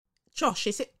Josh,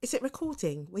 is it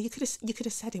recording? Well, you could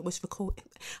have said it was recording.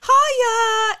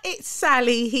 Hiya, it's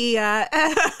Sally here.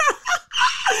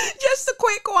 Just a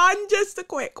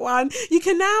quick one. You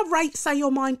can now rate Say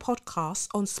Your Mind podcast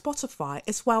on Spotify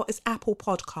as well as Apple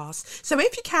Podcasts. So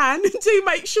if you can, do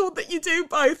make sure that you do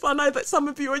both. I know that some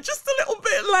of you are just a little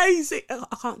bit lazy.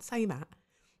 I can't say that.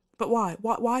 But why?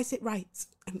 Why is it rate?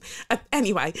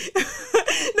 Anyway,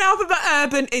 now for the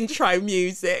urban intro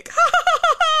music.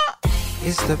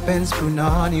 It's the Benz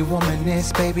Brunani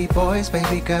womanist, baby boys,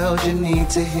 baby girls, you need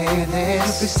to hear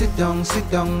this. Sit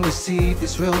down, receive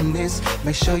this realness.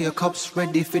 Make sure your cup's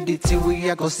ready for the tea, we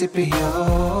are go sip it, yo.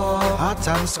 Hard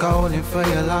time scrolling for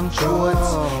your long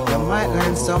shorts. You might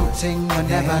learn something you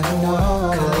never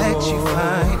know. Collect you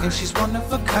fine, and she's one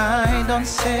of a kind. Don't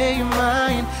say you're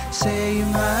mine, say you're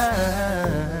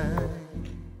mine.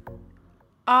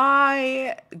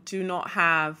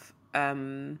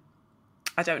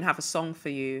 I don't have a song for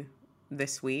you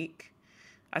this week.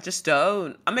 I just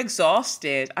don't. I'm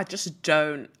exhausted. I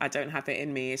don't have it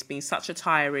in me. It's been such a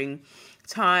tiring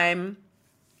time,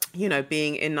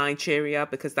 being in Nigeria,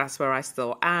 because that's where I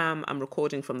still am. I'm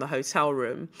recording from the hotel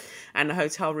room, and the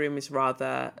hotel room is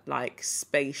rather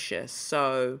spacious.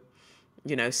 So,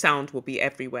 sound will be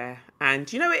everywhere.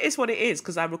 And, it is what it is,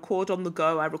 because I record on the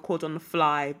go. I record on the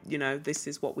fly. This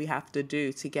is what we have to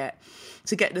do to get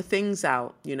the things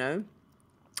out,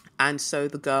 And so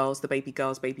the baby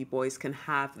girls, baby boys can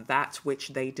have that which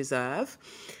they deserve,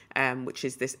 which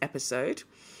is this episode.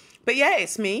 But yeah,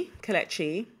 it's me,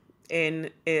 Kelechi,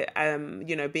 being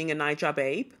a Naija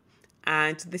babe.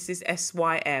 And this is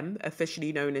SYM,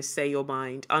 officially known as Say Your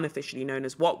Mind, unofficially known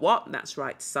as What? That's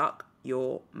right, Suck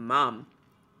Your Mum.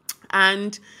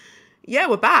 And yeah,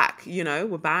 we're back,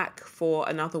 we're back for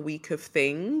another week of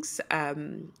things.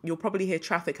 You'll probably hear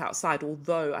traffic outside,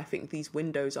 although I think these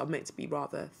windows are meant to be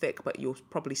rather thick, but you'll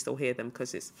probably still hear them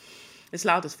because it's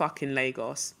loud as fuck in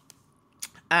Lagos.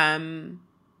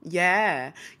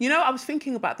 Yeah. I was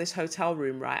thinking about this hotel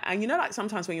room, right? And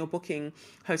sometimes when you're booking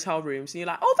hotel rooms and you're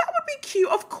like, oh, that would be cute.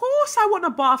 Of course I want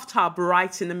a bathtub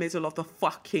right in the middle of the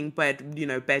fucking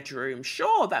bedroom.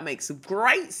 Sure, that makes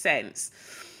great sense.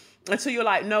 Until you're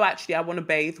like, no, actually, I want to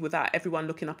bathe without everyone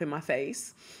looking up in my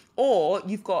face. Or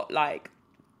you've got the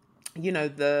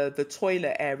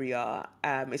toilet area.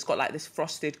 It's got this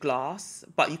frosted glass,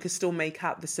 but you can still make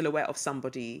out the silhouette of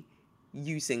somebody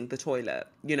using the toilet,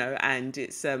 and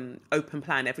it's open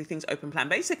plan. Everything's open plan.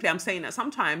 Basically, I'm saying that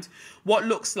sometimes what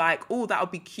looks like, oh, that would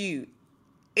be cute,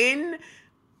 in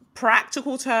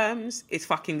practical terms, it's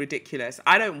fucking ridiculous.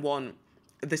 I don't want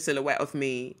the silhouette of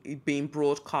me being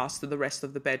broadcast to the rest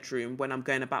of the bedroom when I'm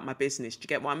going about my business. Do you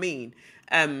get what I mean?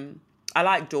 I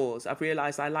like doors. I've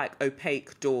realised I like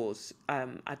opaque doors.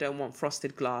 I don't want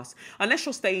frosted glass. Unless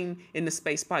you're staying in the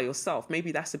space by yourself.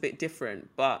 Maybe that's a bit different.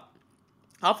 But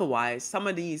otherwise, some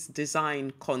of these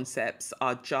design concepts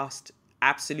are just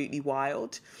absolutely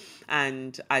wild.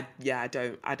 And I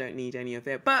don't need any of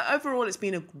it. But overall, it's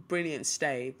been a brilliant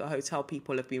stay. The hotel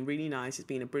people have been really nice. It's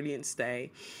been a brilliant stay.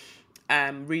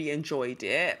 Really enjoyed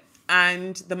it.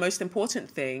 And the most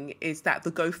important thing is that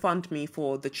the GoFundMe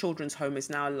for the children's home is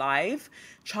now live.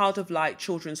 Child of Light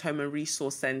Children's Home and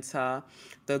Resource Centre.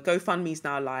 The GoFundMe is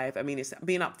now live. I mean, it's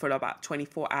been up for about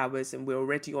 24 hours and we're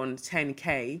already on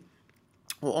 10K,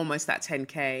 or almost at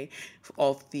 10K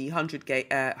of the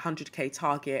 100K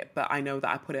target. But I know that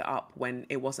I put it up when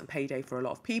it wasn't payday for a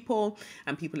lot of people,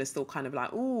 and people are still kind of like,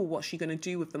 oh, what's she going to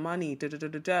do with the money?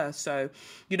 So,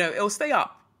 it'll stay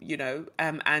up.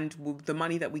 And the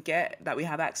money that we get, that we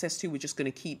have access to, we're just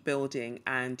going to keep building.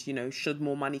 And, should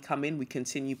more money come in, we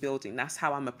continue building. That's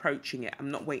how I'm approaching it.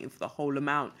 I'm not waiting for the whole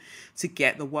amount to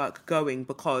get the work going,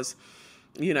 because,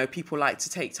 people like to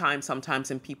take time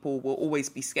sometimes and people will always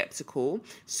be skeptical.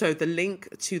 So the link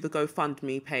to the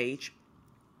GoFundMe page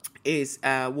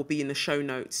will be in the show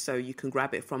notes, so you can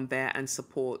grab it from there and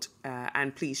support,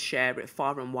 and please share it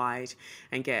far and wide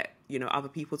and get other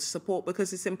people to support,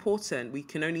 because it's important. We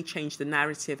can only change the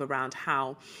narrative around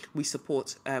how we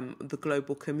support the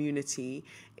global community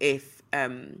if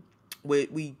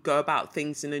we go about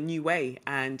things in a new way,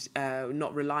 and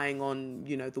not relying on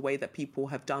the way that people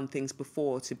have done things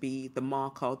before to be the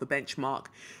marker or the benchmark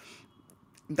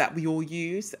that we all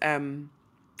use.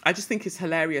 I just think it's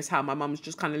hilarious how my mum's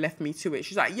just kind of left me to it.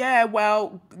 She's like, yeah,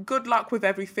 well, good luck with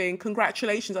everything.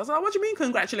 Congratulations. I was like, what do you mean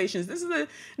congratulations? This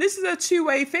is a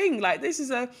two-way thing. This is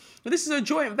a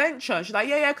joint venture. She's like,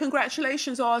 yeah,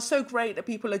 congratulations. Oh, it's so great that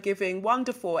people are giving.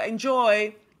 Wonderful.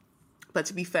 Enjoy. But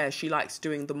to be fair, she likes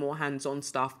doing the more hands-on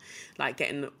stuff, like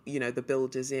getting, the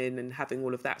builders in and having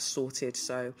all of that sorted.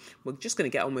 So we're just going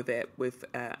to get on with it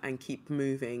and keep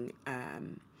moving.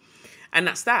 And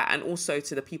that's that. And also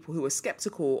to the people who are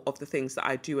skeptical of the things that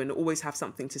I do and always have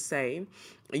something to say,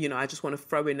 you know, I just want to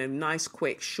throw in a nice,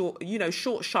 quick, short,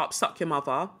 sharp, suck your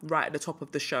mother right at the top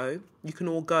of the show. You can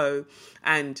all go.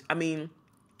 And I mean,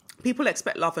 people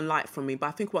expect love and light from me, but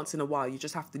I think once in a while, you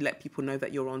just have to let people know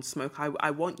that you're on smoke. I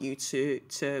want you to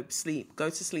sleep, go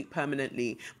to sleep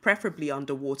permanently, preferably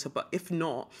underwater. But if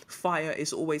not, fire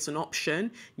is always an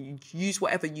option. You use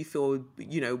whatever you feel,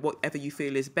 whatever you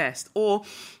feel is best. Or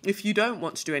if you don't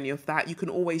want to do any of that, you can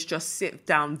always just sit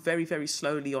down very, very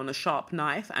slowly on a sharp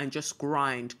knife and just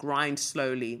grind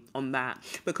slowly on that.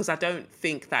 Because I don't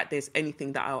think that there's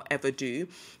anything that I'll ever do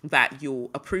that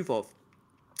you'll approve of.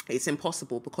 It's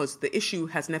impossible, because the issue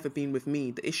has never been with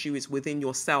me. The issue is within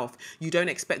yourself. You don't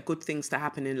expect good things to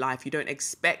happen in life. You don't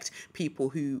expect people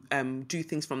who do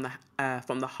things from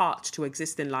the heart to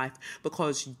exist in life,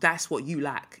 because that's what you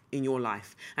lack in your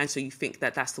life. And so you think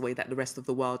that that's the way that the rest of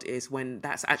the world is, when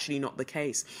that's actually not the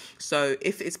case. So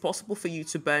if it's possible for you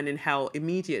to burn in hell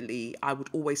immediately, I would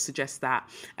always suggest that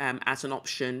as an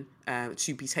option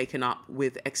to be taken up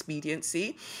with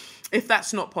expediency. If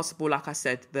that's not possible, like I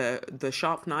said, the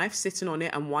sharp knife, sitting on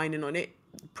it and whining on it,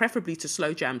 preferably to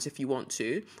slow jams if you want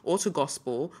to, or to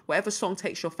gospel, whatever song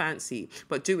takes your fancy,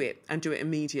 but do it, and do it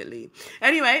immediately.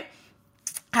 Anyway,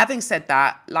 having said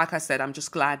that, like I said, I'm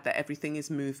just glad that everything is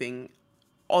moving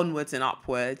onwards and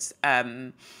upwards.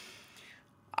 I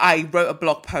wrote a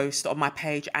blog post on my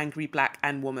page, Angry Black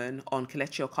and Woman, on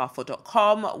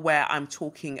KelechiOkafor.com, where I'm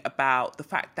talking about the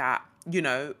fact that,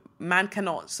 man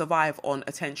cannot survive on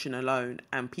attention alone,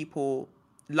 and people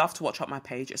love to watch up my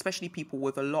page, especially people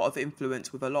with a lot of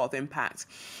influence, with a lot of impact,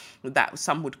 that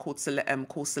some would call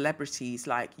celebrities.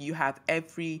 Like, you have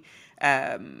every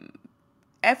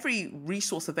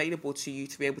resource available to you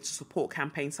to be able to support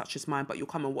campaigns such as mine, but you'll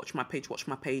come and watch my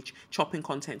page, chopping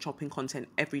content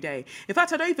every day. In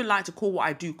fact, I don't even like to call what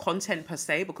I do content per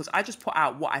se, because I just put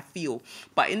out what I feel.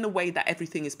 But in the way that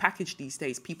everything is packaged these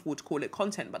days, people would call it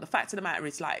content. But the fact of the matter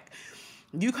is, like,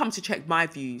 you come to check my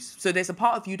views. So there's a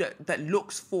part of you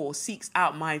that seeks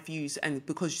out my views, and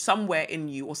because somewhere in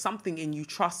you or something in you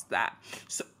trusts that.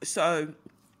 So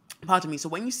pardon me. So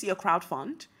when you see a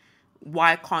crowdfund,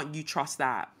 why can't you trust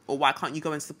that? Or why can't you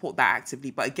go and support that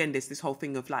actively? But again, there's this whole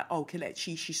thing of like, oh,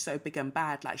 Kelechi, she's so big and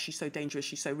bad. Like, she's so dangerous.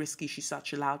 She's so risky. She's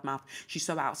such a loudmouth. She's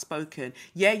so outspoken.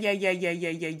 Yeah.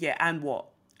 And what?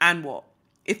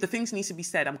 If the things need to be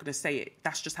said, I'm going to say it.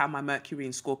 That's just how my Mercury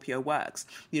in Scorpio works.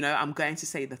 I'm going to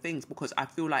say the things, because I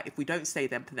feel like if we don't say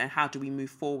them, then how do we move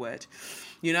forward?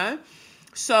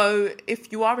 So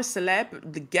if you are a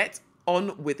celeb, get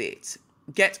on with it.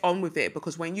 Get on with it,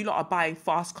 because when you lot are buying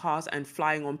fast cars and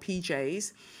flying on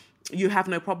PJs, you have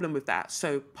no problem with that.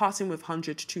 So parting with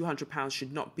 £100 to £200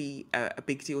 should not be a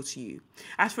big deal to you.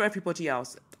 As for everybody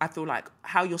else, I feel like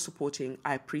how you're supporting,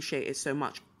 I appreciate it so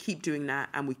much. Keep doing that,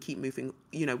 and we keep moving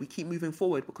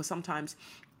forward, because sometimes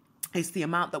it's the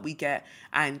amount that we get,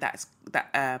 and that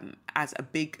as a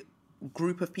big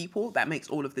group of people, that makes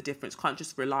all of the difference. Can't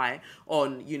just rely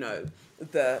on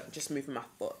just moving my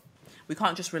foot. We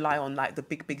can't just rely on like the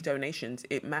big donations.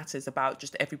 It matters about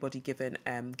just everybody giving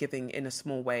in a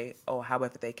small way, or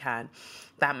however they can.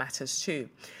 That matters too.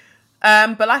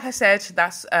 But like I said,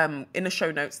 that's in the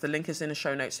show notes. The link is in the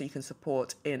show notes, so you can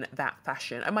support in that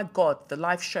fashion. Oh my God, the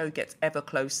live show gets ever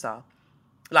closer.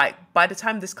 Like, by the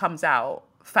time this comes out,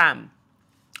 fam,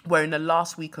 we're in the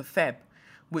last week of Feb,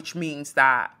 which means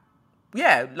that,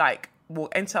 we'll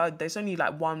enter, there's only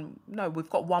we've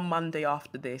got one Monday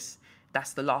after this.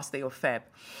 That's the last day of Feb.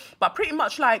 But pretty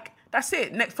much that's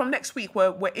it. From next week,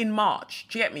 we're in March.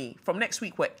 Do you get me? From next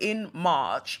week, we're in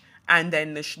March. And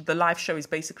then the live show is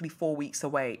basically 4 weeks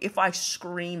away. If I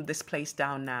scream this place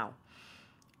down now,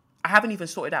 I haven't even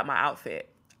sorted out my outfit.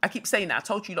 I keep saying that. I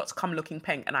told you lot to come looking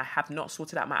pink, and I have not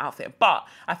sorted out my outfit. But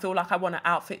I feel like I want an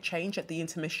outfit change at the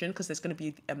intermission, because there's going to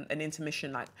be an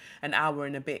intermission like an hour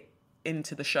and a bit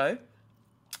into the show.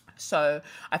 So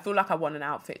I feel like I want an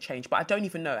outfit change, but I don't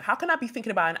even know. How can I be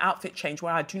thinking about an outfit change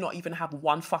when I do not even have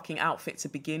one fucking outfit to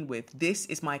begin with? This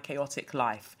is my chaotic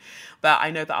life. But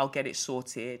I know that I'll get it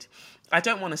sorted. I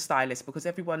don't want a stylist, because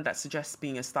everyone that suggests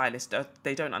being a stylist,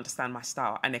 they don't understand my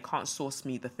style, and they can't source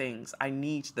me the things. I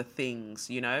need the things,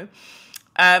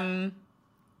 But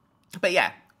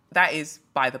yeah, that is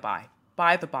by the by.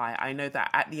 By the by, I know that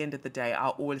at the end of the day,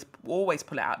 I'll always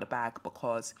pull it out the bag,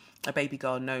 because a baby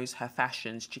girl knows her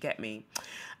fashions. Do you get me?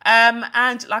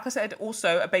 And like I said,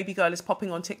 also, a baby girl is popping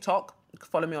on TikTok. You can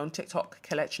follow me on TikTok,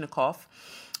 Kelechnikov.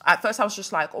 At first, I was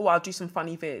just like, I'll do some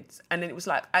funny vids. And then it was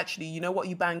like, actually, you know what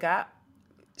you bang at?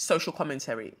 Social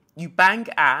commentary. You bang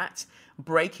at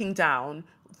breaking down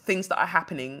things that are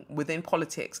happening within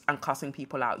politics and cussing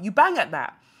people out. You bang at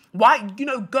that. Why,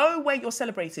 go where you're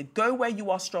celebrated, go where you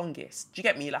are strongest. Do you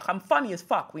get me? Like, I'm funny as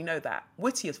fuck, we know that.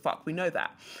 Witty as fuck, we know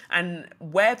that. And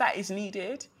where that is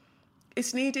needed,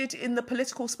 it's needed in the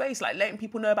political space, like letting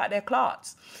people know about their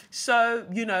clarts. So,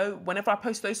 whenever I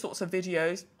post those sorts of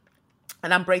videos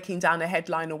and I'm breaking down a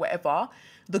headline or whatever,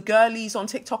 the girlies on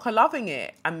TikTok are loving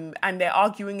it, and they're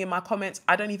arguing in my comments.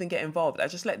 I don't even get involved. I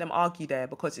just let them argue there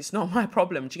because it's not my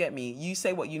problem. Do you get me? You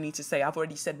say what you need to say. I've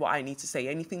already said what I need to say.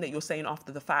 Anything that you're saying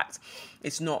after the fact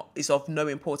is of no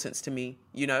importance to me.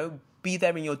 Be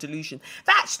there in your delusion.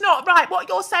 That's not right. What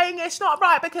you're saying is not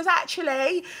right because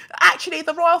actually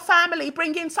the royal family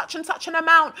bring in such and such an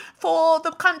amount for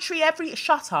the country every...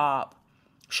 Shut up.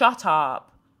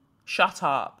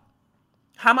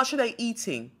 How much are they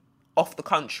eating off the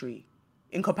country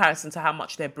in comparison to how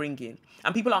much they're bringing?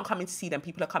 And people aren't coming to see them.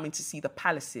 People are coming to see the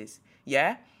palaces.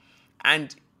 Yeah.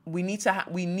 And we need to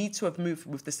have moved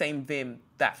with the same vim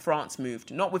that France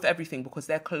moved, not with everything because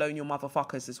they're colonial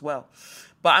motherfuckers as well.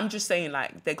 But I'm just saying,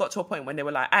 like, they got to a point when they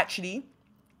were like, actually,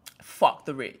 fuck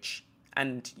the rich.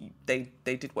 And they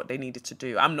did what they needed to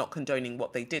do. I'm not condoning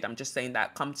what they did. I'm just saying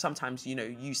that sometimes,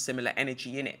 use similar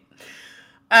energy in it.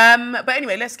 But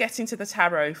anyway, let's get into the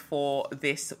tarot for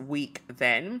this week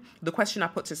then. The question I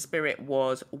put to Spirit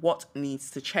was, what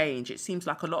needs to change? It seems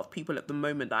like a lot of people at the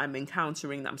moment that I'm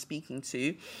encountering, that I'm speaking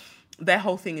to, their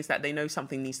whole thing is that they know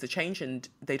something needs to change and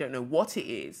they don't know what it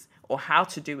is or how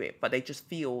to do it, but they just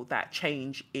feel that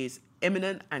change is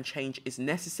imminent and change is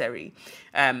necessary.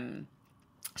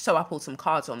 So I pulled some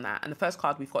cards on that. And the first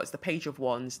card we've got is the Page of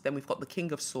Wands. Then we've got the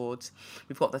King of Swords.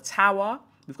 We've got the Tower.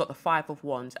 We've got the Five of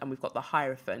Wands. And we've got the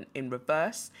Hierophant in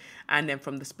reverse. And then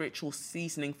from the Spiritual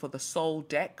Seasoning for the Soul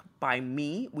deck by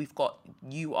me, we've got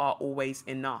You Are Always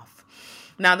Enough.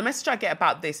 Now, the message I get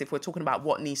about this, if we're talking about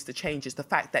what needs to change, is the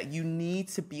fact that you need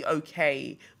to be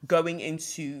okay going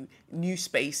into new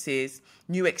spaces,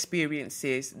 new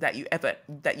experiences that you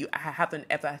haven't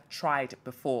ever tried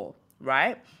before,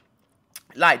 right?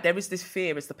 Like, there is this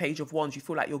fear as the Page of Wands. You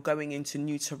feel like you're going into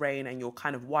new terrain and you're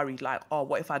kind of worried, like, oh,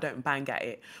 what if I don't bang at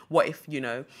it? What if,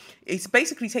 it's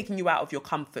basically taking you out of your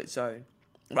comfort zone,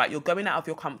 right? You're going out of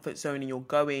your comfort zone and you're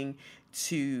going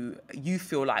to, you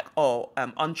feel like,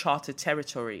 uncharted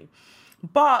territory.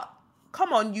 But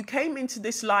come on, you came into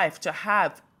this life to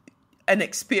have an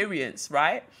experience,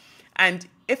 right? And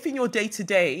if in your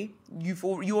day-to-day, you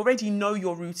already know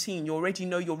your routine, you already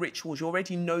know your rituals, you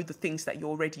already know the things that you're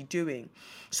already doing.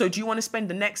 So do you want to spend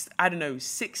the next,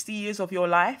 60 years of your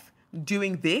life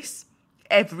doing this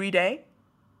every day?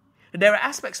 There are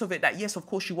aspects of it that, yes, of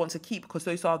course you want to keep because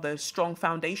those are the strong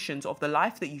foundations of the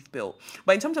life that you've built.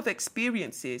 But in terms of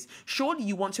experiences, surely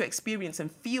you want to experience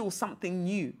and feel something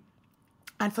new.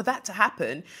 And for that to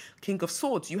happen, King of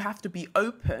Swords, you have to be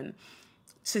open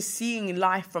to seeing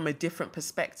life from a different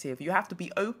perspective. You have to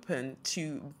be open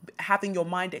to having your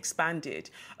mind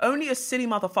expanded. Only a silly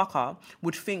motherfucker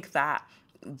would think that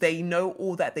they know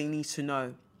all that they need to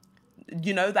know.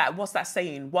 That, what's that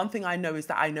saying? One thing I know is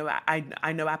that I know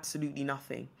absolutely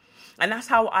nothing. And that's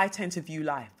how I tend to view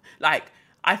life. Like,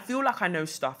 I feel like I know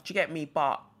stuff, do you get me?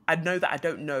 But I know that I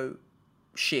don't know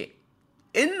shit.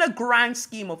 In the grand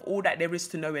scheme of all that there is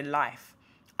to know in life,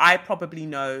 I probably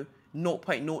know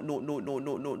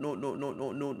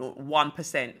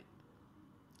 0.000000001%.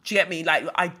 Do you get me? Like,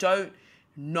 I don't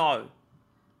know.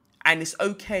 And it's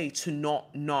okay to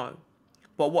not know.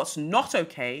 But what's not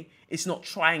okay is not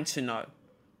trying to know.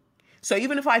 So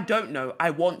even if I don't know, I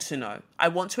want to know. I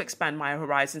want to expand my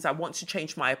horizons. I want to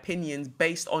change my opinions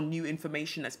based on new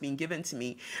information that's being given to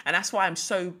me. And that's why I'm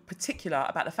so particular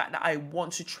about the fact that I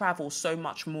want to travel so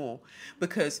much more,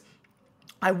 because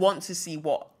I want to see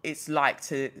what it's like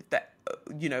to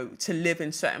live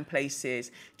in certain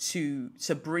places, to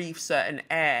breathe certain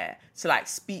air, to like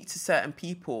speak to certain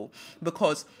people.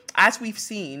 Because as we've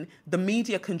seen, the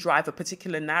media can drive a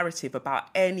particular narrative about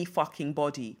any fucking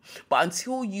body. But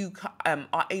until you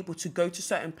are able to go to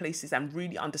certain places and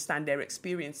really understand their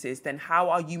experiences, then how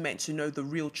are you meant to know the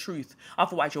real truth?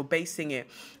 Otherwise, you're basing it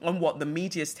on what the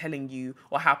media is telling you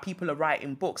or how people are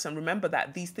writing books. And remember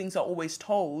that these things are always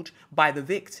told by the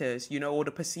victors, or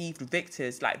the perceived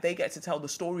victors. Like, they get to tell the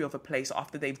story of a place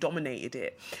after they've dominated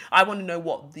it. I want to know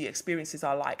what the experiences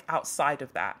are like outside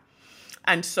of that.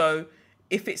 And so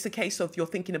if it's a case of you're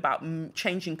thinking about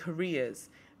changing careers,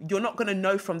 you're not going to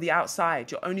know from the outside.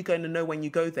 You're only going to know when you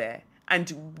go there.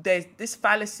 And there's this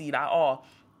fallacy that,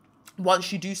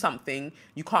 once you do something,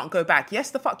 you can't go back.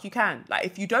 Yes, the fuck you can. Like,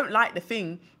 if you don't like the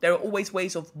thing, there are always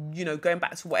ways of, going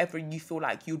back to whatever you feel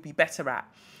like you'd be better at.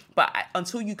 But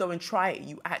until you go and try it,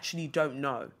 you actually don't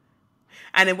know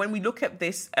And then when we look at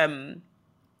this,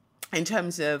 in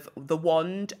terms of the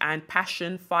wand and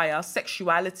passion, fire,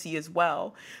 sexuality as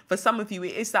well. For some of you,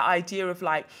 it is that idea of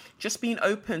like just being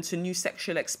open to new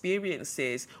sexual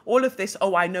experiences. All of this,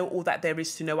 oh, I know all that there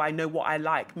is to know. I know what I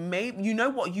like. Maybe you know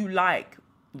what you like,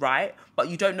 right? But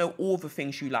you don't know all the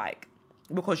things you like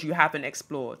because you haven't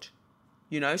explored.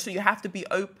 You know, so you have to be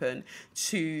open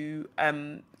to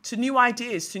new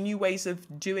ideas, to new ways of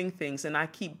doing things. And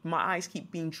my eyes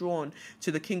keep being drawn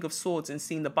to the King of Swords and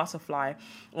seeing the butterfly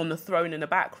on the throne in the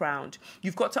background.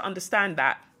 You've got to understand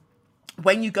that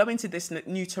when you go into this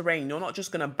new terrain, you're not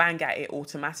just going to bang at it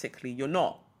automatically. You're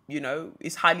not, you know,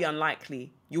 it's highly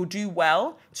unlikely. You'll do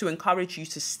well to encourage you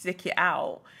to stick it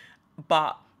out,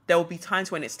 but there will be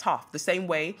times when it's tough. The same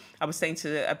way I was saying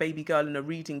to a baby girl in a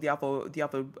reading the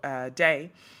other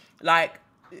day, like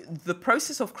the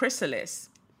process of chrysalis,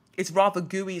 it's rather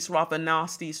gooey, it's rather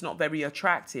nasty, it's not very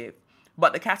attractive.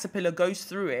 But the caterpillar goes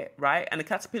through it, right? And the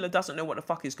caterpillar doesn't know what the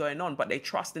fuck is going on, but they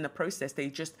trust in the process. They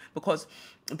just, because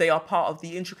they are part of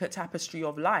the intricate tapestry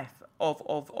of life,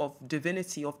 of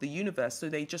divinity, of the universe. So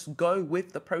they just go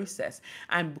with the process.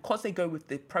 And because they go with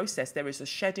the process, there is a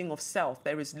shedding of self.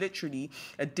 There is literally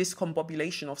a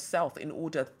discombobulation of self in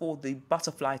order for the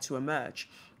butterfly to emerge.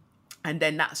 And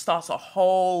then that starts a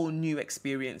whole new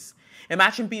experience.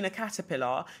 Imagine being a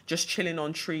caterpillar, just chilling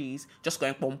on trees, just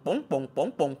going boom, boom, boom,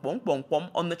 boom, boom, boom, boom, boom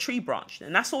on the tree branch.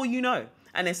 And that's all you know.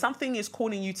 And then something is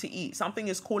calling you to eat. Something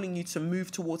is calling you to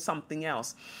move towards something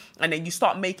else. And then you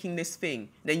start making this thing.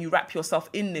 Then you wrap yourself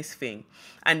in this thing.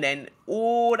 And then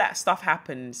all that stuff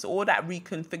happens. All that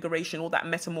reconfiguration, all that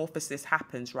metamorphosis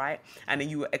happens, right? And then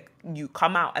you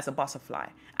come out as a butterfly.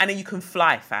 And then you can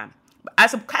fly, fam.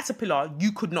 As a caterpillar,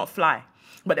 you could not fly.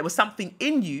 But there was something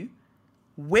in you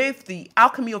with the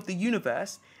alchemy of the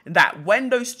universe that when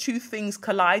those two things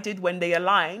collided, when they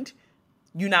aligned,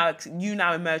 you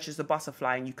now emerge as a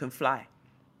butterfly and you can fly.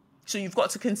 So you've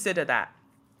got to consider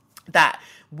that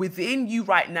within you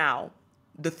right now,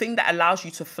 the thing that allows you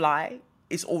to fly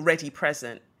is already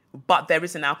present. But there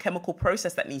is an alchemical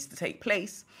process that needs to take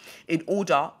place in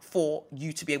order for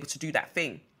you to be able to do that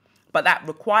thing. But that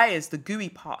requires the gooey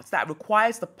parts. That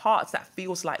requires the parts that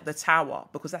feels like the tower,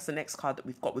 because that's the next card that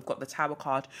we've got. We've got the tower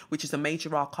card, which is a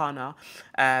major arcana.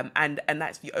 And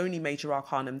that's the only major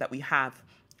arcanum that we have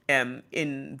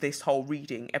in this whole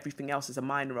reading. Everything else is a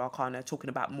minor arcana, talking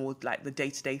about more like the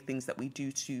day-to-day things that we do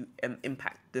to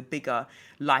impact the bigger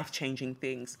life-changing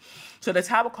things. So the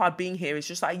tower card being here is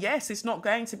just like, yes, it's not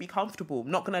going to be comfortable.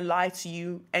 I'm not going to lie to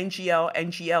you.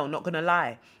 NGL, not going to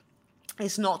lie.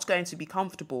 It's not going to be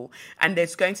comfortable, and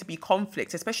there's going to be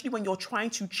conflict, especially when you're trying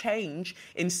to change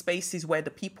in spaces where the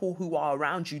people who are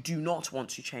around you do not want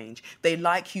to change. They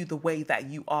like you the way that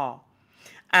you are.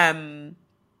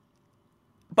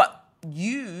 But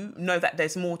you know that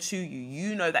there's more to you.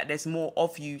 You know that there's more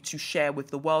of you to share with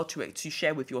the world, to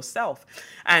share with yourself.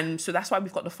 And so that's why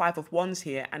we've got the Five of Wands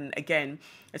here. And again,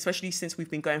 especially since we've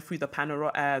been going through the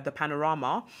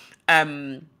panorama,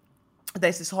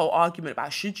 there's this whole argument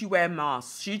about should you wear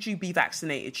masks, should you be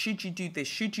vaccinated, should you do this,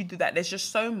 should you do that. There's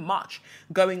just so much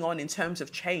going on in terms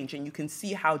of change, and you can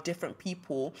see how different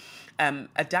people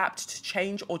adapt to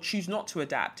change or choose not to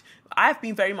adapt. I've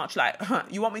been very much like,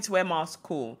 you want me to wear masks?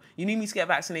 Cool. You need me to get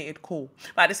vaccinated? Cool.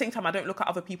 But at the same time, I don't look at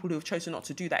other people who have chosen not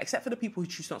to do that, except for the people who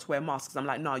choose not to wear masks. I'm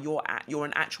like, no, you're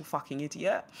an actual fucking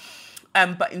idiot.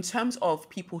 But in terms of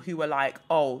people who are like,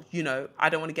 oh, you know, I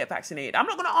don't want to get vaccinated, I'm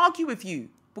not going to argue with you.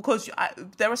 Because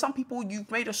there are some people, you've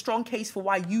made a strong case for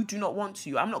why you do not want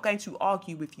to. I'm not going to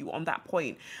argue with you on that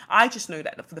point. I just know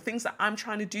that for the things that I'm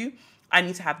trying to do, I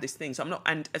need to have this thing. So I'm not,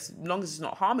 and as long as it's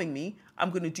not harming me,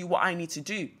 I'm going to do what I need to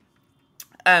do.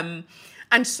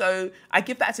 And so I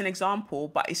give that as an example,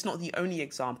 but it's not the only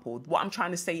example. What I'm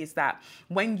trying to say is that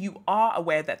when you are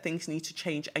aware that things need to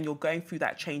change and you're going through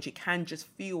that change, it can just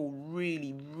feel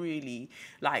really, really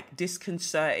like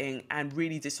disconcerting and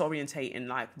really disorientating,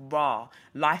 like, rah,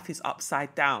 life is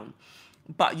upside down.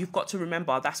 But you've got to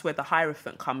remember, that's where the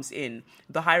Hierophant comes in.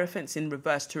 The Hierophant's in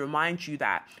reverse to remind you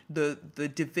that the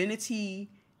divinity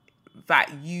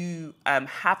that you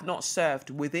have not served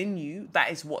within you, that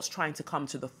is what's trying to come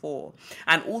to the fore.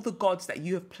 And all the gods that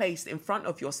you have placed in front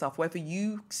of yourself, whether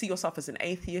you see yourself as an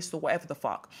atheist or whatever the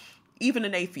fuck, even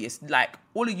an atheist, like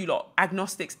all of you lot,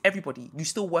 agnostics, everybody, you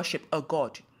still worship a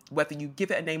god. Whether you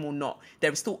give it a name or not,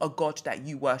 there is still a god that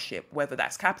you worship, whether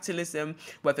that's capitalism,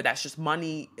 whether that's just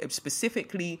money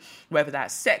specifically, whether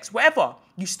that's sex, whatever.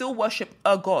 You still worship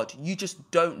a god. You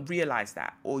just don't realize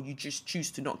that, or you just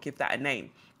choose to not give that a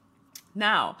name.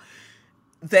 Now,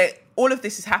 all of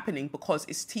this is happening because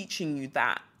it's teaching you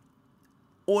that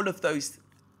all of those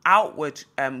outward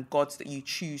gods that you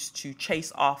choose to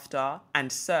chase after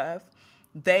and serve,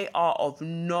 they are of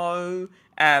no,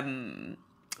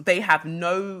 they have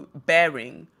no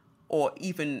bearing, or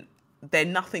even they're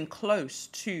nothing close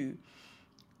to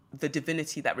the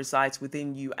divinity that resides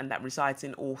within you and that resides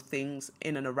in all things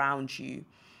in and around you.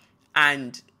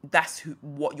 And that's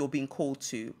what you're being called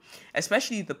to,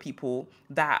 especially the people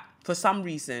that for some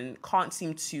reason can't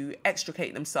seem to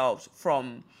extricate themselves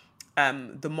from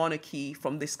the monarchy,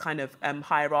 from this kind of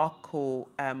hierarchical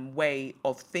way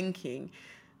of thinking.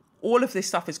 All of this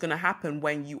stuff is going to happen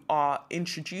when you are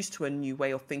introduced to a new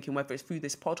way of thinking, whether it's through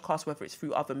this podcast, whether it's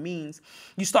through other means.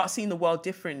 You start seeing the world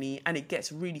differently, and it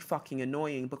gets really fucking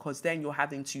annoying, because then you're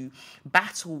having to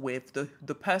battle with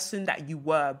the person that you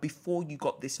were before you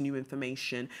got this new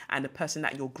information and the person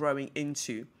that you're growing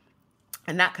into.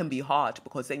 And that can be hard,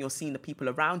 because then you're seeing the people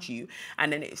around you,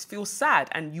 and then it feels sad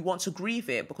and you want to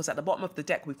grieve it, because at the bottom of the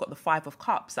deck, we've got the 5 of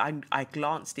Cups. I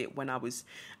glanced it when I was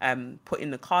putting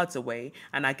the cards away.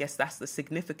 And I guess that's the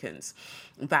significance,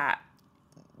 that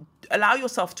allow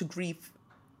yourself to grieve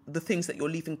the things that you're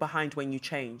leaving behind when you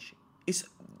change. It's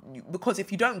because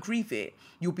if you don't grieve it,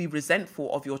 you'll be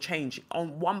resentful of your change.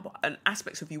 An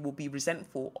aspects of you will be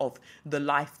resentful of the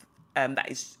life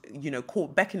that is,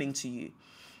 beckoning to you.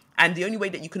 And the only way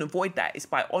that you can avoid that is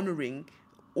by honoring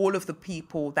all of the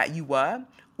people that you were,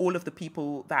 all of the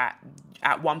people that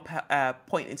at one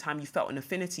point in time you felt an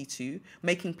affinity to,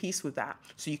 making peace with that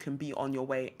so you can be on your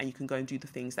way and you can go and do the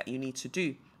things that you need to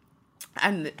do.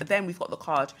 And then we've got the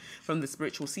card from the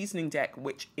Spiritual Seasoning deck,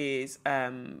 which is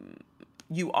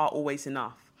you are always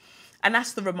enough. And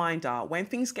that's the reminder, when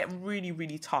things get really,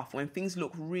 really tough, when things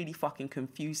look really fucking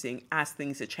confusing as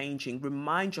things are changing,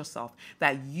 remind yourself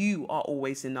that you are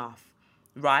always enough,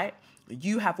 right?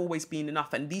 You have always been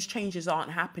enough. And these changes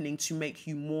aren't happening to make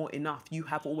you more enough. You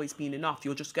have always been enough.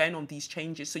 You're just going on these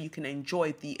changes so you can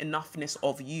enjoy the enoughness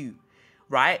of you,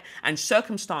 right? And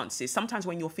circumstances, sometimes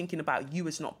when you're thinking about you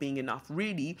as not being enough,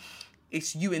 really,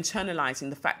 it's you internalizing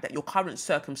the fact that your current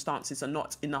circumstances are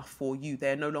not enough for you.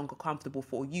 They're no longer comfortable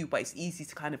for you. But it's easy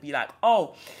to kind of be like,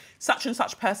 oh, such and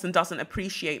such person doesn't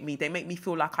appreciate me. They make me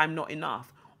feel like I'm not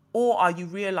enough. Or are you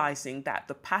realizing that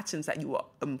the patterns that you are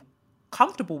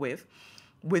comfortable with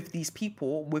these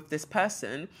people, with this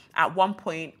person, at one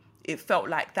point, it felt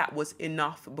like that was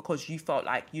enough because you felt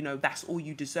like, that's all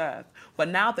you deserve. But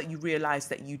now that you realize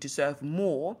that you deserve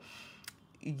more,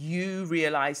 you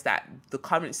realize that the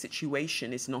current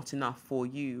situation is not enough for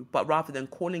you. But rather than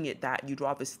calling it that, you'd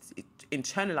rather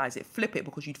internalize it, flip it,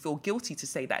 because you'd feel guilty to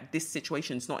say that this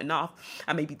situation is not enough,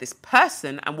 and maybe this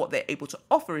person and what they're able to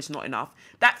offer is not enough.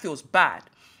 That feels bad.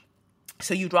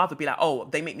 So you'd rather be like, oh,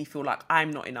 they make me feel like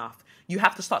I'm not enough. You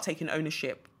have to start taking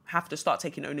ownership,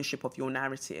 of your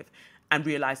narrative, and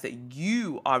realize that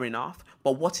you are enough.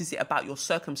 But what is it about your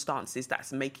circumstances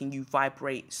that's making you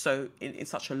vibrate so in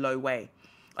such a low way?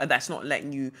 And that's not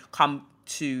letting you come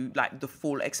to like the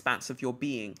full expanse of your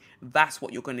being. That's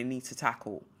what you're going to need to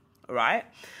tackle. All right.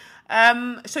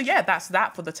 So yeah, that's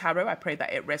that for the tarot. I pray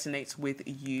that it resonates with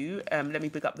you. Let me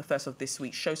pick up the first of this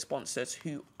week's show sponsors,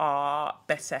 who are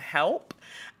BetterHelp.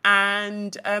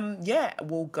 And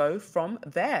we'll go from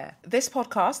there. This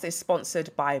podcast is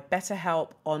sponsored by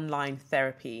BetterHelp Online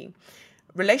Therapy.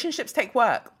 Relationships take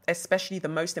work, especially the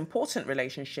most important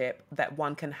relationship that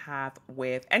one can have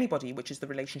with anybody, which is the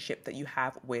relationship that you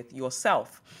have with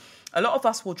yourself. A lot of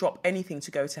us will drop anything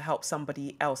to go to help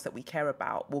somebody else that we care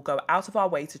about. We'll go out of our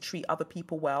way to treat other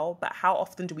people well, but how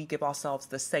often do we give ourselves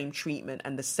the same treatment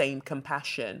and the same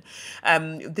compassion?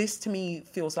 This to me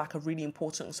feels like a really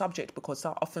important subject, because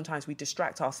oftentimes we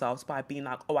distract ourselves by being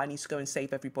like, oh, I need to go and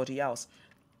save everybody else.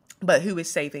 But who is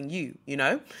saving you,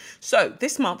 So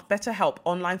this month, BetterHelp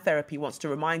Online Therapy wants to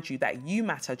remind you that you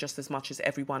matter just as much as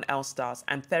everyone else does.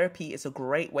 And therapy is a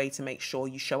great way to make sure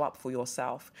you show up for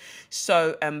yourself.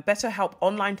 So BetterHelp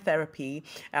Online Therapy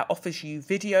offers you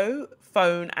video,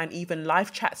 phone, and even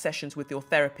live chat sessions with your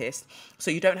therapist. So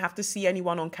you don't have to see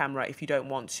anyone on camera if you don't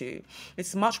want to.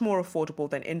 It's much more affordable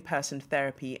than in-person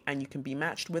therapy, and you can be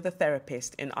matched with a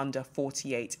therapist in under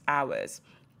 48 hours.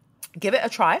 Give it a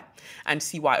try and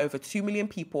see why over 2 million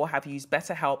people have used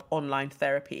BetterHelp Online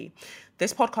Therapy.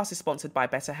 This podcast is sponsored by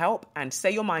BetterHelp, and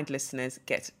Say Your Mind listeners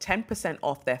get 10%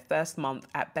 off their first month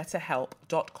at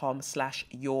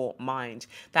betterhelp.com/yourmind.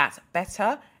 That's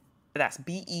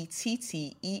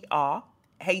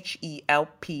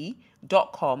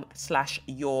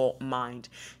BetterHelp.com/yourmind.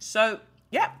 So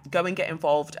yeah, go and get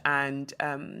involved and,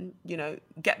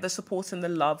 get the support and the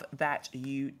love that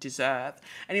you deserve.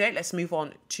 Anyway, let's move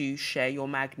on to Share Your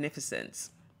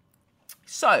Magnificence.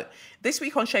 So this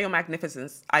week on Share Your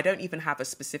Magnificence, I don't even have a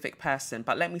specific person,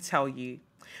 but let me tell you,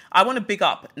 I want to big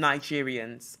up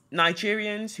Nigerians.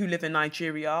 Nigerians who live in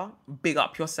Nigeria, big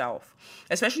up yourself.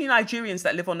 Especially Nigerians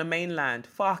that live on the mainland.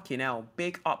 Fucking hell,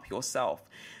 big up yourself.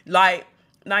 Like,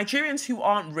 Nigerians who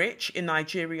aren't rich in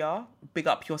Nigeria, big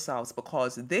up yourselves,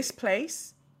 because this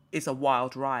place is a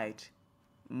wild ride.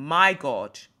 My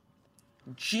God.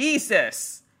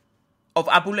 Jesus of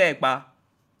Abulegba,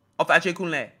 of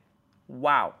Ajegunle.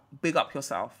 Wow, big up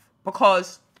yourself.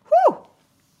 Because, whew,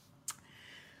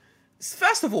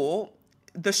 first of all,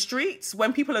 the streets,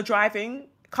 when people are driving,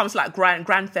 comes like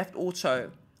Grand Theft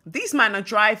Auto. These men are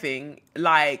driving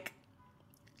like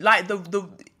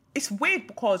it's weird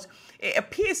because it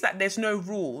appears that there's no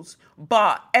rules,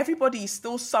 but everybody is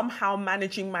still somehow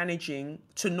managing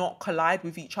to not collide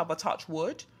with each other, touch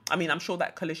wood. I mean, I'm sure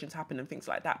that collisions happen and things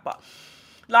like that, but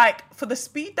like for the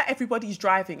speed that everybody's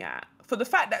driving at, for the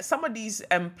fact that some of these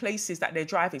places that they're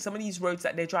driving, some of these roads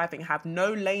that they're driving have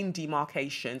no lane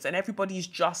demarcations and everybody's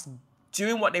just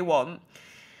doing what they want.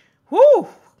 Whoo!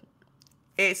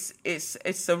 It's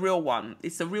a real one.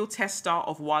 It's a real tester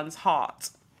of one's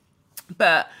heart.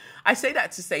 But I say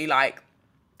that to say, like,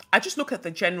 I just look at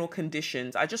the general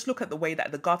conditions. I just look at the way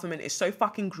that the government is so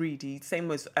fucking greedy.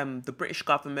 Same as the British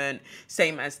government,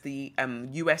 same as the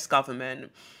US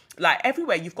government. Like,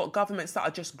 everywhere you've got governments that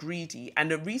are just greedy. And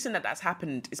the reason that that's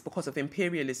happened is because of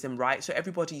imperialism, right? So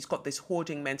everybody's got this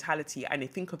hoarding mentality and they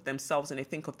think of themselves and they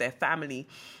think of their family,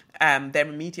 their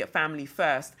immediate family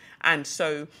first. And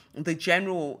so the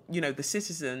general, the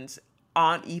citizens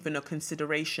aren't even a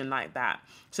consideration like that.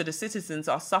 So the citizens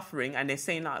are suffering and they're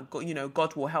saying, like,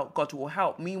 God will help, God will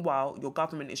help. Meanwhile, your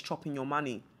government is chopping your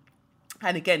money.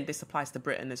 And again, this applies to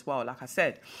Britain as well, like I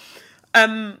said.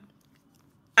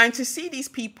 And to see these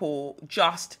people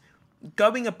just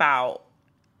going about,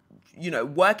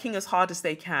 working as hard as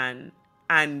they can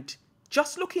and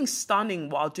just looking stunning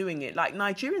while doing it. Like,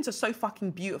 Nigerians are so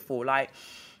fucking beautiful. Like,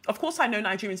 of course I know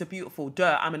Nigerians are beautiful.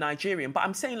 Duh, I'm a Nigerian. But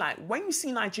I'm saying, like, when you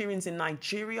see Nigerians in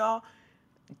Nigeria,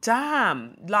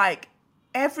 damn, like,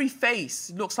 every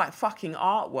face looks like fucking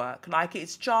artwork. Like,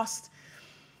 it's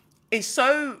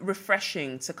so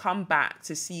refreshing to come back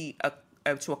to see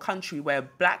to a country where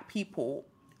black people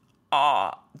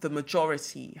are the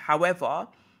majority. However,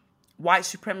 white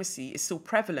supremacy is still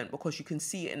prevalent because you can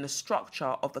see it in the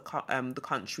structure of the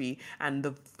country and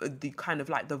the kind of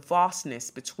like the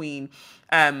vastness between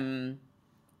the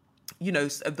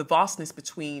vastness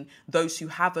between those who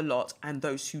have a lot and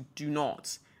those who do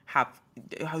not have,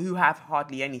 who have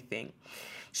hardly anything.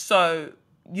 So,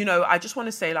 I just want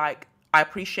to say, like, I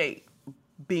appreciate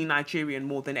being Nigerian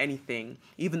more than anything,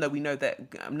 even though we know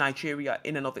that Nigeria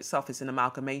in and of itself is an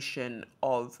amalgamation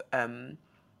of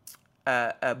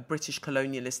a British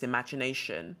colonialist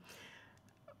imagination.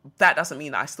 That doesn't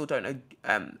mean that I still don't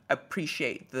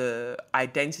appreciate the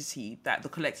identity, that the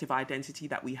collective identity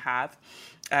that we have,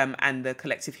 and the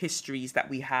collective histories that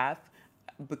we have,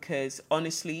 because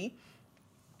honestly,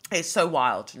 it's so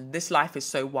wild. This life is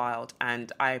so wild,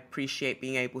 and I appreciate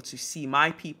being able to see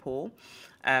my people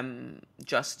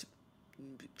just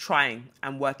trying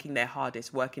and working their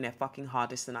hardest, working their fucking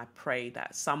hardest. And I pray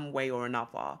that some way or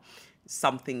another,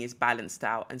 something is balanced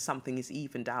out and something is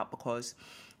evened out, because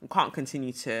we can't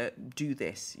continue to do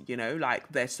this, like,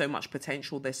 there's so much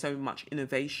potential, there's so much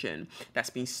innovation that's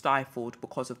been stifled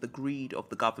because of the greed of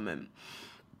the government.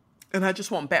 And I just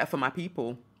want better for my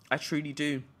people. I truly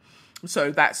do.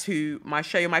 So that's who my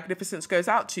Share Your Magnificence goes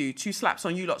out to. 2 slaps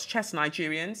on you lot's chest,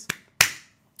 Nigerians.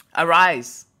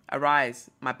 Arise,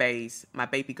 my bays, my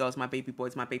baby girls, my baby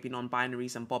boys, my baby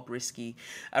non-binaries, and Bob Risky.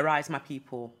 Arise, my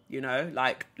people,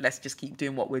 like, let's just keep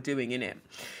doing what we're doing, innit?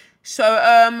 So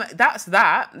that's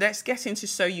that. Let's get into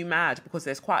So You Mad, because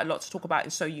there's quite a lot to talk about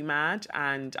in So You Mad,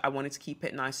 and I wanted to keep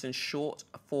it nice and short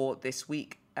for this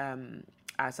week,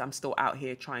 as I'm still out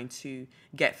here trying to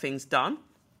get things done.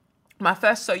 My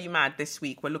first So You Mad this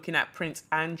week, we're looking at Prince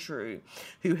Andrew,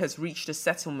 who has reached a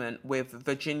settlement with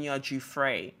Virginia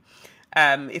Giuffre.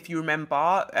 If you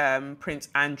remember, Prince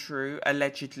Andrew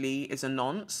allegedly is a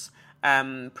nonce.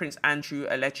 Prince Andrew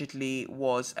allegedly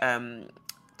was,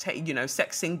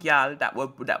 sexing gyal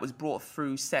that was brought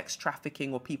through sex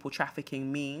trafficking or people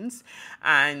trafficking means.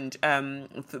 And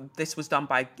this was done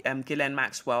by Ghislaine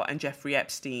Maxwell and Jeffrey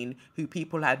Epstein, who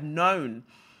people had known.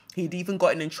 He'd even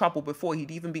gotten in trouble before.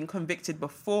 He'd even been convicted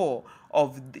before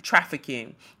of the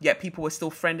trafficking. Yet people were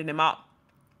still friending him up,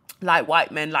 like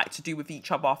white men like to do with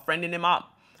each other, friending him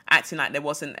up, acting like there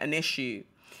wasn't an issue.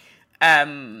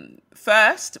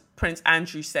 First, Prince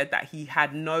Andrew said that he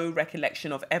had no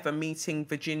recollection of ever meeting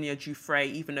Virginia Giuffre,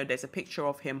 even though there's a picture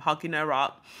of him hugging her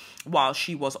up while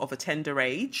she was of a tender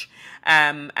age.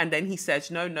 And then he said,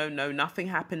 no, nothing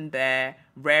happened there.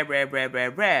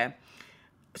 Rare.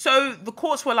 So the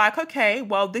courts were like, okay,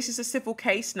 well, this is a civil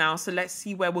case now, so let's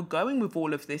see where we're going with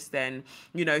all of this then.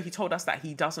 You know, he told us that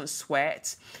he doesn't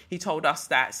sweat. He told us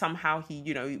that somehow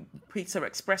Pizza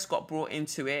Express got brought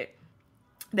into it.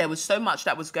 There was so much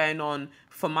that was going on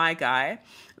for my guy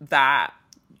that,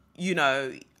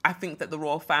 I think that the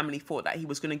royal family thought that he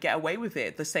was going to get away with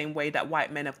it the same way that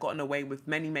white men have gotten away with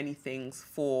many, many things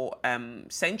for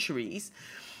centuries.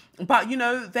 But,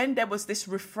 then there was this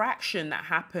refraction that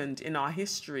happened in our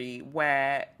history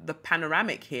where the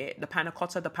panoramic hit, the panna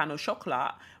cotta, the pan au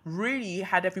chocolat, really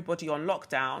had everybody on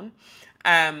lockdown,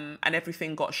 and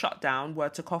everything got shut down,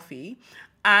 word to coffee.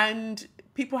 And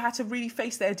people had to really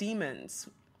face their demons,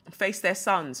 face their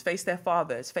sons, face their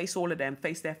fathers, face all of them,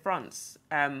 face their fronts.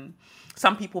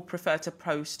 Some people prefer to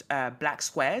post black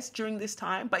squares during this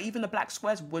time, but even the black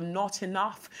squares were not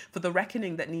enough for the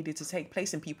reckoning that needed to take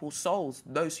place in people's souls,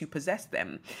 those who possessed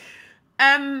them.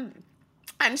 And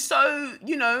so,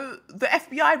 the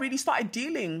FBI really started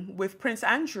dealing with Prince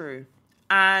Andrew,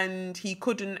 and he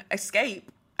couldn't escape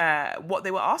what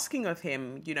they were asking of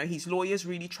him. His lawyers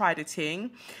really tried a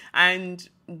thing. And,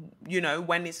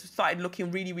 when it started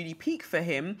looking really, really peak for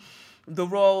him, the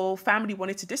royal family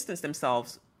wanted to distance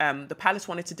themselves. The palace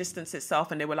wanted to distance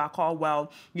itself, and they were like, oh,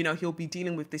 well, he'll be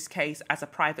dealing with this case as a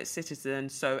private citizen.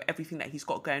 So everything that he's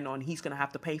got going on, he's going to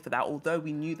have to pay for that. Although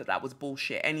we knew that was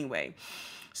bullshit anyway.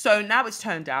 So now it's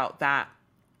turned out that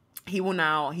he's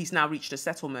now reached a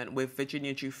settlement with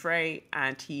Virginia Giuffre,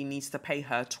 and he needs to pay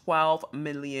her £12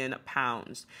 million.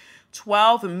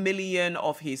 12 million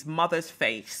of his mother's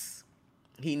face.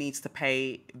 He needs to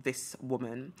pay this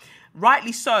woman.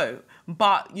 Rightly so.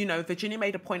 But, Virginia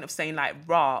made a point of saying like,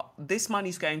 this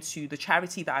money's going to the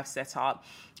charity that I've set up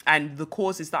and the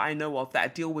causes that I know of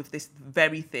that deal with this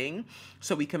very thing.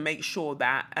 So we can make sure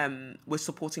that we're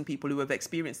supporting people who have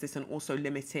experienced this and also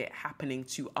limit it happening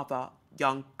to other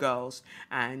young girls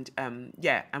and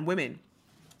women.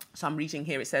 So I'm reading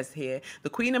here, it says here, the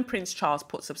Queen and Prince Charles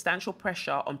put substantial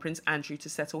pressure on Prince Andrew to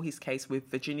settle his case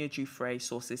with Virginia Giuffre,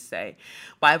 sources say.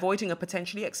 By avoiding a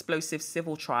potentially explosive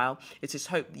civil trial, it is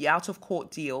hoped the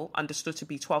out-of-court deal, understood to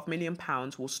be £12 million,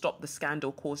 will stop the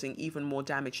scandal causing even more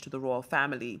damage to the royal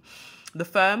family. The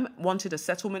firm wanted a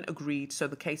settlement agreed so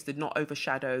the case did not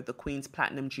overshadow the Queen's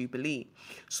Platinum Jubilee.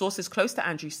 Sources close to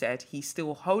Andrew said he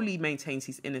still wholly maintains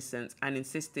his innocence and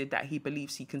insisted that he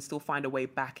believes he can still find a way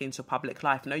back into public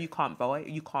life. No, you can't, boy.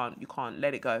 You can't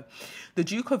let it go. The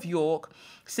Duke of York,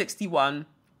 61,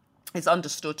 is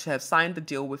understood to have signed the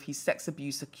deal with his sex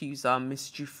abuse accuser, Miss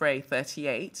Giuffre,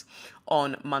 38,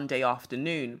 on Monday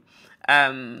afternoon.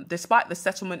 Despite the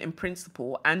settlement in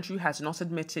principle, Andrew has not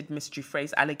admitted Miss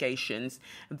Giuffre's allegations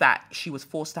that she was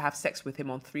forced to have sex with him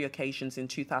on 3 occasions in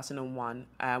 2001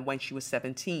 when she was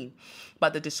 17.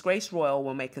 But the disgraced royal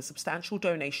will make a substantial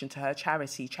donation to her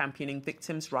charity championing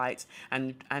victims' rights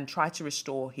and try to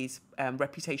restore his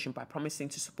reputation by promising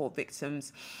to support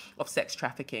victims of sex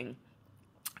trafficking.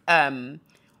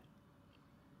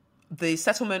 The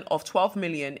settlement of 12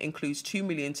 million includes 2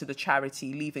 million to the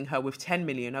charity, leaving her with 10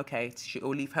 million. Okay,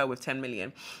 she'll leave her with 10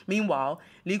 million. Meanwhile,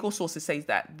 legal sources say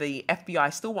that the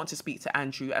FBI still want to speak to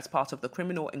Andrew as part of the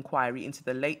criminal inquiry into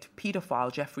the late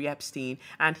paedophile Jeffrey Epstein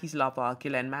and his lover,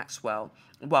 Ghislaine Maxwell.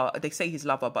 Well, they say his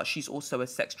lover, but she's also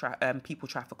a people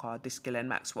trafficker, this Ghislaine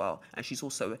Maxwell, and she's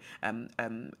also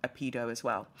a pedo as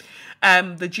well.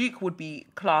 The Duke would be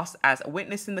classed as a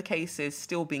witness in the cases,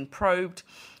 still being probed.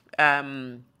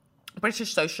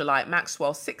 British socialite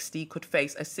Maxwell, 60, could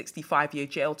face a 65-year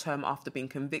jail term after being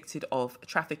convicted of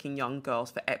trafficking young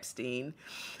girls for Epstein.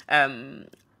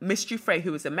 Miss Giuffre,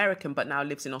 who is American but now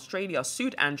lives in Australia,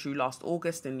 sued Andrew last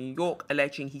August in New York,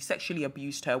 alleging he sexually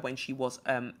abused her when she was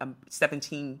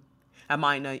 17, a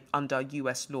minor under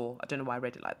US law. I don't know why I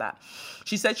read it like that.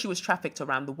 She said she was trafficked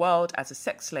around the world as a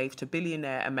sex slave to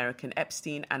billionaire American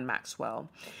Epstein and Maxwell.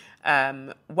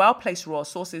 Well-placed royal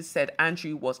sources said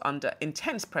Andrew was under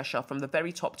intense pressure from the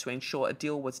very top to ensure a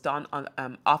deal was done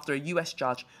after a US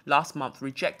judge last month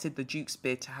rejected the Duke's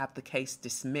bid to have the case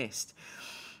dismissed.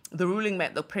 The ruling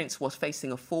meant the prince was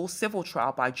facing a full civil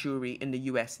trial by jury in the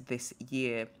US this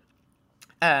year.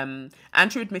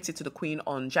 Andrew admitted to the Queen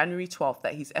on January 12th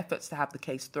that his efforts to have the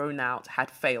case thrown out had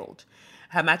failed.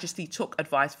 Her Majesty took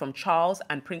advice from Charles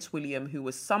and Prince William, who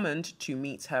was summoned to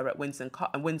meet her at Windsor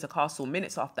Castle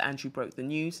minutes after Andrew broke the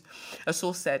news. A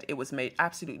source said it was made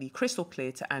absolutely crystal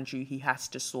clear to Andrew he has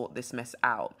to sort this mess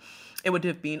out. It would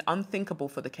have been unthinkable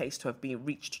for the case to have been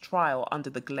reached trial under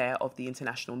the glare of the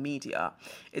international media.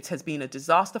 It has been a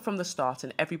disaster from the start,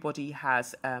 and everybody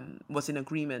was in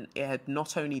agreement it had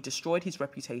not only destroyed his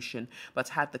reputation, but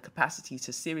had the capacity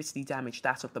to seriously damage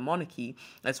that of the monarchy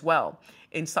as well.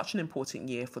 In such an important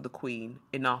year for the Queen,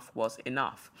 enough was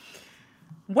enough.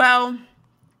 Well,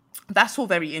 that's all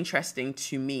very interesting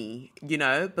to me, you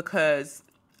know, because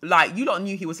like, you lot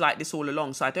knew he was like this all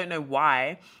along, so I don't know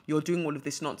why you're doing all of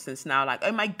this nonsense now. Like,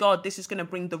 oh my God, this is going to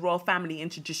bring the royal family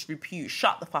into disrepute.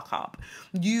 Shut the fuck up.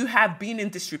 You have been in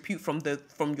disrepute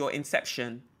from your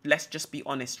inception. Let's just be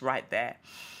honest right there.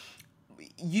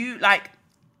 You, like,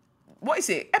 what is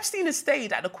it? Epstein has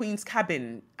stayed at the Queen's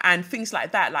cabin and things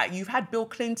like that. Like, you've had Bill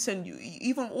Clinton,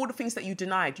 even all the things that you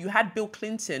denied, you had Bill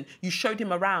Clinton, you showed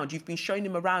him around, you've been showing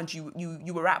him around,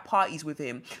 you were at parties with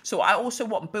him. So I also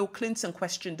want Bill Clinton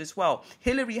questioned as well.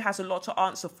 Hillary has a lot to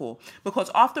answer for,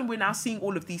 because after we're now seeing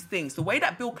all of these things, the way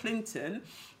that Bill Clinton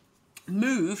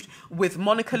moved with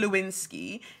Monica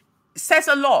Lewinsky says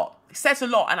a lot,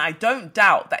 and I don't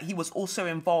doubt that he was also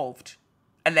involved,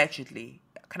 allegedly.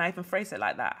 Can I even phrase it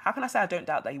like that? How can I say I don't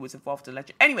doubt that he was involved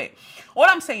allegedly? Anyway, all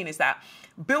I'm saying is that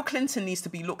Bill Clinton needs to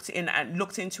be looked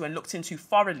into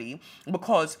thoroughly,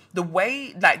 because the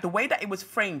way that it was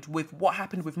framed with what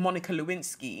happened with Monica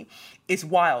Lewinsky is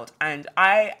wild. And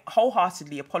I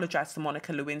wholeheartedly apologize to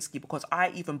Monica Lewinsky, because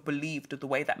I even believed the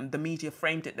way that the media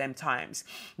framed it them times,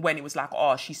 when it was like,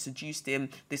 oh, she seduced him,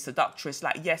 this seductress.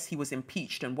 Like, yes, he was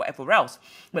impeached and whatever else.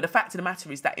 But the fact of the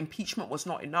matter is that impeachment was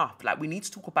not enough. Like, we need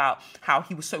to talk about how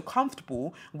he was so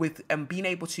comfortable with being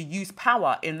able to use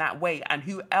power in that way, and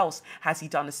who else has he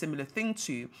done a similar thing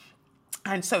to.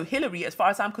 And so Hillary, as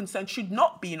far as I'm concerned, should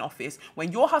not be in office.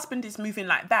 When your husband is moving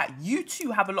like that, you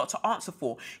too have a lot to answer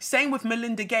for. Same with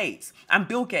Melinda Gates and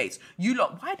Bill Gates. You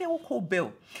lot, why are they all called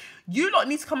Bill? You lot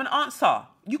need to come and answer.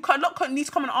 You need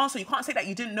to come and answer. You can't say that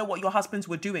you didn't know what your husbands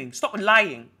were doing. Stop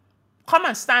lying. Come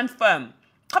and stand firm.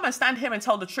 Come and stand here and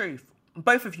tell the truth.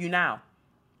 Both of you now.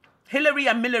 Hillary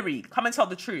and Millery, come and tell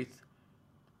the truth.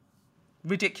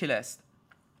 Ridiculous.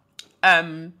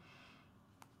 To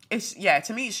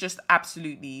me, it's just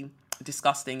absolutely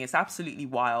disgusting. It's absolutely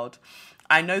wild.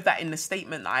 I know that in the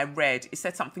statement that I read, it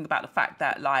said something about the fact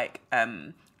that, like,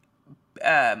 part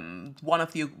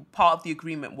of the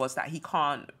agreement was that he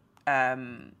can't,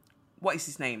 what is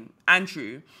his name?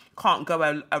 Andrew can't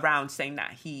go around saying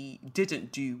that he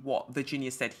didn't do what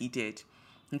Virginia said he did.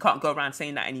 He can't go around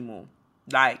saying that anymore.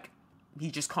 Like, he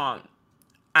just can't.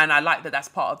 And I like that that's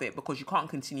part of it, because you can't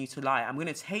continue to lie. I'm going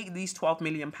to take these £12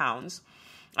 million.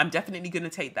 I'm definitely going to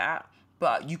take that.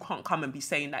 But you can't come and be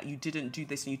saying that you didn't do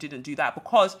this and you didn't do that,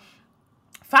 because,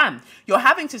 fam, you're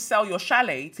having to sell your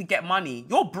chalet to get money.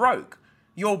 You're broke.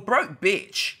 You're a broke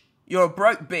bitch. You're a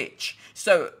broke bitch.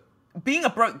 So being a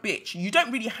broke bitch, you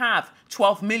don't really have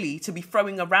 12 milli to be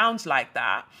throwing around like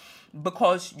that,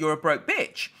 because you're a broke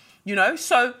bitch, you know?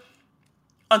 So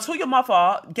until your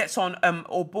mother gets on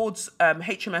or boards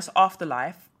HMS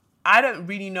Afterlife, I don't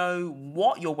really know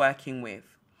what you're working with.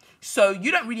 So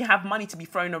you don't really have money to be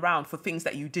thrown around for things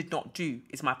that you did not do,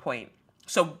 is my point.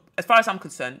 So as far as I'm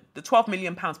concerned, the £12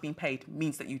 million being paid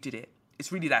means that you did it.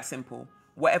 It's really that simple.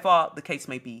 Whatever the case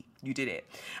may be, you did it.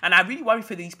 And I really worry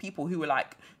for these people who were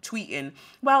like tweeting,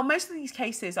 well, most of these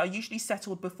cases are usually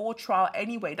settled before trial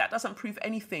anyway. That doesn't prove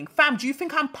anything. Fam, do you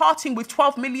think I'm parting with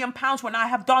 £12 million when I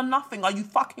have done nothing? Are you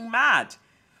fucking mad?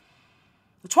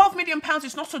 The £12 million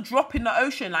is not a drop in the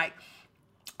ocean. Like,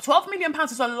 £12 million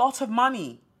is a lot of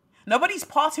money. Nobody's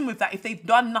parting with that if they've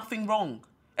done nothing wrong,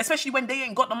 especially when they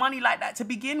ain't got the money like that to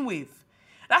begin with.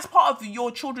 That's part of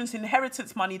your children's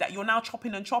inheritance money that you're now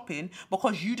chopping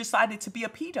because you decided to be a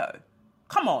pedo.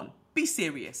 Come on, be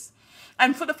serious.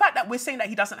 And for the fact that we're saying that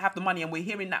he doesn't have the money, and we're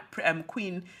hearing that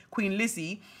Queen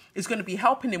Lizzie is going to be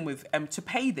helping him with to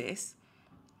pay this,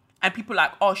 and people are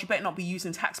like, oh, she better not be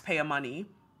using taxpayer money.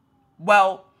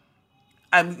 Well,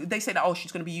 they say that, oh,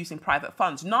 she's going to be using private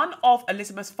funds. None of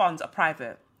Elizabeth's funds are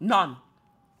private. None.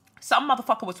 Some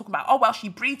motherfucker was talking about, oh, well, she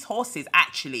breeds horses,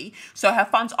 actually, so her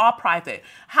funds are private.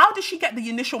 How did she get the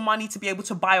initial money to be able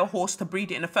to buy a horse to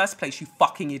breed it in the first place, you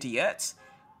fucking idiot?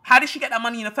 How did she get that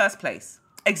money in the first place?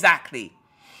 Exactly.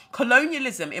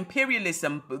 Colonialism,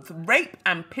 imperialism, rape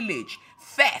and pillage,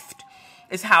 theft,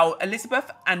 is how Elizabeth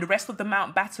and the rest of the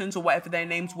Mountbattens, or whatever their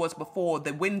names was before,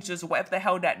 the Windsors, or whatever the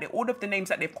hell all of the names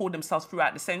that they've called themselves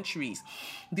throughout the centuries,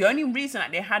 the only reason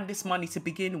that they had this money to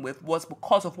begin with was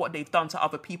because of what they've done to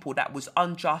other people that was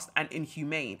unjust and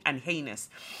inhumane and heinous.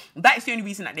 That is the only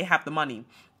reason that they have the money.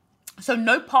 So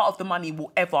no part of the money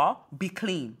will ever be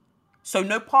clean. So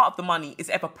no part of the money is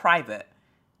ever private.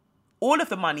 All of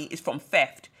the money is from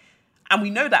theft. And we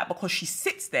know that because she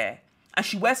sits there and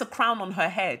she wears a crown on her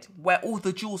head where all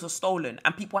the jewels are stolen,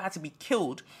 and people had to be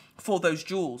killed for those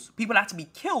jewels. People had to be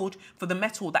killed for the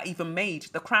metal that even made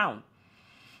the crown.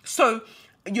 So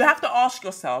you have to ask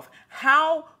yourself,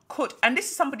 how could, and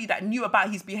this is somebody that knew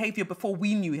about his behavior before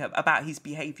we knew about his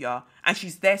behavior, and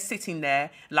she's there sitting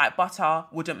there like butter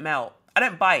wouldn't melt. I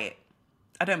don't buy it.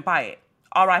 I don't buy it.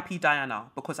 R.I.P. Diana,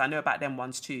 because I know about them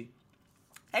ones too.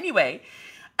 Anyway,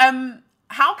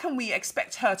 how can we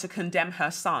expect her to condemn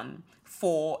her son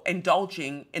for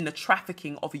indulging in the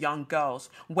trafficking of young girls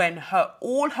when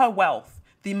all her wealth,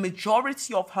 the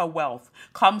majority of her wealth,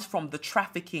 comes from the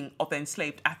trafficking of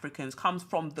enslaved Africans, comes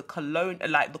from the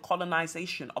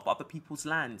colonization of other people's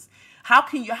lands?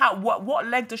 What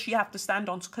leg does she have to stand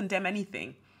on to condemn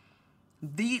anything?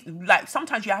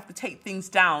 Sometimes you have to take things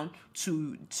down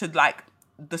to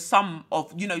the sum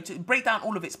of, to break down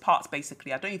all of its parts,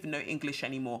 basically. I don't even know English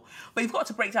anymore. But you've got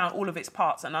to break down all of its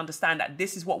parts and understand that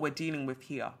this is what we're dealing with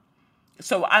here.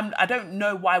 So I don't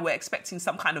know why we're expecting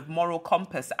some kind of moral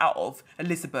compass out of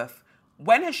Elizabeth.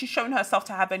 When has she shown herself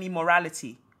to have any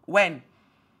morality? When?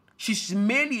 She's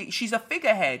a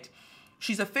figurehead.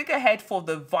 She's a figurehead for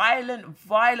the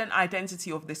violent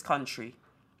identity of this country.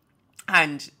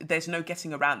 And there's no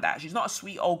getting around that. She's not a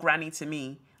sweet old granny to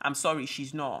me. I'm sorry,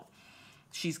 she's not.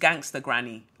 She's gangster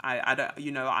granny.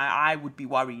 I would be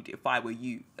worried if I were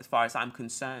you, as far as I'm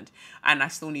concerned. And I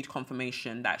still need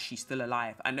confirmation that she's still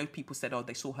alive. I know people said,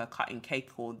 they saw her cutting cake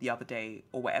or the other day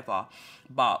or whatever.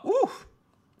 But,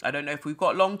 I don't know if we've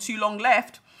got too long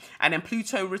left. And then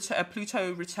Pluto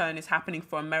return is happening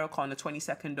for America on the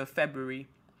 22nd of February.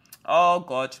 Oh,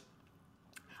 God.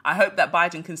 I hope that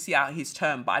Biden can see out his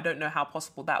term, but I don't know how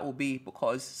possible that will be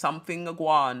because something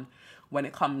agwan when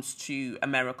it comes to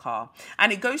America.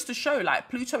 And it goes to show,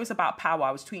 Pluto is about power.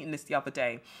 I was tweeting this the other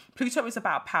day. Pluto is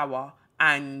about power.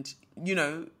 And,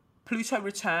 the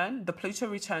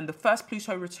first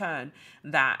Pluto return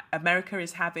that America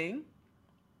is having,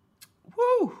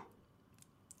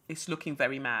 it's looking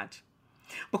very mad.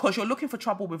 Because you're looking for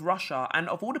trouble with Russia. And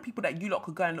of all the people that you lot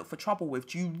could go and look for trouble with,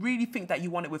 do you really think that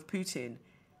you want it with Putin?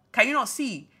 Can you not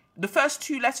see? The first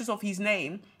two letters of his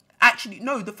name,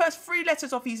 the first three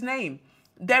letters of his name,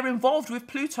 they're involved with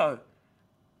Pluto.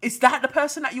 Is that the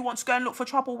person that you want to go and look for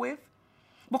trouble with?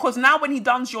 Because now when he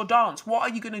does your dance, what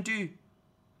are you going to do?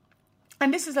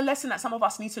 And this is a lesson that some of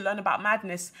us need to learn about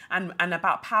madness and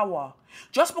about power.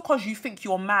 Just because you think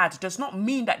you're mad does not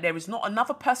mean that there is not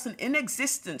another person in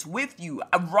existence with you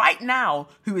right now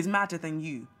who is madder than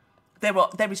you.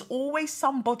 There is always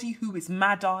somebody who is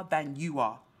madder than you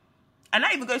are. And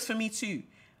that even goes for me too.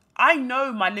 I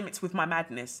know my limits with my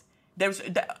madness.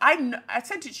 I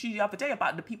said it to you the other day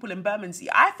about the people in Bermondsey.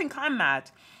 I think I'm mad.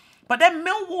 But them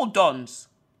Millwall Dons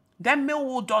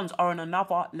are on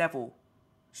another level.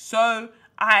 So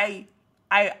I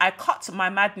cut my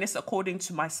madness according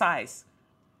to my size.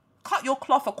 Cut your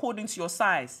cloth according to your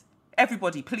size.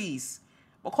 Everybody, please.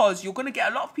 Because you're going to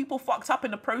get a lot of people fucked up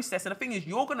in the process. And the thing is,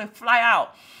 you're going to fly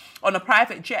out on a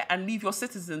private jet and leave your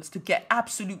citizens to get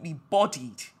absolutely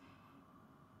bodied.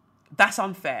 That's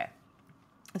unfair,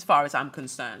 as far as I'm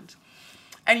concerned.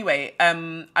 Anyway,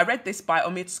 I read this by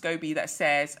Omid Scobie that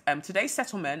says, today's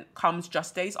settlement comes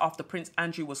just days after Prince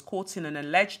Andrew was caught in an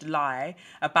alleged lie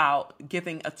about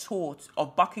giving a tour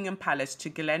of Buckingham Palace to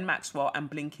Ghislaine Maxwell and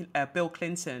Bill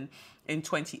Clinton in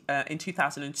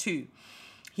 2002.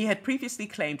 He had previously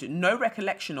claimed no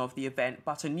recollection of the event,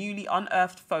 but a newly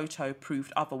unearthed photo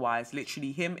proved otherwise.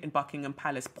 Literally him in Buckingham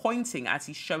Palace pointing as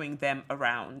he's showing them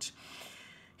around.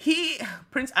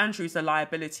 Prince Andrew's a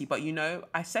liability, but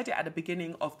I said it at the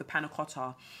beginning of the Panna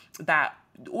Cotta that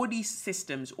all these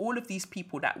systems, all of these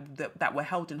people that were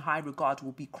held in high regard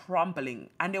will be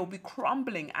crumbling, and they'll be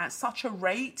crumbling at such a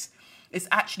rate. It's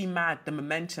actually mad, the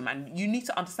momentum, and you need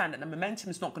to understand that the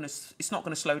momentum is not going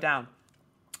to slow down.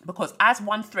 Because as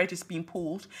one thread is being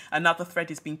pulled, another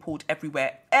thread is being pulled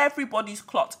everywhere. Everybody's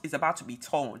clot is about to be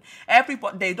torn.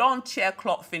 They don't tear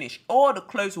clot finish. All the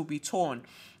clothes will be torn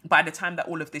by the time that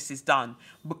all of this is done.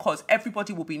 Because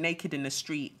everybody will be naked in the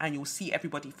street and you'll see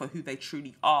everybody for who they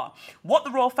truly are. What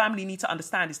the royal family need to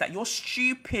understand is that your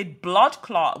stupid blood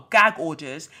clot gag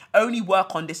orders only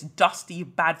work on this dusty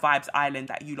bad vibes island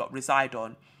that you lot reside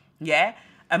on. Yeah?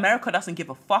 America doesn't give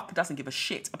a fuck, doesn't give a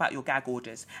shit about your gag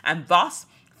orders. And thus,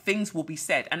 things will be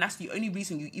said. And that's the only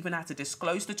reason you even had to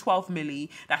disclose the 12 milli.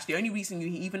 That's the only reason you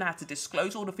even had to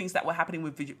disclose all the things that were happening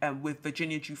with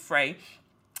Virginia Giuffre.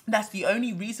 That's the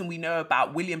only reason we know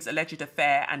about William's alleged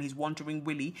affair and his wandering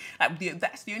Willie.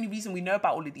 That's the only reason we know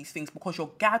about all of these things, because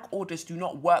your gag orders do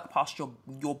not work past your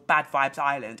bad vibes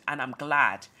island. And I'm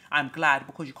glad,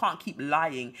 because you can't keep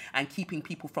lying and keeping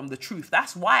people from the truth.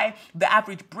 That's why the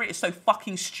average Brit is so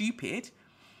fucking stupid.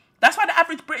 That's why the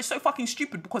average Brit is so fucking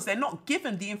stupid, because they're not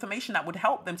given the information that would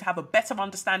help them to have a better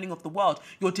understanding of the world.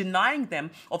 You're denying them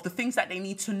of the things that they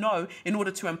need to know in order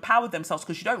to empower themselves,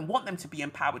 because you don't want them to be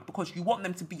empowered, because you want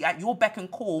them to be at your beck and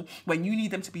call when you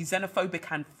need them to be xenophobic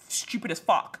and stupid as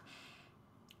fuck.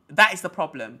 That is the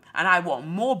problem. And I want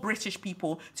more British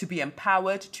people to be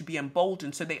empowered, to be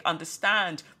emboldened, so they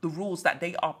understand the rules that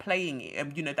they are playing,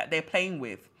 that they're playing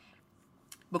with.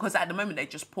 Because at the moment, they're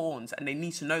just pawns, and they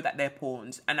need to know that they're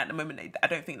pawns. And at the moment, I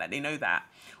don't think that they know that.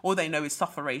 All they know is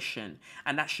sufferation,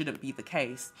 and that shouldn't be the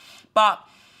case. But,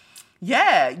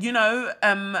 yeah,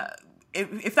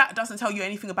 if that doesn't tell you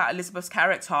anything about Elizabeth's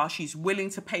character, she's willing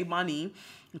to pay money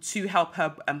to help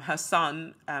her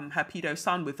son, her pedo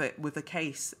son, with a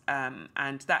case.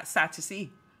 And that's sad to see.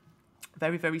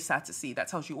 Very, very sad to see. That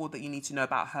tells you all that you need to know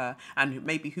about her, and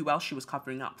maybe who else she was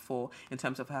covering up for in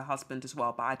terms of her husband as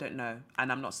well. But I don't know.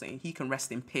 And I'm not saying he can rest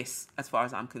in piss as far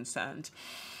as I'm concerned.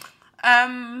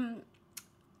 In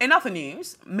other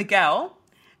news, Miguel,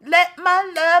 let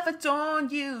my love adorn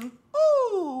you.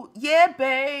 Ooh, yeah,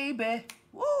 baby.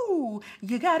 Ooh,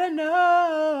 you gotta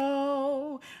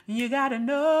know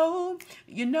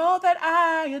that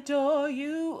I adore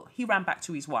you. He ran back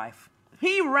to his wife.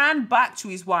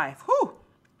 Whew.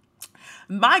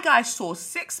 My guy saw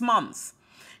 6 months.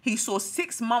 He saw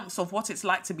 6 months of what it's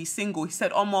like to be single. He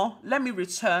said, Omo, let me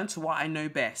return to what I know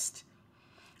best.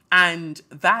 And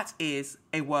that is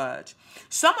a word.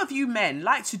 Some of you men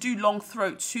like to do long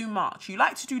throat too much. You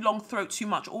like to do long throat too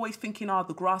much, always thinking,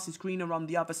 the grass is greener on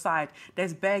the other side.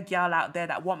 There's bare gal out there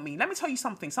that want me. Let me tell you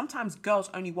something. Sometimes girls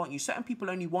only want you. Certain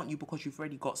people only want you because you've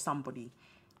already got somebody.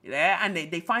 Yeah, and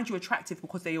they find you attractive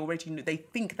because they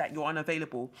think that you're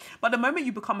unavailable. But the moment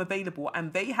you become available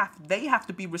and they have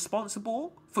to be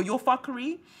responsible for your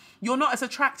fuckery, you're not as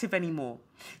attractive anymore.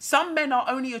 Some men are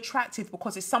only attractive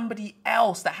because it's somebody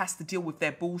else that has to deal with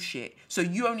their bullshit. So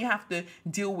you only have to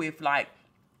deal with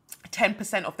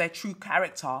 10% of their true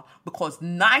character, because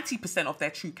 90% of their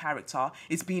true character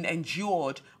is being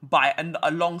endured by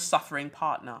a long-suffering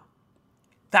partner.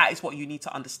 That is what you need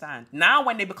to understand. Now,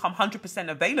 when they become 100%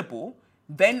 available,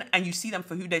 and you see them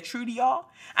for who they truly are,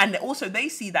 and also they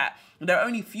see that there are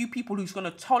only few people who's going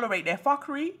to tolerate their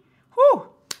fuckery,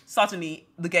 suddenly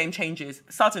the game changes.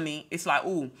 Suddenly it's like,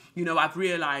 I've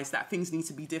realized that things need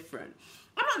to be different.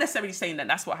 I'm not necessarily saying that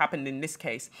that's what happened in this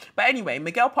case. But anyway,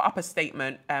 Miguel put up a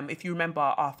statement. If you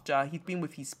remember, after he'd been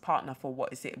with his partner for,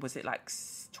 was it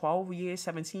 12 years,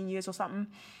 17 years or something?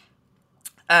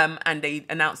 And they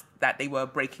announced that they were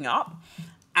breaking up.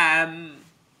 I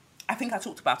think I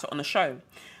talked about it on the show.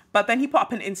 But then he put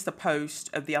up an Insta post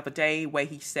of the other day where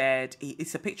he said,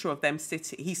 it's a picture of them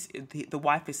sitting, the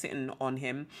wife is sitting on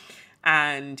him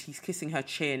and he's kissing her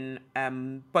chin,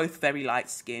 both very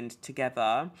light-skinned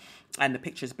together, and the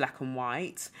picture's black and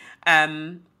white.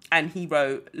 And he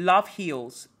wrote, "Love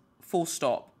heals, full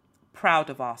stop, proud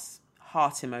of us,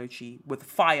 heart emoji with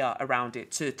fire around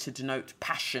it to denote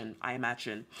passion, I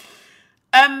imagine."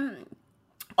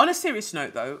 On a serious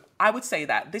note, though, I would say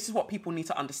that this is what people need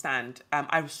to understand.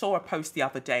 I saw a post the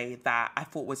other day that I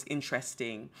thought was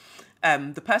interesting.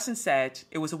 The person said,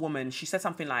 it was a woman, she said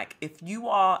something like, if you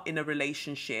are in a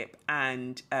relationship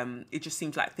and it just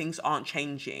seems like things aren't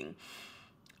changing,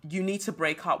 you need to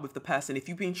break up with the person. If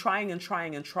you've been trying and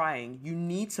trying and trying, you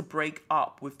need to break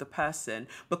up with the person,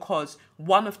 because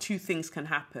one of two things can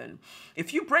happen.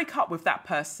 If you break up with that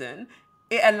person,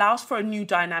 it allows for a new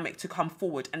dynamic to come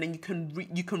forward, and then you can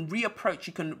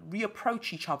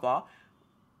reapproach each other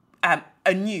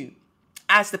anew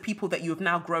as the people that you have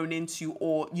now grown into,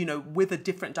 or, with a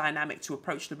different dynamic to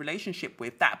approach the relationship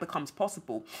with. That becomes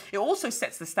possible. It also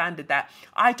sets the standard that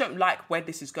I don't like where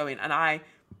this is going, and I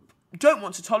don't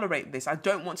want to tolerate this. I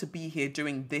don't want to be here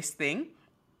doing this thing.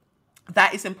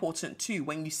 That is important too.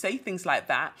 When you say things like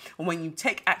that, and when you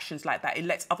take actions like that, it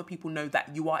lets other people know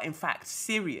that you are in fact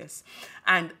serious.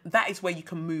 And that is where you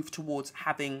can move towards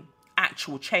having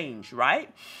actual change,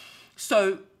 right?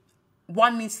 So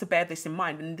one needs to bear this in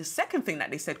mind. And the second thing that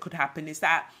they said could happen is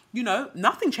that,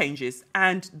 nothing changes.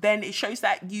 And then it shows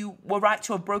that you were right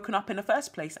to have broken up in the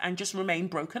first place and just remain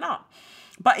broken up.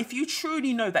 But if you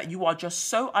truly know that you are just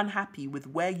so unhappy with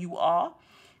where you are,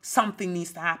 something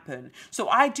needs to happen. So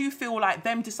I do feel like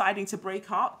them deciding to break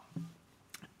up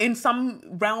in some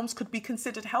realms could be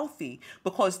considered healthy,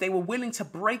 because they were willing to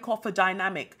break off a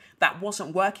dynamic that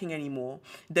wasn't working anymore.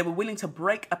 They were willing to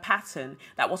break a pattern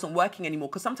that wasn't working anymore.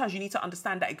 Because sometimes you need to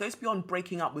understand that it goes beyond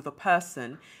breaking up with a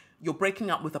person. You're breaking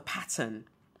up with a pattern.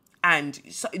 And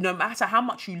so no matter how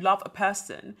much you love a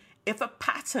person, if a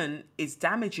pattern is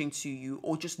damaging to you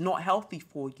or just not healthy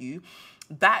for you,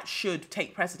 that should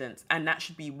take precedence. And that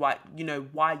should be why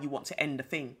you want to end the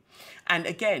thing. And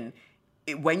again,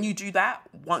 when you do that,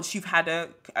 once you've had a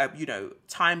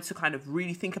time to kind of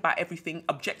really think about everything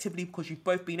objectively, because you've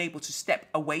both been able to step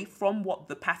away from what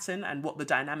the pattern and what the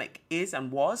dynamic is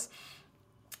and was,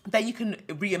 then you can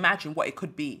reimagine what it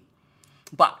could be.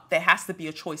 But there has to be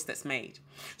a choice that's made.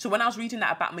 So when I was reading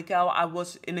that about Miguel, I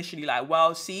was initially like,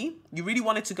 well, see, you really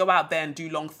wanted to go out there and do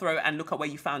long throw, and look at where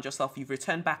you found yourself. You've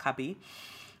returned back, Abby.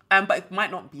 But it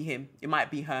might not be him. It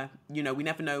might be her. We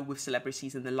never know with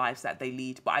celebrities and the lives that they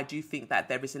lead. But I do think that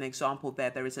there is an example there.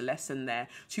 There is a lesson there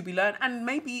to be learned. And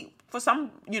maybe for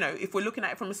some, if we're looking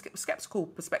at it from a skeptical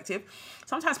perspective,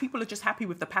 sometimes people are just happy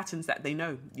with the patterns that they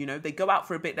know. They go out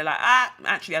for a bit. They're like,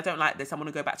 actually, I don't like this. I want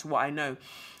to go back to what I know.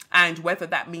 And whether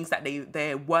that means that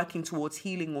they're working towards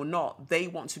healing or not, they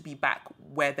want to be back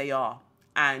where they are.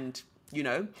 And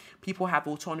people have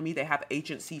autonomy. They have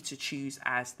agency to choose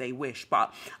as they wish.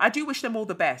 But I do wish them all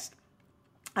the best.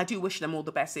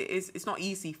 It's not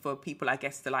easy for people, I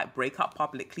guess, to like break up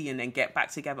publicly and then get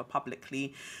back together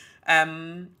publicly.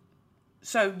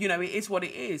 So, it is what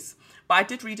it is. But I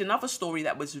did read another story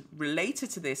that was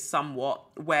related to this somewhat,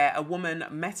 where a woman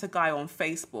met a guy on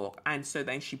Facebook. And so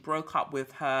then she broke up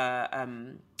with her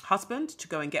husband to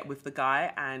go and get with the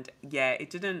guy. And yeah, it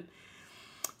didn't...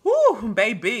 Ooh,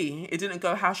 baby, it didn't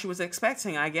go how she was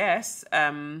expecting, I guess.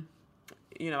 I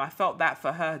felt that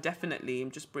for her, definitely.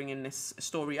 I'm just bringing this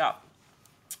story up.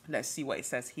 Let's see what it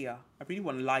says here. I really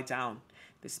want to lie down.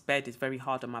 This bed is very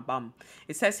hard on my bum.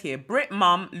 It says here, Brit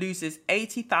mum loses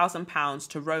 £80,000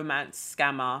 to romance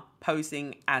scammer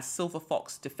posing as Silver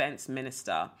Fox defence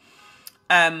minister.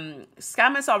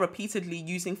 Scammers are repeatedly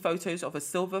using photos of a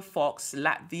Silver Fox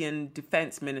Latvian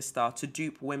defence minister to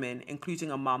dupe women,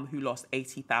 including a mum who lost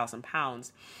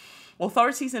 £80,000.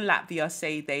 Authorities in Latvia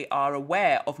say they are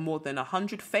aware of more than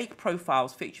 100 fake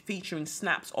profiles featuring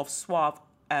snaps of suave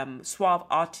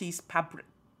artiste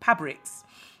Pabriks.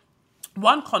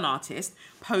 One con artist,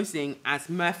 posing as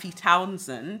Murphy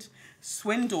Townsend,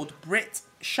 swindled Brit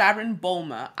Sharon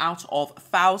Bulmer out of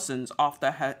thousands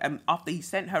after he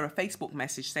sent her a Facebook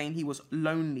message saying he was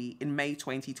lonely in May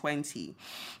 2020.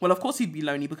 Well, of course he'd be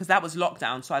lonely because that was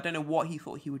lockdown, so I don't know what he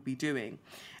thought he would be doing.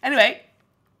 Anyway,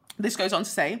 this goes on to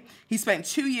say, he spent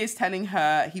 2 years telling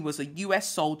her he was a US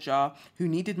soldier who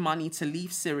needed money to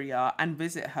leave Syria and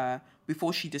visit her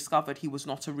before she discovered he was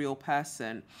not a real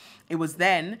person. It was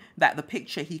then that the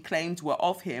picture he claimed were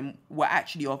of him were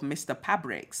actually of Mr.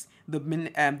 Pabriks,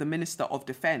 the Minister of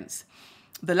Defence.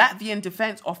 The Latvian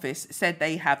Defence Office said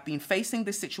they have been facing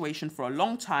this situation for a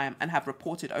long time and have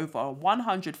reported over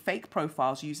 100 fake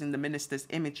profiles using the minister's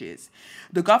images.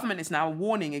 The government is now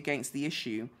warning against the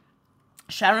issue.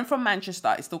 Sharon from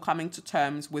Manchester is still coming to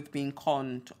terms with being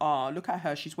conned. Oh, look at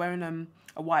her. She's wearing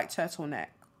a white turtleneck.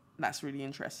 That's really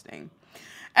interesting.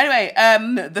 Anyway,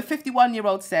 the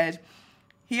 51-year-old said,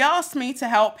 he asked me to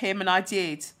help him and I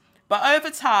did. But over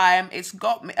time, it's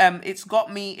got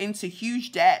me into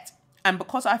huge debt. And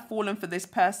because I've fallen for this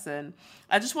person,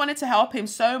 I just wanted to help him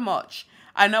so much.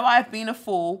 I know I've been a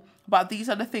fool, but these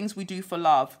are the things we do for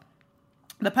love.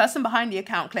 The person behind the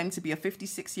account claimed to be a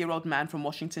 56-year-old man from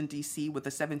Washington, D.C. with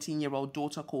a 17-year-old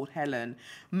daughter called Helen.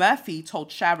 Murphy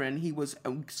told Sharon he was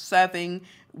serving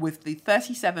with the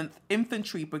 37th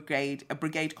Infantry Brigade, a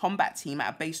brigade combat team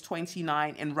at Base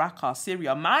 29 in Raqqa,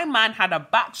 Syria. My man had a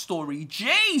backstory.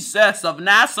 Jesus of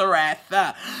Nazareth.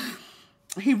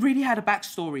 He really had a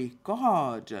backstory.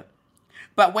 God.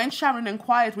 But when Sharon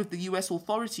inquired with the US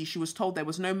authorities, she was told there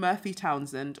was no Murphy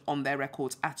Townsend on their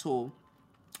records at all.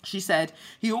 She said,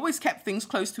 he always kept things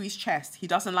close to his chest. He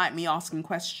doesn't like me asking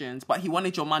questions, but he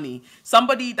wanted your money.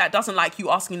 Somebody that doesn't like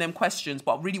you asking them questions,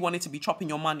 but really wanted to be chopping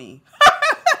your money.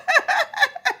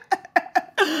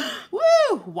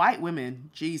 Woo! White women.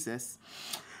 Jesus.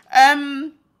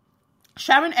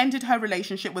 Sharon ended her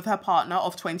relationship with her partner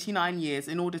of 29 years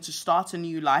in order to start a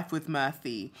new life with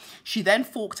Murphy. She then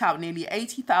forked out nearly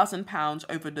 £80,000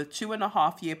 over the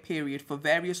 2.5-year period for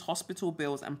various hospital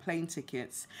bills and plane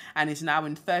tickets and is now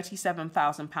in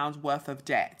 £37,000 worth of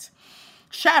debt.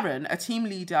 Sharon, a team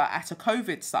leader at a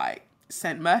COVID site,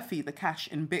 sent Murphy the cash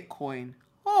in Bitcoin.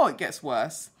 Oh, it gets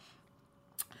worse.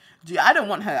 I don't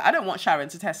want Sharon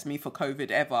to test me for COVID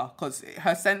ever, because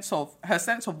her sense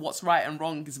of what's right and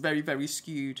wrong is very, very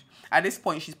skewed. At this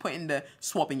point, she's putting the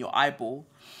swab in your eyeball.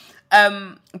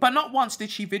 But not once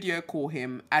did she video call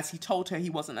him, as he told her he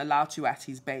wasn't allowed to at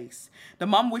his base. The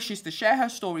mum wishes to share her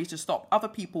story to stop other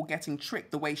people getting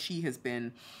tricked the way she has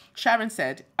been. Sharon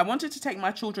said, "I wanted to take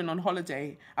my children on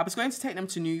holiday. I was going to take them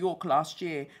to New York last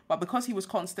year, but because he was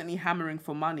constantly hammering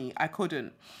for money, I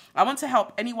couldn't. I want to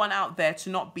help anyone out there to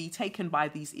not be taken by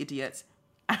these idiots."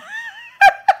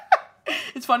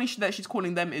 It's funny that she's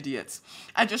calling them idiots.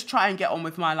 "And just try and get on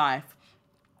with my life."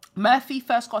 Murphy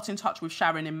first got in touch with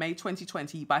Sharon in May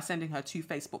 2020 by sending her 2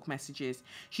 Facebook messages.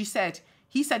 He said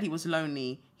he was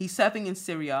lonely. He's serving in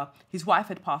Syria. His wife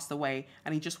had passed away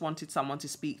and he just wanted someone to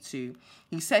speak to.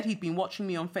 He said he'd been watching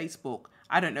me on Facebook.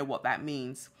 I don't know what that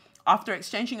means. After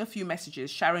exchanging a few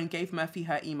messages, Sharon gave Murphy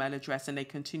her email address and they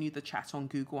continued the chat on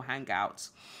Google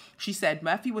Hangouts. She said,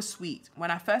 "Murphy was sweet.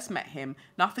 When I first met him,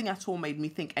 nothing at all made me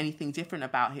think anything different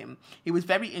about him. He was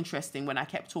very interesting when I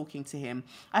kept talking to him.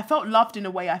 I felt loved in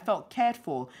a way I felt cared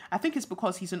for. I think it's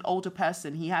because he's an older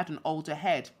person. He had an older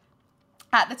head."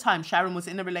 At the time, Sharon was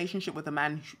in a relationship with a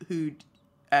man who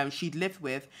she'd lived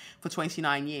with for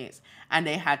 29 years, and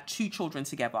they had 2 children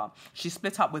together. She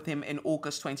split up with him in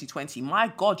August 2020. My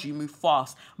God, you move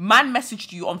fast. Man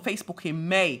messaged you on Facebook in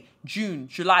May, June,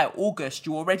 July, August.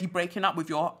 You're already breaking up with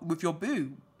your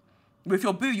boo. With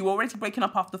your boo, you were already breaking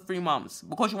up after 3 months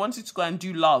because you wanted to go and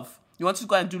do love. You wanted to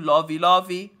go and do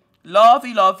lovey.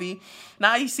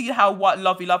 Now you see how what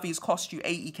lovey has cost you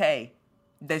 80k.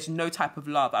 There's no type of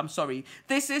love. I'm sorry.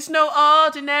 This is no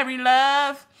ordinary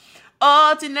love.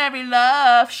 Ordinary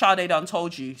love. Sade done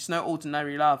told you. It's no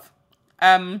ordinary love.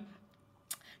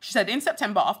 She said, in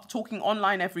September, after talking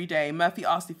online every day, Murphy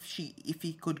asked if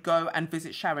he could go and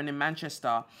visit Sharon in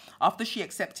Manchester. After she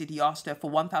accepted, he asked her for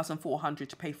 $1,400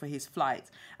 to pay for his flight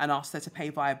and asked her to pay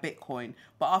via Bitcoin.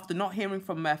 But after not hearing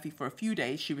from Murphy for a few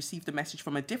days, she received a message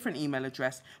from a different email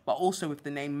address, but also with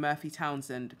the name Murphy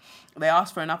Townsend. They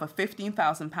asked for another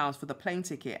 £15,000 for the plane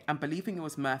ticket, and believing it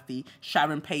was Murphy,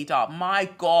 Sharon paid up. My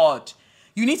God.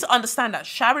 You need to understand that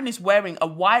Sharon is wearing a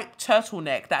white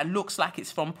turtleneck that looks like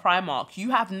it's from Primark.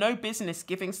 You have no business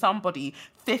giving somebody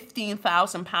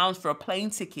 £15,000 for a plane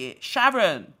ticket.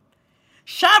 Sharon,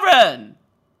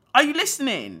 are you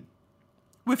listening?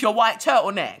 With your white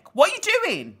turtleneck. What are you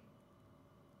doing?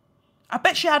 I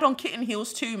bet she had on kitten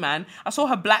heels too, man. I saw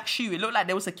her black shoe. It looked like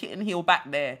there was a kitten heel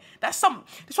back there. That's what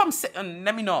I'm saying.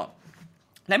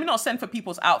 Let me not send for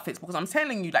people's outfits, because I'm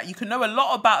telling you that you can know a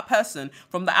lot about a person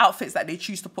from the outfits that they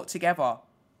choose to put together.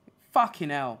 Fucking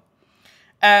hell.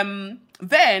 Then,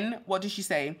 what did she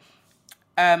say?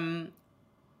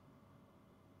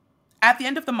 At the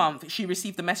end of the month, she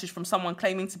received a message from someone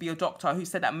claiming to be a doctor who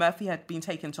said that Murphy had been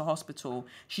taken to hospital.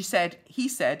 He said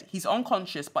he's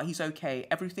unconscious, but he's okay.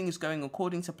 Everything is going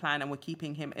according to plan and we're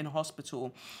keeping him in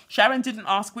hospital. Sharon didn't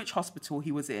ask which hospital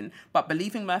he was in, but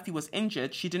believing Murphy was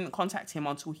injured, she didn't contact him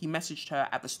until he messaged her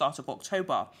at the start of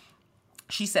October.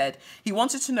 She said, he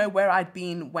wanted to know where I'd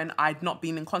been when I'd not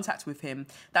been in contact with him.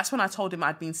 That's when I told him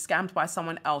I'd been scammed by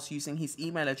someone else using his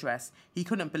email address. He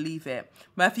couldn't believe it.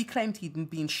 Murphy claimed he'd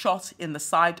been shot in the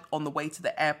side on the way to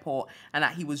the airport and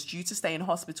that he was due to stay in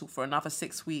hospital for another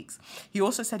 6 weeks. He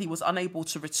also said he was unable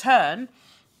to return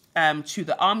to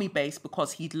the army base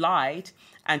because he'd lied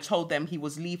and told them he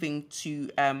was leaving to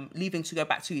go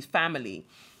back to his family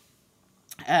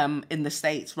in the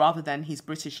States rather than his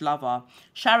British lover.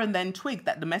 Sharon then twigged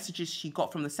that the messages she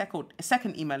got from the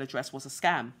second email address was a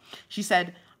scam. She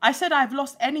said, I said, I've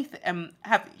lost anything.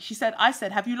 I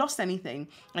said, have you lost anything?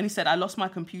 And he said, I lost my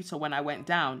computer when I went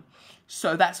down.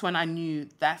 So that's when I knew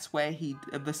that's where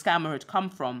the scammer had come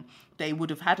from. They would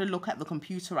have had a look at the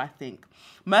computer, I think.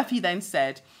 Murphy then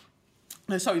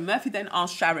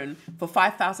asked Sharon for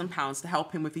 £5,000 to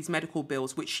help him with his medical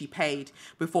bills, which she paid,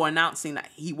 before announcing that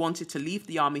he wanted to leave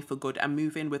the army for good and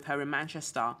move in with her in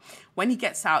Manchester. When he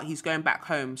gets out, he's going back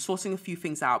home, sorting a few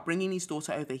things out, bringing his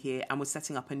daughter over here, and was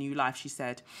setting up a new life, she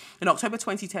said. In October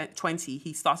 2020,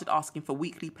 he started asking for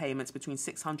weekly payments between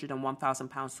 £600 and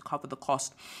 £1,000 to cover the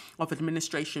cost of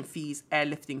administration fees,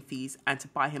 airlifting fees, and to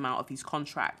buy him out of his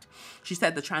contract. She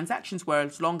said, the transactions were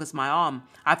as long as my arm.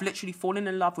 I've literally fallen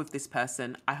in love with this person.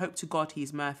 I hope to God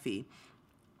he's Murphy.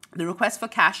 The request for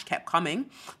cash kept coming,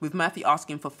 with Murphy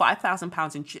asking for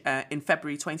 £5,000 in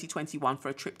February 2021 for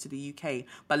a trip to the UK,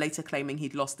 but later claiming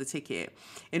he'd lost the ticket.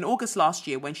 In August last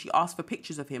year, when she asked for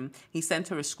pictures of him, he sent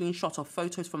her a screenshot of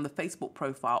photos from the Facebook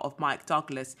profile of Mike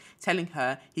Douglas, telling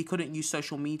her he couldn't use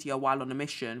social media while on a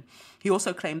mission. He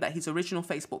also claimed that his original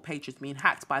Facebook page had been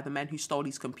hacked by the men who stole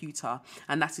his computer,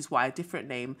 and that is why a different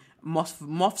name,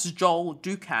 Moffs Joel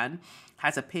Dukan,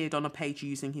 has appeared on a page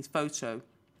using his photo.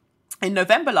 In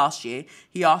November last year,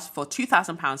 he asked for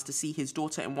 £2,000 to see his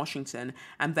daughter in Washington,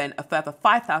 and then a further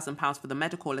 £5,000 for the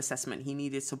medical assessment he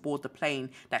needed to board the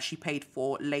plane that she paid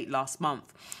for late last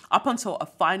month. Up until a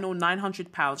final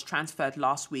 £900 transferred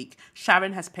last week,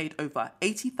 Sharon has paid over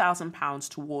 £80,000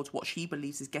 towards what she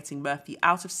believes is getting Murphy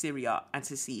out of Syria and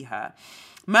to see her.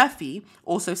 Murphy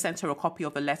also sent her a copy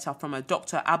of a letter from a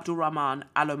Dr. Abdulrahman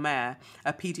Al-Omer,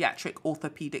 a paediatric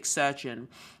orthopedic surgeon.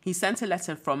 He sent a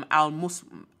letter from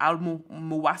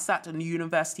Al-Muwassat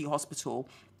University Hospital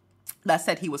that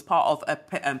said he was part of a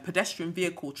pedestrian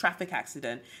vehicle traffic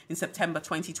accident in September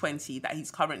 2020, that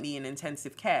he's currently in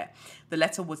intensive care. The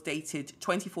letter was dated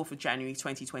 24th of January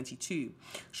 2022.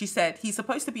 She said he's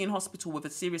supposed to be in hospital with a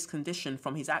serious condition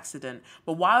from his accident,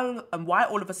 but why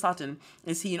all of a sudden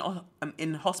is he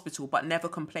in hospital but never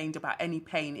complained about any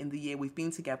pain in the year we've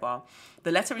been together?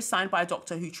 The letter is signed by a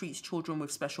doctor who treats children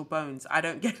with special bones. I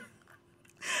don't get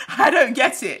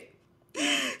it.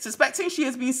 Suspecting she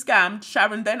has been scammed,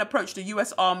 Sharon then approached the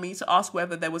US Army to ask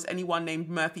whether there was anyone named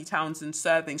Murphy Townsend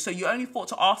serving. So you only thought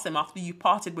to ask them after you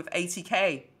parted with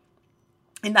 80k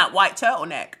in that white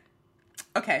turtleneck.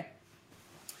 Okay.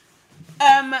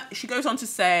 She goes on to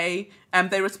say,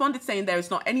 they responded saying there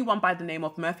is not anyone by the name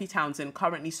of Murphy Townsend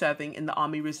currently serving in the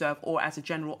Army Reserve or as a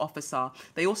general officer.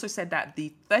 They also said that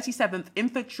the 37th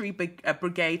Infantry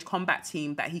Brigade combat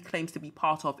team that he claims to be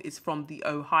part of is from the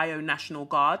Ohio National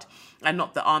Guard and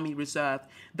not the Army Reserve.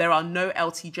 There are no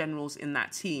LT generals in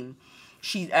that team.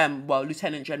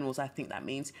 Lieutenant generals, I think that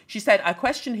means. She said, I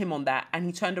questioned him on that and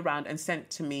he turned around and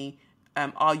sent to me,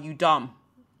 are you dumb?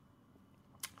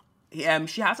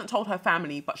 She hasn't told her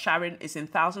family, but Sharon is in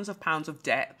thousands of pounds of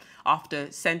debt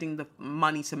after sending the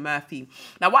money to Murphy.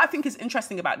 Now, what I think is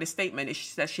interesting about this statement is she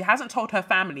says she hasn't told her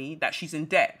family that she's in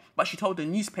debt, but she told a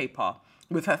newspaper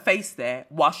with her face there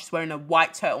while she's wearing a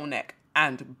white turtleneck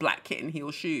and black kitten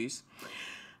heel shoes.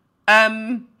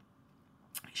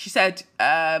 She said,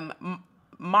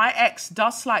 my ex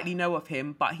does slightly know of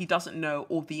him, but he doesn't know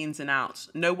all the ins and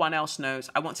outs. No one else knows.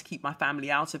 I want to keep my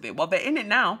family out of it. Well, they're in it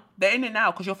now.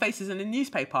 Because your face is in the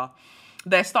newspaper.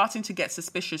 They're starting to get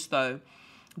suspicious, though.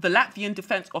 The Latvian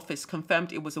Defence Office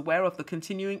confirmed it was aware of the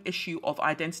continuing issue of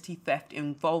identity theft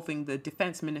involving the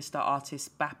Defence Minister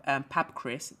artist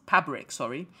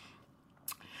Pabrik.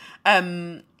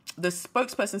 The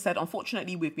spokesperson said,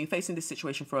 unfortunately, we've been facing this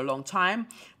situation for a long time.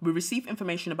 We received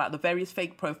information about the various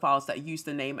fake profiles that use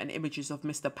the name and images of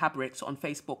Mr. Pabrik on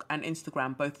Facebook and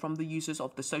Instagram, both from the users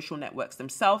of the social networks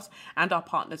themselves and our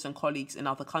partners and colleagues in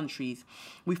other countries.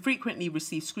 We frequently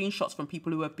receive screenshots from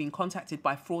people who have been contacted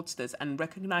by fraudsters and,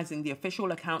 recognizing the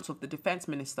official accounts of the Defence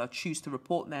Minister, choose to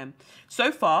report them.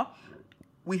 So far,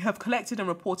 we have collected and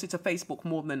reported to Facebook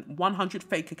more than 100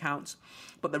 fake accounts,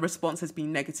 but the response has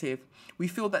been negative. We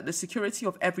feel that the security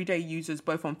of everyday users,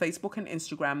 both on Facebook and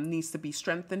Instagram, needs to be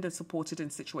strengthened and supported in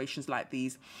situations like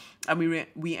these. And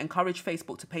we encourage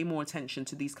Facebook to pay more attention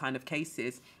to these kind of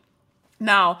cases.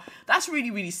 Now, that's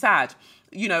really, really sad.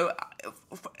 You know,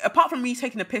 apart from me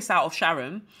taking a piss out of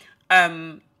Sharon,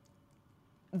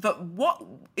 what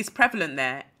is prevalent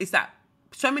there is that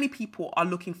so many people are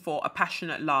looking for a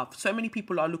passionate love. So many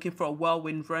people are looking for a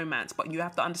whirlwind romance. But you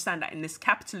have to understand that in this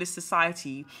capitalist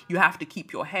society, you have to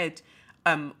keep your head,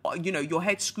 your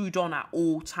head screwed on at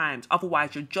all times.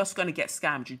 Otherwise, you're just going to get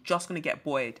scammed. You're just going to get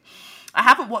buoyed. I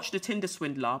haven't watched The Tinder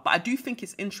Swindler, but I do think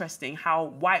it's interesting how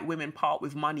white women part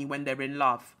with money when they're in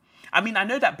love. I mean, I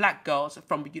know that black girls,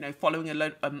 from, following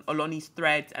Oloni's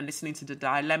thread and listening to the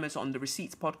Dilemmas on the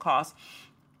Receipts podcast,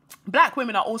 black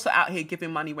women are also out here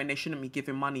giving money when they shouldn't be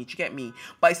giving money. Do you get me?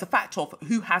 But it's the fact of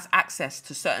who has access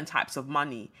to certain types of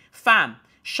money. Fam,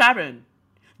 Sharon,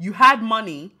 you had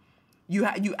money. You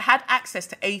had access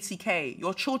to 80k.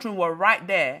 Your children were right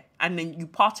there. And then you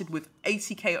parted with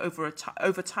 80k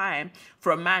over time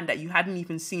for a man that you hadn't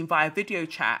even seen via video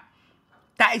chat.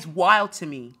 That is wild to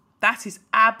me. That is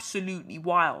absolutely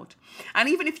wild. And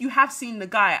even if you have seen the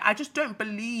guy, I just don't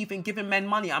believe in giving men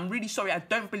money. I'm really sorry. I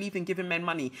don't believe in giving men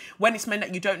money when it's men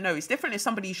that you don't know. It's different if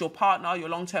somebody's your partner, your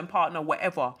long-term partner,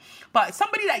 whatever. But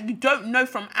somebody that you don't know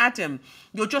from Adam,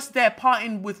 you're just there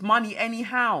parting with money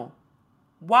anyhow.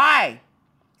 Why?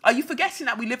 Are you forgetting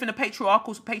that we live in a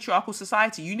patriarchal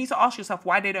society? You need to ask yourself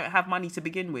why they don't have money to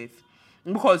begin with.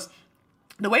 Because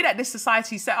the way that this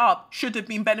society is set up should have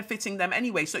been benefiting them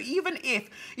anyway. So even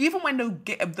when the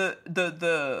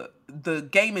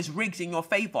game is rigged in your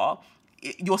favor,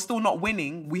 you're still not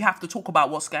winning. We have to talk about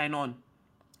what's going on.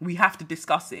 We have to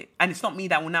discuss it. And it's not me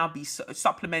that will now be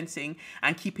supplementing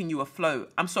and keeping you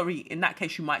afloat. I'm sorry, in that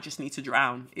case, you might just need to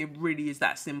drown. It really is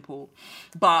that simple.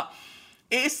 But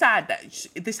it is sad that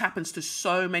this happens to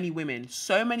so many women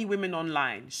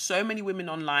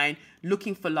online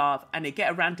looking for love, and they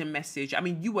get a random message. I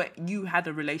mean, you had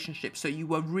a relationship, so you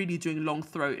were really doing long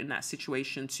throat in that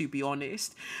situation, to be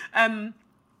honest.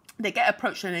 They get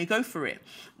approached and they go for it.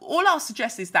 All I'll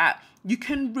suggest is that you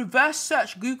can reverse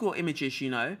search Google images,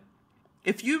 you know.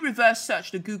 If you reverse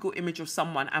search the Google image of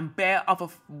someone and bare other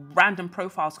random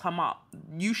profiles come up,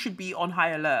 you should be on high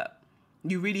alert.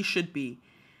 You really should be.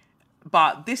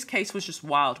 But this case was just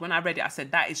wild. When I read it, I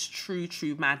said, that is true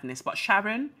madness. But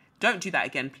Sharon, don't do that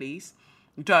again, please.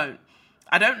 Don't.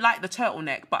 I don't like the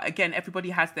turtleneck, but again, everybody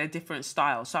has their different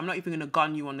style. So I'm not even going to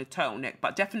gun you on the turtleneck,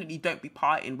 but definitely don't be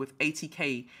partying with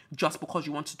 80k just because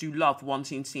you want to do love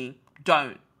wanting to.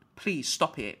 Don't. Please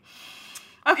stop it.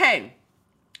 Okay.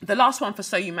 The last one for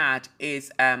So You Mad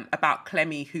is about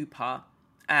Clemmie Hooper.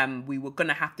 We were going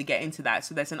to have to get into that.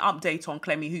 So there's an update on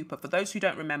Clemmie Hooper. For those who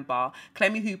don't remember,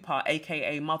 Clemmie Hooper,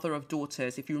 aka Mother of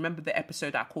Daughters, if you remember the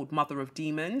episode I called Mother of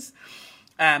Demons,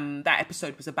 that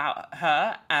episode was about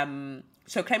her.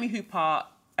 So Clemmie Hooper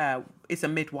is a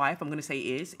midwife. I'm going to say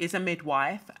is a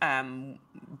midwife,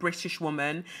 British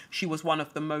woman. She was one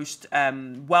of the most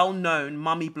well-known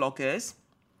mummy bloggers.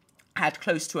 Had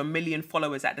close to 1 million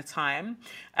followers at the time.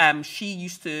 She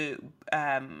used to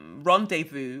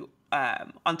rendezvous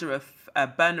under a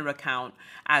burner account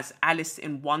as Alice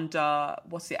in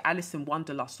Alice in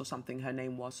Wonderlust or something her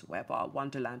name was, whatever,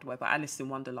 Wonderland, whatever, Alice in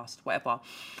Wonderlust, whatever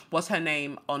was her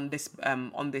name on this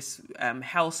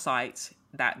hell site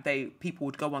that people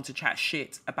would go on to chat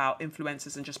shit about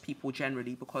influencers and just people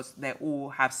generally, because they all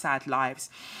have sad lives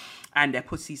and their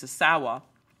pussies are sour.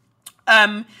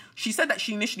 She said that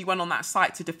she initially went on that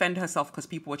site to defend herself because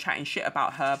people were chatting shit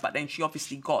about her, but then she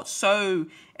obviously got so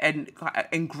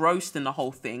engrossed in the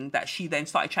whole thing that she then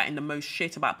started chatting the most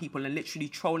shit about people and literally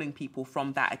trolling people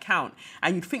from that account.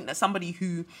 And you'd think that somebody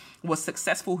who was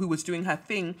successful, who was doing her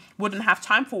thing, wouldn't have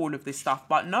time for all of this stuff,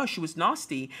 but no, she was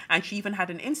nasty. And she even had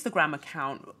an Instagram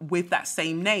account with that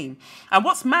same name. And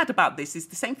what's mad about this is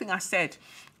the same thing I said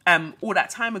all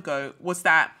that time ago, was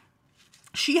that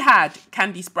she had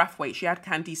Candice Brathwaite. She had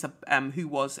Candice, who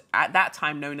was at that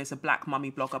time known as a black mummy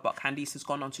blogger, but Candice has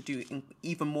gone on to do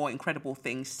even more incredible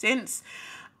things since.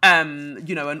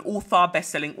 An author,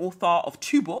 best-selling author of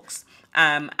 2 books,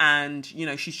 and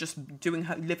she's just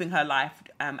living her life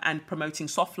and promoting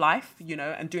soft life,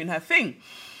 and doing her thing.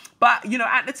 But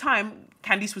at the time,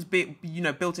 Candice was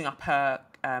building up her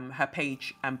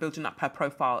page and building up her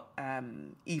profile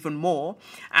even more,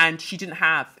 and she didn't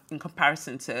have, in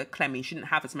comparison to Clemmie, she didn't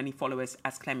have as many followers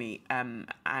as Clemmie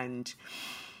and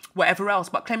whatever else.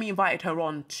 But Clemmie invited her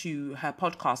on to her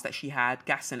podcast that she had,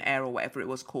 Gas and Air or whatever it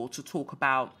was called, to talk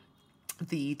about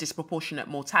the disproportionate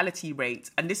mortality rate.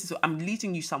 And this is, I'm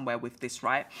leading you somewhere with this,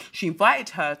 right? She invited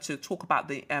her to talk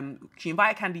about she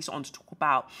invited Candice on to talk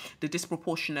about the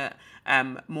disproportionate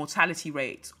mortality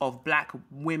rate of black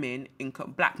women,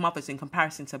 black mothers in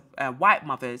comparison to white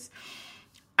mothers.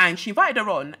 And she invited her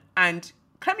on, and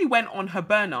Clemmie went on her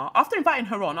burner after inviting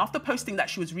her on, after posting that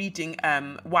she was reading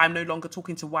Why I'm No Longer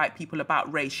Talking to White People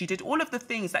About Race. She did all of the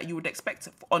things that you would expect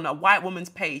on a white woman's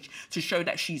page to show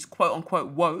that she's quote unquote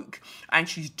woke and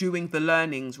she's doing the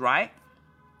learnings, right?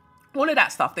 All of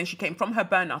that stuff. Then she came from her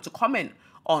burner to comment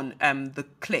on the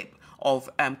clip of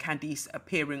Candice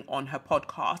appearing on her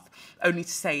podcast, only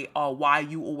to say, oh, why are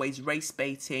you always race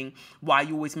baiting? Why are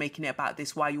you always making it about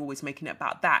this? Why are you always making it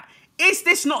about that? Is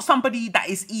this not somebody that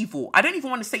is evil? I don't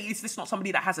even want to say, is this not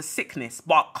somebody that has a sickness?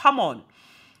 But come on.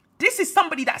 This is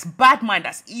somebody that's bad mind,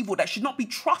 that's evil, that should not be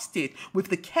trusted with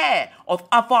the care of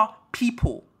other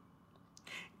people.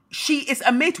 She is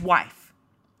a midwife.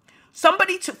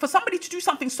 For somebody to do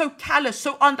something so callous,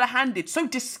 so underhanded, so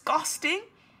disgusting.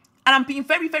 And I'm being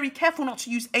very, very careful not to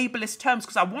use ableist terms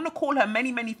because I want to call her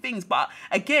many, many things. But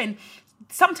again,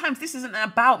 sometimes this isn't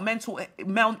about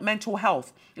mental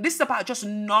health. This is about just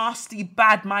nasty,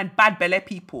 bad mind, bad belly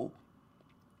people.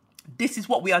 This is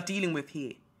what we are dealing with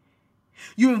here.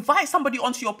 You invite somebody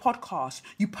onto your podcast,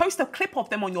 you post a clip of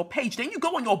them on your page, then you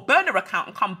go on your burner account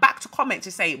and come back to comment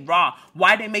to say, why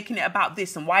are they making it about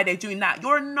this and why are they doing that?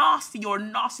 You're an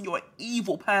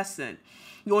evil person.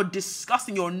 You're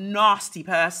disgusting, you're a nasty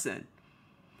person.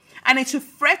 and then to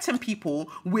threaten people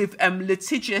with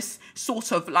litigious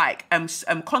sort of like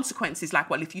consequences, like,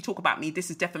 well, if you talk about me, this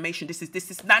is defamation, this is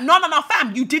that. No,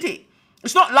 fam, you did it.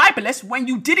 It's not libelous when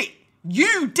you did it.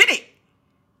 You did it.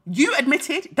 You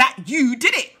admitted that you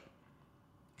did it.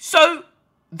 So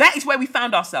that is where we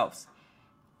found ourselves.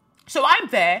 So I'm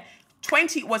there,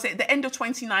 was it the end of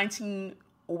 2019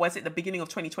 or was it the beginning of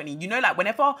 2020? You know, like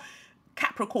whenever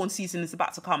Capricorn season is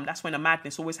about to come, that's when a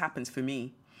madness always happens for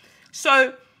me.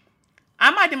 So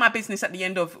I'm minding my business at the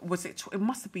end of, it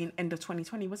must have been end of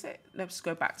 2020, was it? Let's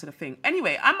go back to the thing.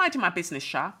 Anyway, I'm minding my business,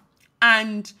 Sha,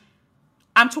 and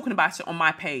I'm talking about it on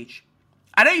my page.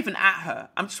 I don't even at her.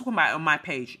 I'm just talking about it on my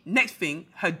page. Next thing,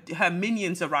 her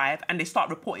minions arrive and they start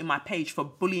reporting my page for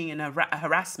bullying and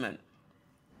harassment.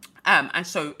 And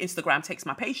so Instagram takes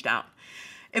my page down.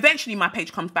 Eventually, my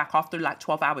page comes back after like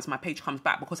 12 hours. My page comes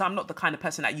back because I'm not the kind of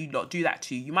person that you lot do that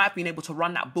to. You might have been able to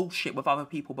run that bullshit with other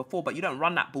people before, but you don't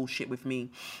run that bullshit with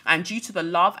me. And due to the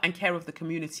love and care of the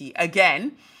community,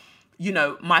 again, you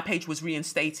know, my page was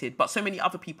reinstated, but so many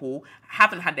other people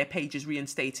haven't had their pages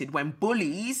reinstated when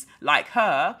bullies like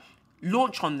her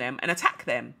launch on them and attack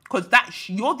them, because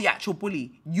you're the actual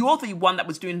bully. You're the one that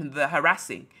was doing the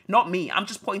harassing, not me. I'm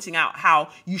just pointing out how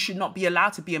you should not be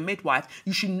allowed to be a midwife.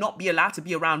 You should not be allowed to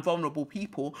be around vulnerable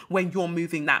people when you're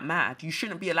moving that mad. You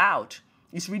shouldn't be allowed.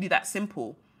 It's really that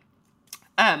simple.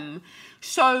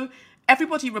 So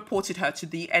everybody reported her to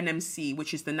the NMC,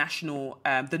 which is the National,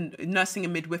 the Nursing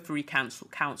and Midwifery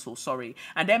Council, sorry.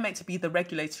 And they're meant to be the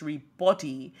regulatory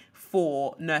body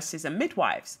for nurses and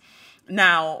midwives.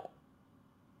 Now,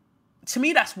 to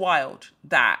me, that's wild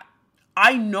that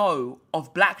I know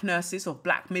of black nurses, of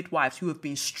black midwives who have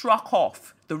been struck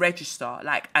off the register,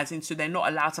 like as in, so they're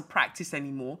not allowed to practice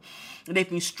anymore. They've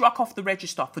been struck off the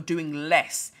register for doing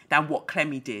less than what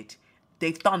Clemmy did.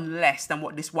 They've done less than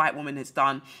what this white woman has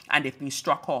done, and they've been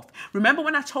struck off. Remember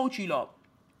when I told you lot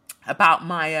about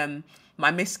my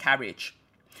miscarriage?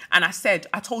 And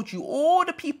I told you all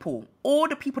the people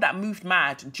that moved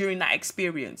mad during that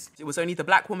experience. It was only the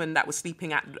black woman that was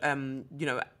sleeping at, on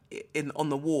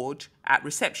the ward at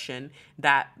reception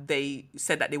that they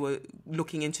said that they were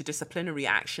looking into disciplinary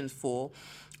actions for,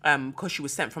 because she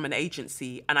was sent from an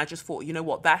agency. And I just thought, you know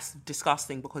what, that's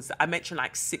disgusting, because I mentioned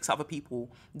like 6 other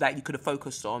people that you could have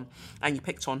focused on and you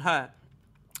picked on her.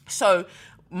 So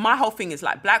my whole thing is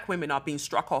like, black women are being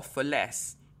struck off for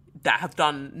less that have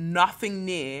done nothing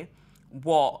near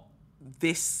what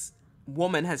this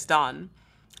woman has done,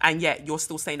 and yet you're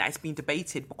still saying that it's been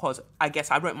debated, because I guess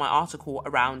I wrote my article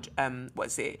around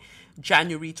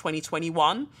January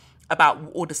 2021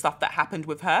 about all the stuff that happened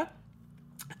with her.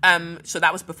 So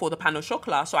that was before the Pan au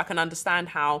Chocolat, so I can understand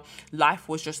how life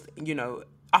was just,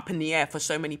 up in the air for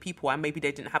so many people, and maybe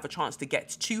they didn't have a chance to get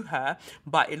to her,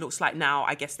 but it looks like now,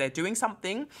 I guess they're doing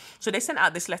something. So they sent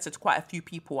out this letter to quite a few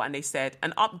people, and they said,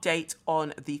 an update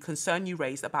on the concern you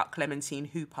raised about Clementine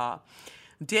Hooper.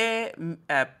 Dear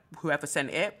whoever sent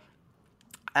it,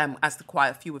 as quite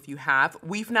a few of you have,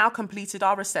 we've now completed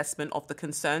our assessment of the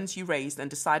concerns you raised and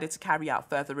decided to carry out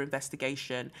further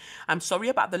investigation. I'm sorry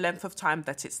about the length of time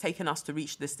that it's taken us to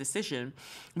reach this decision.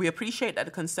 We appreciate that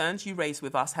the concerns you raised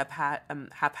with us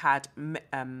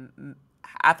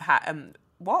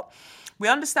We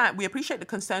understand. We appreciate the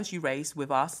concerns you raised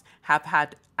with us have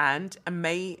had and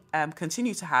may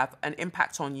continue to have an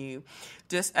impact on you.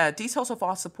 Details of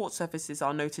our support services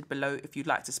are noted below if you'd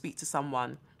like to speak to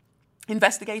someone.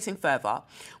 Investigating further,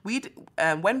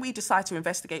 when we decide to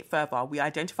investigate further, we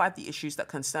identify the issues that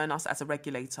concern us as a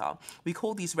regulator. We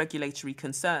call these regulatory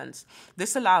concerns.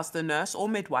 This allows the nurse or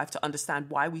midwife to understand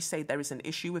why we say there is an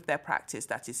issue with their practice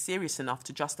that is serious enough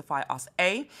to justify us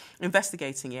A,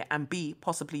 investigating it, and B,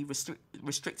 possibly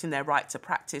restricting their right to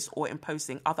practice or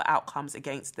imposing other outcomes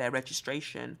against their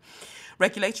registration.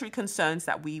 Regulatory concerns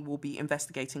that we will be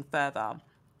investigating further.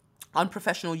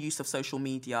 Unprofessional use of social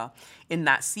media, in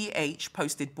that CH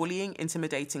posted bullying,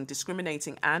 intimidating,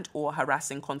 discriminating and or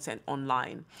harassing content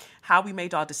online. How we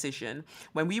made our decision.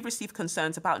 When we receive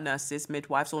concerns about nurses,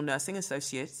 midwives or nursing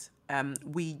associates,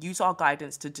 we use our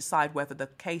guidance to decide whether the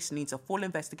case needs a full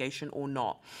investigation or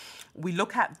not. We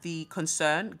look at the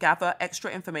concern, gather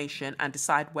extra information and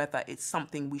decide whether it's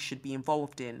something we should be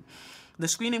involved in. The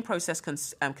screening process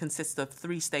consists of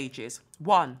 3 stages.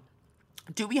 1,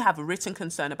 do we have a written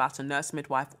concern about a nurse,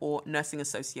 midwife, or nursing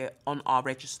associate on our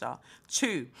register?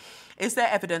 2, is there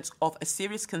evidence of a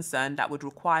serious concern that would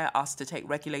require us to take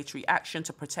regulatory action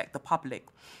to protect the public?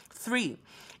 3,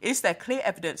 is there clear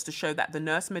evidence to show that the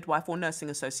nurse, midwife, or nursing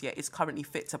associate is currently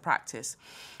fit to practice?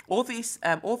 All of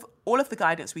the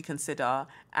guidance we consider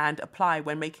and apply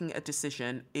when making a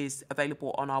decision is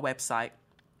available on our website.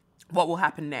 What will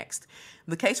happen next?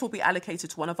 The case will be allocated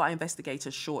to one of our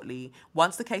investigators shortly.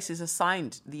 Once the case is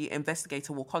assigned, the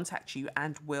investigator will contact you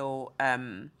and will,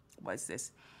 what is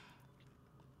this?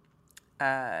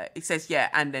 It says,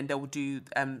 and then they'll do,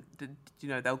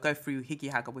 they'll go through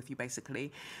Higgy Hagger with you,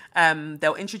 basically.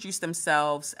 They'll introduce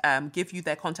themselves, give you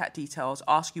their contact details,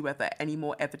 ask you whether any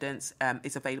more evidence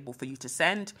is available for you to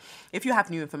send. If you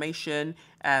have new information,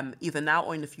 either now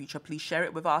or in the future, please share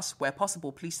it with us. Where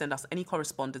possible, please send us any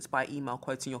correspondence by email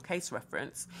quoting your case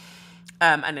reference.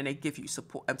 And then they give you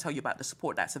support, tell you about the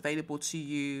support that's available to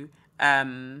you.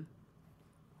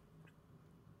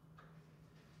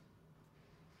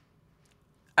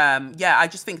 I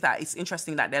just think that it's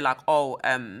interesting that they're like,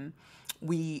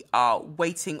 we are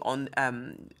waiting on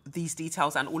these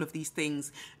details and all of these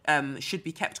things should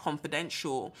be kept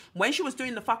confidential. When she was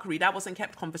doing the fuckery, that wasn't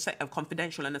kept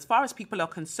confidential. And as far as people are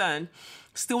concerned,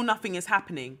 still nothing is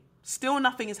happening. Still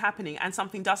nothing is happening, and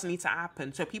something does need to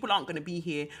happen. So people aren't going to be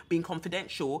here being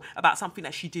confidential about something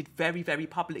that she did very, very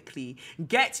publicly.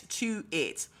 Get to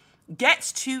it. Get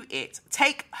to it.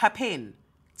 Take her pin.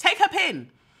 Take her pin.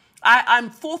 I'm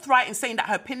forthright in saying that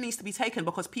her pin needs to be taken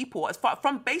because people,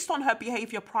 based on her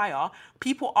behavior prior,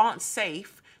 people aren't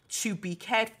safe to be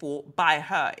cared for by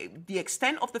her. The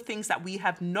extent of the things that we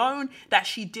have known that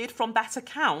she did from that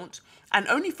account, and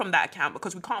only from that account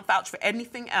because we can't vouch for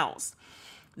anything else,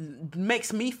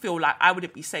 makes me feel like I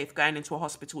wouldn't be safe going into a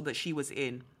hospital that she was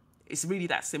in. It's really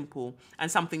that simple, and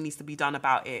something needs to be done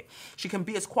about it. She can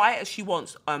be as quiet as she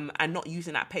wants and not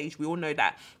using that page. We all know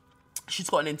that. She's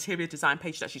got an interior design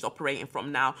page that she's operating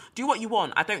from now. Do what you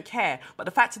want. I don't care. But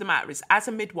the fact of the matter is, as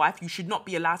a midwife, you should not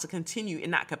be allowed to continue in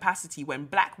that capacity when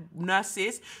black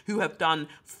nurses who have done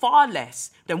far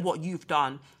less than what you've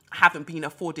done haven't been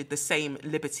afforded the same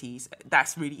liberties.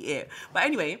 That's really it. But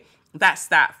anyway, that's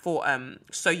that for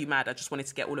So You Mad. I just wanted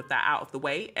to get all of that out of the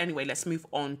way. Anyway, let's move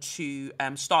on to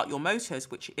Start Your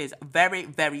Motors, which is very,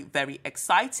 very, very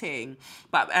exciting.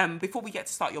 But before we get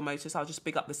to Start Your Motors, I'll just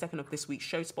big up the second of this week's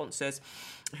show sponsors,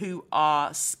 who are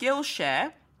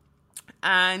Skillshare.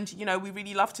 And, we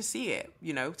really love to see it.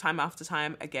 Time after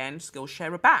time, again,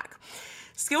 Skillshare are back.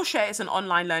 Skillshare is an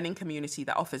online learning community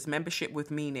that offers membership with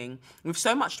meaning. With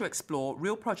so much to explore,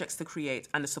 real projects to create,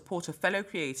 and the support of fellow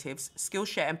creatives,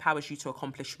 Skillshare empowers you to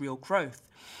accomplish real growth.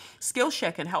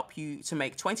 Skillshare can help you to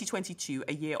make 2022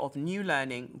 a year of new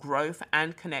learning, growth,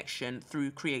 and connection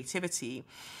through creativity.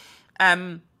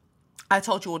 I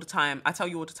tell you all the time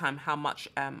how much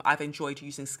I've enjoyed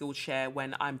using Skillshare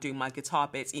when I'm doing my guitar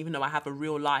bits. Even though I have a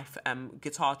real life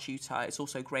guitar tutor, it's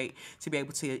also great to be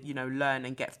able to, learn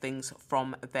and get things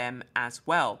from them as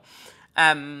well.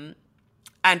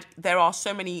 And there are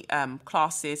so many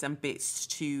classes and bits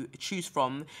to choose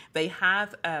from. They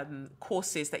have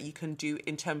courses that you can do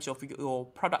in terms of your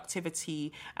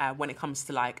productivity when it comes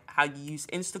to like how you use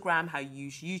Instagram, how you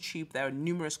use YouTube. There are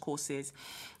numerous courses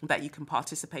that you can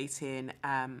participate in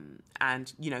and,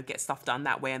 get stuff done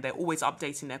that way. And they're always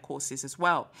updating their courses as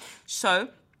well. So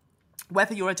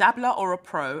whether you're a dabbler or a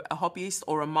pro, a hobbyist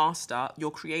or a master,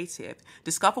 you're creative.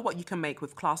 Discover what you can make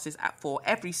with classes for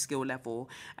every skill level.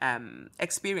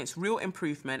 Experience real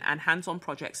improvement and hands-on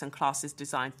projects and classes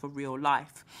designed for real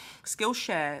life.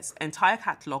 Skillshare's entire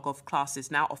catalogue of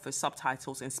classes now offers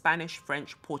subtitles in Spanish,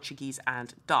 French, Portuguese,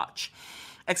 and Dutch.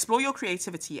 Explore your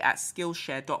creativity at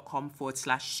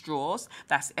skillshare.com/straws.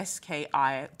 That's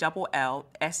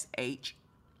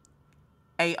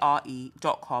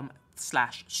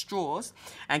skillshare.com/straws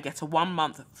and get a 1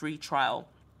 month free trial.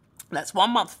 That's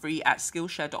 1 month free at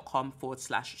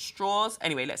skillshare.com/straws.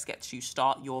 Anyway, let's get to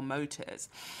Start Your Motors.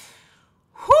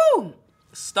 Whew!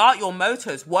 Start Your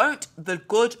Motors. Won't the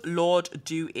good Lord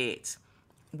do it?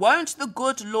 Won't the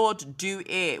good Lord do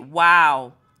it?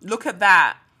 Wow. Look at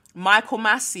that. Michael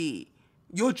Massey,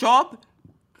 your job,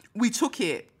 we took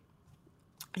it.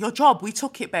 Your job, we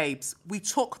took it, babes. We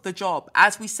took the job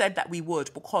as we said that we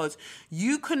would, because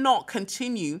you cannot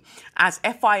continue as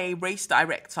FIA race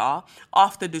director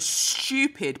after the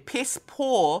stupid, piss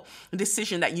poor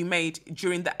decision that you made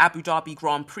during the Abu Dhabi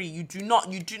Grand Prix. You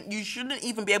shouldn't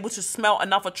even be able to smell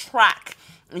another track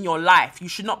in your life. You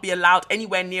should not be allowed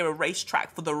anywhere near a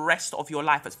racetrack for the rest of your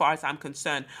life, as far as I'm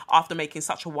concerned, after making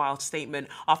such a wild statement,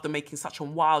 after making such a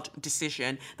wild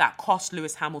decision that cost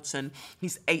Lewis Hamilton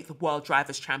his 8th World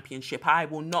Drivers' Championship. I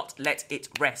will not let it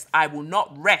rest. I will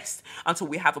not rest until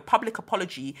we have a public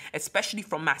apology, especially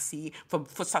from Massey,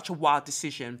 for such a wild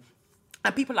decision.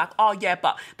 And people are like, oh yeah,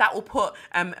 but that will put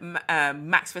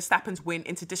Max Verstappen's win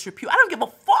into disrepute. I don't give a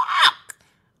fuck.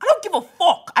 I don't give a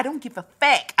fuck. I don't give a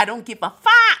feck. I don't give a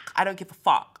fuck. I don't give a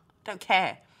fuck. Don't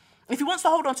care. If he wants to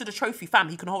hold on to the trophy, fam,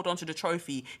 he can hold on to the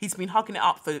trophy. He's been hugging it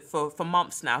up for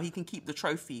months now. He can keep the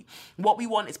trophy. What we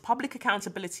want is public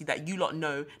accountability, that you lot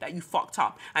know that you fucked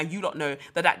up, and you lot know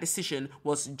that that decision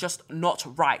was just not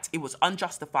right. It was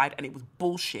unjustified and it was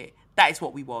bullshit. That is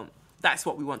what we want. That's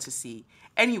what we want to see.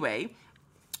 Anyway,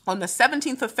 on the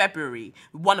 17th of February,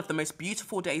 one of the most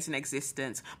beautiful days in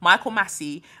existence, Michael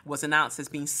Masi was announced as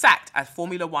being sacked as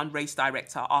Formula One race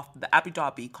director after the Abu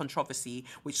Dhabi controversy,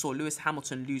 which saw Lewis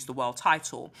Hamilton lose the world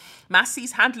title.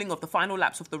 Masi's handling of the final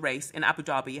laps of the race in Abu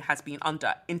Dhabi has been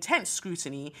under intense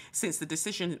scrutiny since the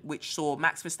decision which saw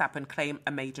Max Verstappen claim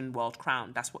a maiden world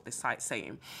crown. That's what this site's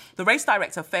saying. The race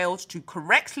director failed to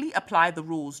correctly apply the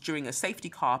rules during a safety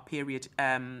car period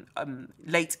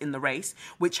late in the race,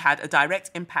 which had a direct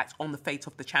impact on the fate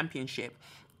of the championship.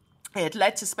 It had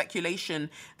led to speculation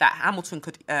that Hamilton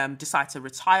could decide to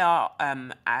retire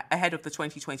ahead of the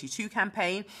 2022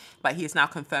 campaign, but he has now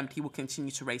confirmed he will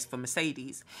continue to race for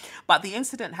Mercedes. But the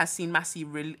incident has seen Masi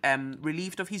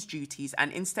relieved of his duties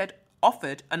and instead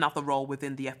offered another role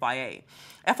within the FIA.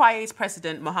 FIA's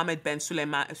president, Mohammed Ben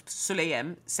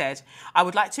Sulayem, said, "I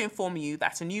would like to inform you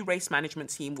that a new race management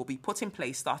team will be put in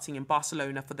place starting in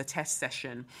Barcelona for the test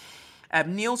session.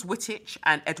 Niels Wittich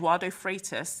and Eduardo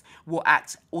Freitas will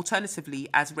act alternatively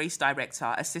as race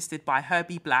director, assisted by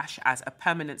Herbie Blash as a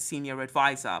permanent senior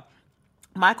advisor.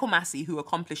 Michael Masi, who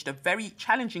accomplished a very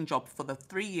challenging job for the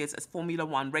 3 years as Formula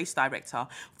One race director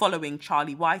following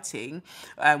Charlie Whiting,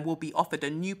 will be offered a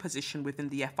new position within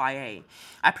the FIA.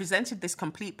 I presented this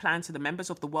complete plan to the members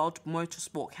of the World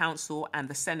Motorsport Council and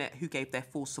the Senate, who gave their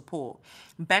full support."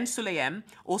 Ben Sulayem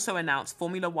also announced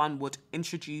Formula One would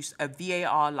introduce a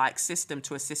VAR-like system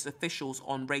to assist officials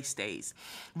on race days.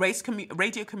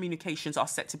 Radio communications are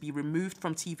set to be removed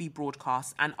from TV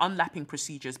broadcasts, and unlapping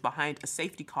procedures behind a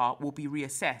safety car will be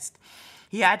reassessed.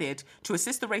 He added, "To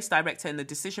assist the race director in the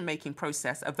decision-making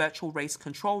process, a virtual race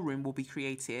control room will be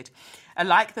created.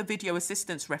 Like the video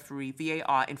assistance referee,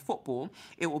 VAR, in football,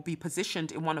 it will be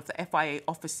positioned in one of the FIA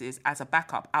offices as a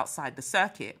backup outside the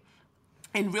circuit.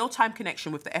 In real-time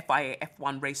connection with the FIA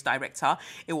F1 race director,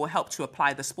 it will help to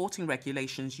apply the sporting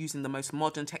regulations using the most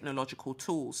modern technological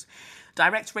tools.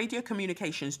 Direct radio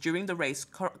communications during the race,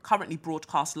 currently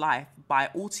broadcast live by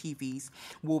all TVs,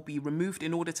 will be removed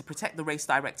in order to protect the race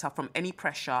director from any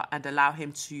pressure and allow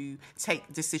him to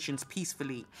take decisions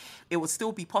peacefully. It will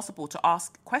still be possible to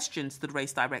ask questions to the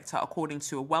race director according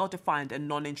to a well-defined and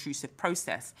non-intrusive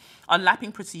process.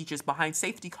 Unlapping procedures behind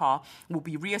safety car will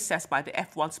be reassessed by the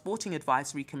F1 Sporting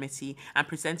Advisory Committee and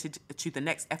presented to the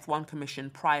next F1 Commission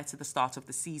prior to the start of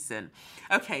the season."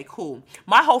 Okay, cool.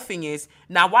 My whole thing is,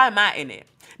 now why am I in it?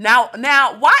 Now,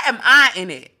 why am I in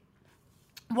it?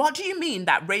 What do you mean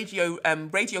that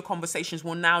radio conversations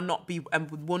will now not be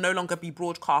will no longer be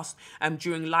broadcast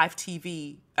during live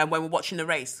TV when we're watching the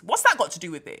race? What's that got to do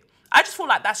with it? I just feel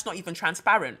like that's not even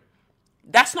transparent.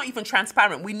 That's not even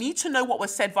transparent. We need to know what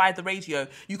was said via the radio.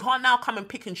 You can't now come and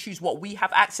pick and choose what we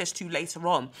have access to later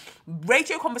on.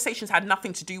 Radio conversations had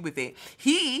nothing to do with it.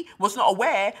 He was not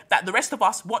aware that the rest of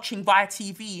us watching via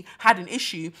TV had an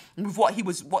issue with what he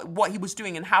was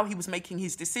doing and how he was making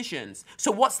his decisions.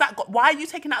 So what's that got? Why are you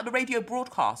taking out the radio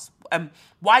broadcast?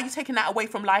 Why are you taking that away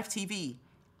from live TV?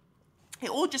 It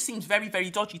all just seems very,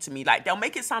 very dodgy to me. Like, they'll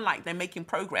make it sound like they're making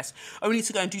progress, only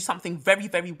to go and do something very,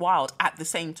 very wild at the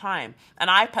same time.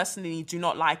 And I personally do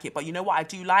not like it. But you know what I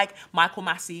do like? Michael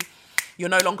Masi, you're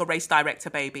no longer race director,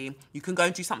 baby. You can go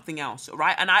and do something else,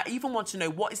 right? And I even want to know,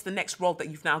 what is the next role that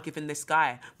you've now given this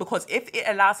guy? Because if it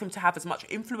allows him to have as much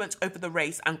influence over the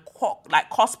race and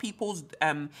cost people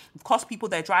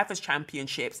their drivers'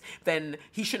 championships, then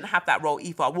he shouldn't have that role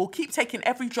either. We'll keep taking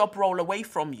every job role away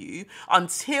from you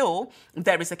until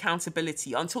there is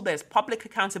accountability, until there's public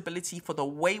accountability for the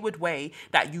wayward way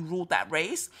that you ruled that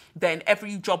race. Then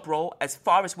every job role, as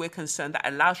far as we're concerned, that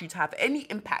allows you to have any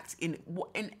impact in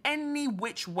any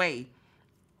which way,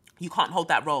 you can't hold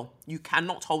that role. You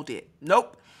cannot hold it.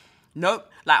 Nope.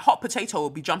 Like hot potato will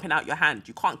be jumping out your hand.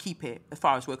 You can't keep it as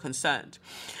far as we're concerned.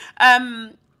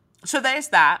 So there's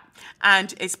that.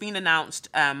 And it's been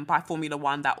announced by Formula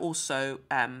One that also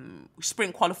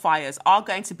sprint qualifiers are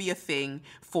going to be a thing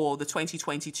for the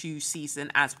 2022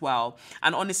 season as well.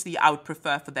 And honestly, I would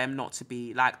prefer for them not to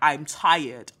be. Like, I am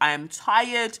tired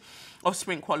of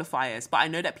sprint qualifiers, but I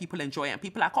know that people enjoy it, and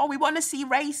people are like, oh, we want to see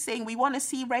racing.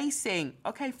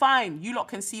 Okay, fine. You lot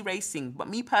can see racing. But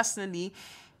me personally,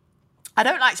 I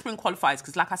don't like sprint qualifiers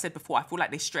because, like I said before, I feel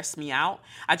like they stress me out.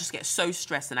 I just get so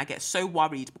stressed and I get so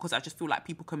worried because I just feel like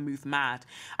people can move mad.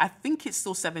 I think it's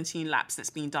still 17 laps that's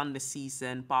been done this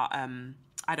season, but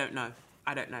I don't know.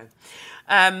 I don't know.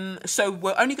 So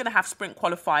we're only going to have sprint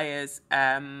qualifiers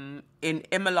in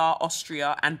Imola,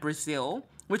 Austria, and Brazil,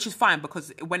 which is fine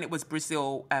because when it was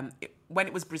Brazil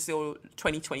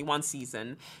 2021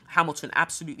 season, Hamilton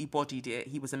absolutely bodied it.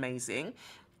 He was amazing.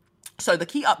 So the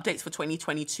key updates for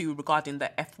 2022 regarding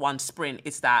the F1 sprint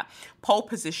is that pole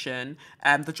position,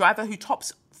 the driver who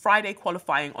tops Friday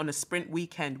qualifying on a sprint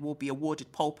weekend will be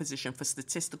awarded pole position for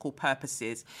statistical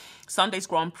purposes. Sunday's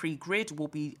Grand Prix grid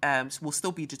will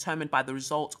still be determined by the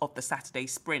result of the Saturday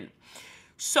sprint.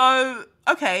 So,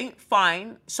 okay,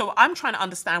 fine. So I'm trying to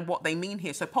understand what they mean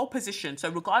here. So pole position. So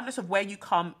regardless of where you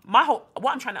come, what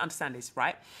I'm trying to understand is,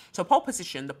 right? So pole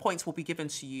position, the points will be given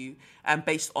to you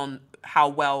based on how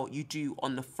well you do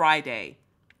on the Friday.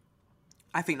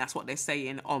 I think that's what they're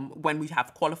saying. When we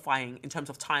have qualifying in terms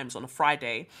of times on a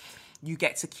Friday, you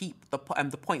get to keep the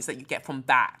points that you get from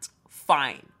that.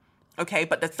 Fine. Okay,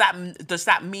 but does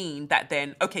that mean that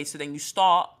then, okay, so then you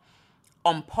start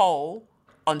on pole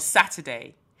on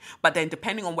Saturday, but then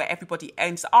depending on where everybody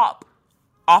ends up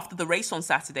after the race on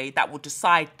Saturday, that will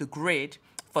decide the grid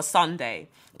for Sunday,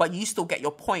 but you still get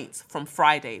your points from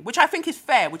Friday, which I think is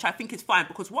fair, which I think is fine,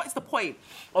 because what is the point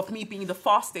of me being the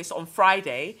fastest on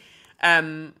Friday,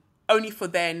 only for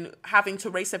then having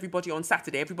to race everybody on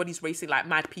Saturday? Everybody's racing like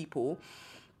mad people,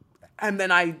 and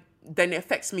then it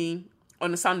affects me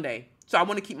on a Sunday. So I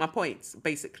want to keep my points,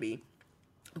 basically.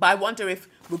 But I wonder if,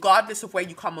 regardless of where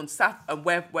you come on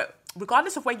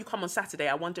regardless of where you come on Saturday,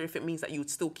 I wonder if it means that you would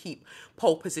still keep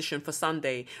pole position for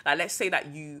Sunday. Like, let's say that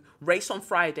you race on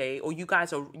Friday, or you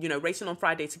guys are, racing on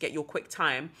Friday to get your quick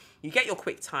time. You get your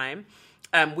quick time,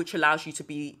 which allows you to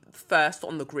be first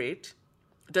on the grid.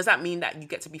 Does that mean that you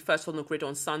get to be first on the grid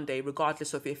on Sunday,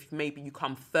 regardless of if maybe you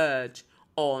come third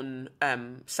on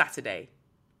Saturday?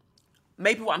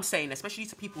 Maybe what I'm saying, especially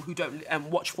to people who don't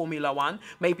watch Formula One,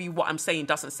 maybe what I'm saying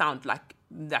doesn't sound like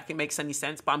it makes any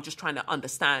sense, but I'm just trying to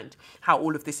understand how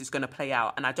all of this is going to play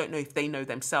out. And I don't know if they know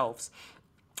themselves.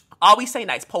 Are we saying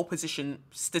that it's pole position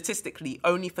statistically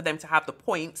only for them to have the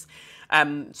points?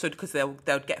 So because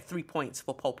they'll get 3 points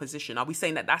for pole position. Are we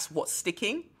saying that that's what's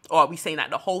sticking? Or are we saying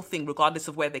that the whole thing, regardless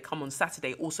of where they come on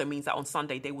Saturday, also means that on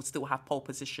Sunday they will still have pole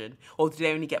position? Or do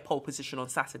they only get pole position on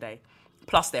Saturday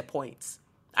plus their points?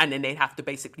 And then they have to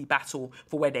basically battle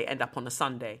for where they end up on a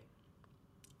Sunday.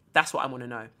 That's what I want to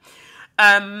know.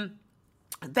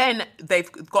 Then they've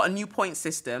got a new point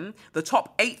system. The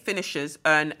top 8 finishers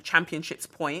earn championships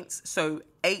points. So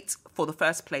 8 for the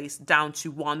first place, down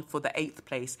to 1 for the 8th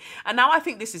place. And now I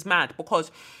think this is mad, because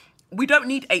we don't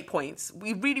need 8 points.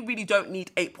 We really, really don't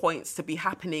need 8 points to be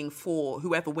happening for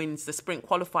whoever wins the sprint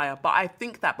qualifier. But I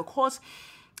think that because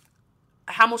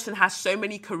Hamilton has so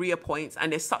many career points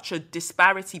and there's such a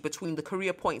disparity between the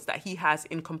career points that he has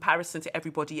in comparison to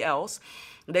everybody else,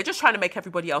 they're just trying to make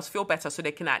everybody else feel better so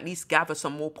they can at least gather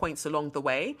some more points along the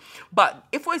way. But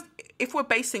if we're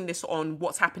basing this on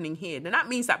what's happening here, then that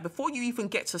means that before you even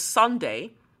get to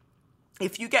Sunday,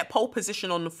 if you get pole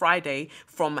position on the Friday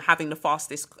from having the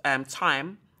fastest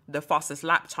time, the fastest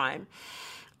lap time,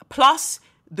 plus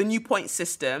the new point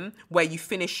system where you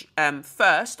finish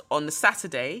first on the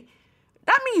Saturday,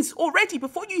 that means already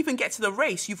before you even get to the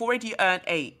race, you've already earned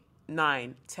 8,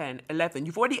 9, 10, 11.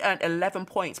 You've already earned 11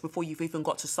 points before you've even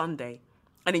got to Sunday.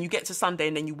 And then you get to Sunday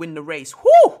and then you win the race.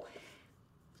 Whoo!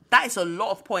 That is a lot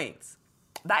of points.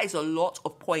 That is a lot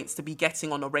of points to be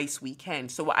getting on a race weekend.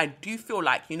 So I do feel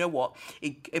like, you know what,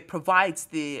 it provides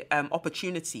the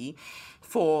opportunity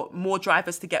for more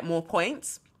drivers to get more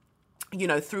points,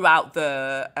 throughout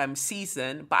the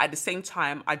season. But at the same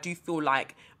time, I do feel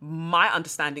like my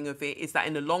understanding of it is that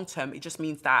in the long term, it just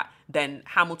means that then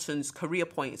Hamilton's career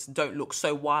points don't look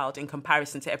so wild in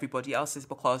comparison to everybody else's,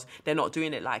 because they're not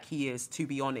doing it like he is, to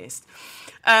be honest.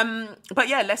 But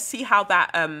yeah, let's see how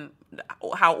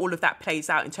all of that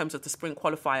plays out in terms of the sprint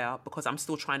qualifier, because I'm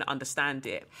still trying to understand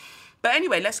it. But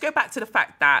anyway, let's go back to the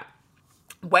fact that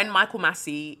when Michael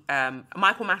Massey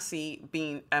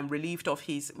being relieved of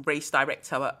his race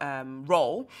director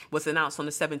role was announced on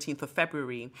the 17th of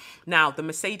February. Now, the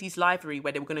Mercedes livery,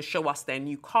 where they were going to show us their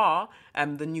new car,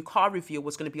 the new car reveal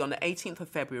was going to be on the 18th of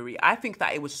February. I think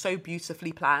that it was so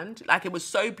beautifully planned. Like, it was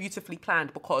so beautifully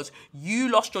planned, because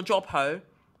you lost your job, ho.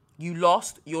 You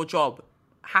lost your job.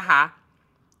 Haha.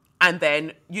 And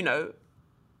then,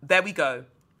 there we go.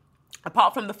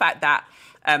 Apart from the fact that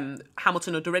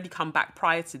Hamilton had already come back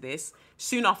prior to this,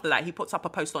 soon after that, he puts up a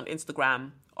post on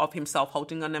Instagram of himself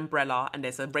holding an umbrella and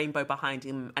there's a rainbow behind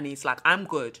him. And he's like, I'm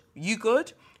good. You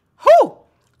good? Whoo!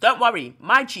 Don't worry.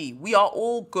 My G, we are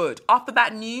all good. After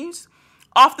that news,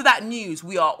 After that news,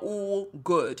 we are all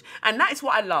good. And that is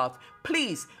what I love.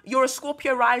 Please, you're a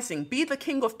Scorpio rising. Be the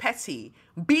king of petty.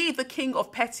 Be the king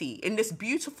of petty in this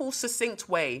beautiful, succinct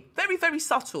way. Very, very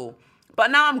subtle.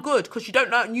 But now I'm good because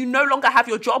you no longer have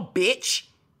your job, bitch.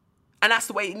 And that's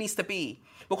the way it needs to be.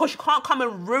 Because you can't come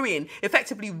and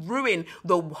effectively ruin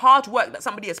the hard work that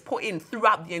somebody has put in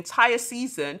throughout the entire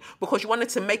season because you wanted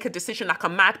to make a decision like a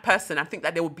mad person and think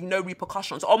that there would be no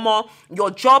repercussions. Omar,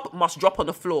 your job must drop on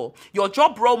the floor. Your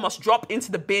job role must drop into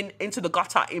the bin, into the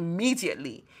gutter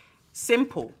immediately.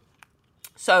 Simple.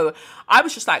 So I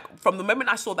was just like, from the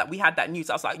moment I saw that we had that news,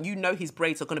 I was like, his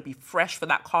braids are going to be fresh for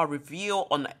that car reveal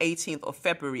on the 18th of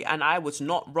February. And I was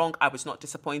not wrong. I was not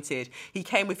disappointed. He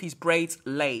came with his braids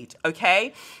laid,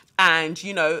 okay? And,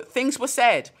 things were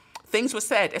said. Things were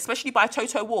said, especially by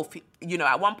Toto Wolff.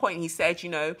 At one point he said,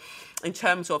 in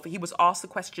terms of, he was asked a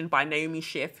question by Naomi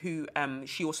Schiff, who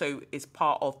she also is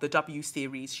part of the W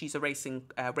Series. She's a race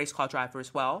car driver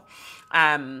as well.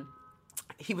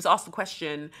 He was asked a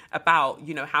question about,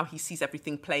 how he sees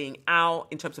everything playing out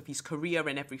in terms of his career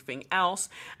and everything else.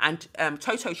 And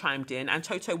Toto chimed in, and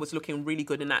Toto was looking really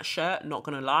good in that shirt, not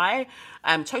going to lie.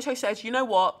 Toto says, you know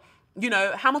what?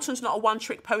 Hamilton's not a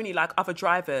one-trick pony like other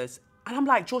drivers. And I'm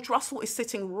like, George Russell is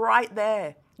sitting right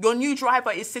there. Your new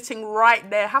driver is sitting right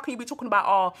there. How can you be talking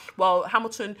about,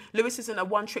 Lewis isn't a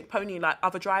one-trick pony like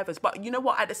other drivers? But you know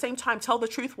what? At the same time, tell the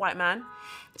truth, white man.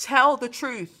 Tell the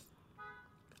truth.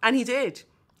 And he did.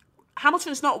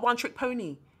 Hamilton's not a one-trick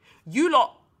pony. You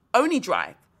lot only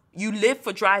drive. You live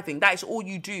for driving. That is all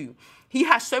you do. He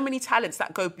has so many talents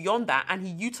that go beyond that, and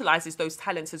he utilizes those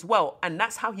talents as well. And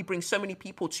that's how he brings so many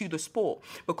people to the sport,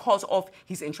 because of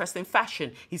his interest in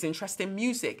fashion, his interest in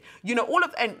music. His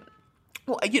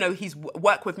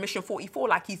work with Mission 44,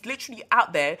 like he's literally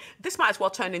out there. This might as well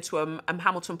turn into a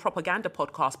Hamilton propaganda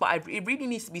podcast, but it really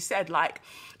needs to be said, like,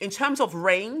 in terms of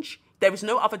range, there is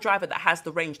no other driver that has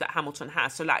the range that Hamilton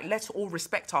has. So, like, let's all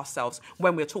respect ourselves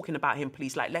when we're talking about him,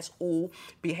 please. Like, let's all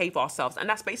behave ourselves. And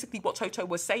that's basically what Toto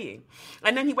was saying.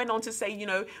 And then he went on to say,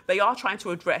 they are trying to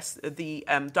address the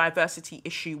diversity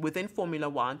issue within Formula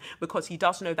One, because he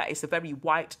does know that it's a very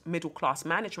white middle-class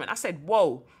management. I said,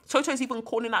 whoa, Toto's even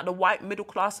calling out the white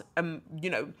middle-class,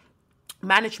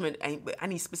 management,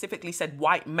 and he specifically said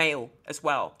white male as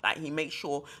well. Like, he makes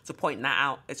sure to point that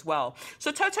out as well.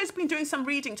 So Toto's been doing some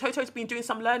reading, Toto's been doing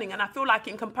some learning, and I feel like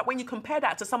when you compare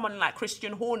that to someone like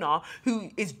Christian Horner, who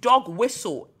is dog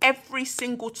whistle every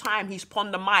single time he's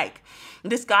on the mic,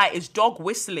 this guy is dog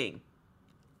whistling.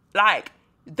 Like,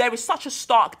 there is such a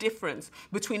stark difference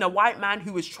between a white man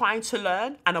who is trying to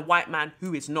learn and a white man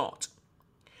who is not.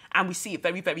 And we see it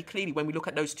very, very clearly when we look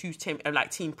at those two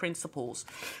team principles.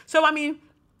 So,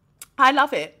 I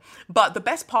love it. But the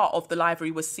best part of the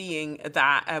livery was seeing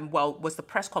that, was the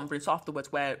press conference afterwards,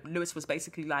 where Lewis was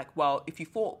basically like, well, if you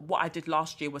thought what I did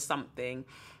last year was something,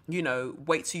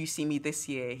 wait till you see me this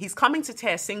year. He's coming to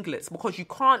tear singlets, because you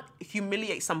can't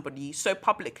humiliate somebody so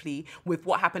publicly with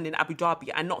what happened in Abu Dhabi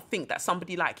and not think that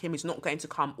somebody like him is not going to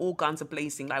come all guns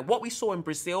a-blazing. Like what we saw in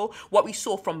Brazil, what we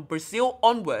saw from Brazil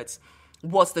onwards,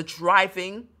 was the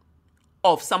driving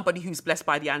of somebody who's blessed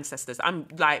by the ancestors. I'm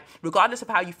like, regardless of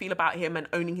how you feel about him and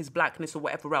owning his blackness or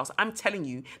whatever else, I'm telling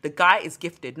you, the guy is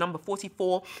gifted. Number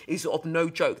 44 is of no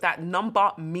joke. That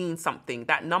number means something.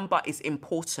 That number is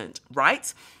important,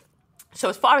 right? So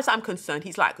as far as I'm concerned,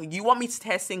 he's like, you want me to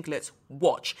tear singlets?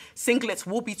 Watch. Singlets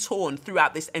will be torn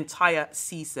throughout this entire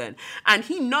season. And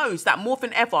he knows that more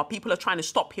than ever, people are trying to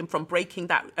stop him from breaking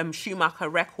that Schumacher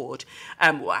record,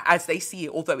 as they see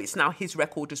it, although it's now his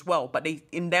record as well. But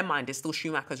in their mind, it's still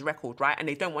Schumacher's record, right? And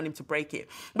they don't want him to break it.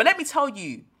 But let me tell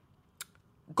you,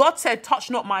 God said,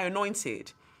 touch not my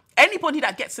anointed. Anybody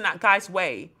that gets in that guy's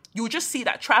way, you'll just see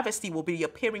that travesty will be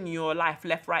appearing in your life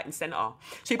left, right, and centre.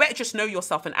 So you better just know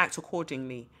yourself and act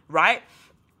accordingly, right?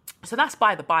 So that's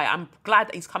by the by. I'm glad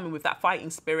that he's coming with that fighting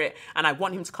spirit, and I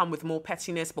want him to come with more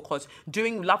pettiness, because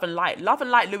doing Love and Light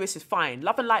Lewis is fine.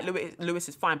 Love and Light Lewis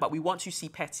is fine, but we want to see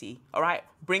petty, all right?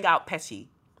 Bring out petty.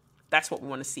 That's what we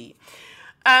want to see.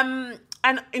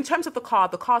 And in terms of the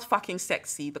car's fucking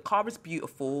sexy. The car is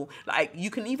beautiful. Like, you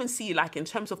can even see, like, in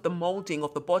terms of the molding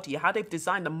of the body, how they've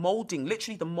designed the molding,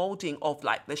 literally the molding of,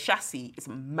 like, the chassis is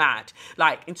mad.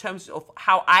 Like, in terms of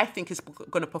how I think it's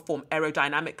going to perform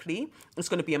aerodynamically, it's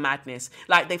going to be a madness.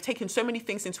 Like, they've taken so many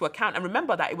things into account. And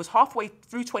remember that it was halfway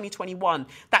through 2021,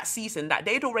 that season, that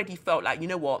they'd already felt like, you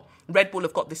know what, Red Bull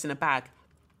have got this in a bag.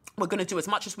 we're going to do as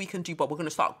much as we can do, but we're going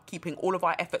to start keeping all of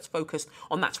our efforts focused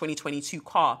on that 2022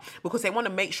 car, because they want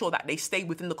to make sure that they stay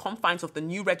within the confines of the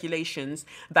new regulations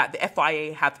that the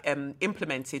FIA have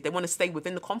implemented. They want to stay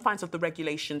within the confines of the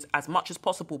regulations as much as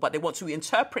possible, but they want to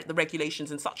interpret the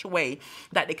regulations in such a way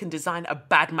that they can design a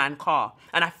bad man car.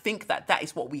 And I think that that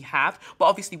is what we have, but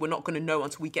obviously we're not going to know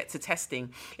until we get to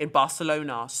testing in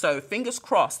Barcelona. So fingers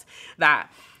crossed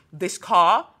that this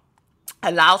car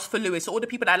allows for Lewis. All the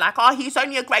people that are like, oh, he's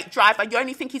only a great driver. You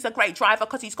only think he's a great driver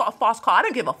because he's got a fast car. I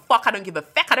don't give a fuck. I don't give a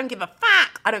feck. I don't give a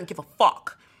fuck. I don't give a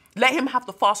fuck. Let him have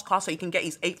the fast car so he can get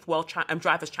his 8th World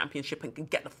Drivers' Championship and can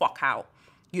get the fuck out.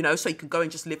 You know, so he can go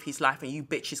and just live his life and you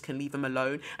bitches can leave him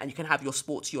alone and you can have your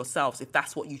sport to yourselves if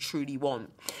that's what you truly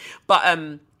want.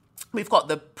 But, we've got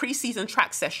the pre-season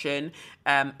track session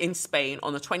in Spain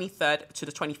on the 23rd to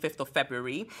the 25th of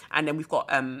February. And then we've got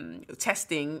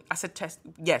testing.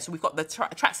 So we've got the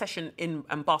track session in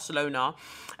Barcelona.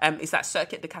 Is that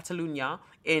Circuit de Catalunya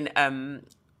in,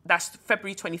 that's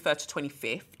February 23rd to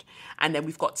 25th. And then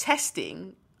we've got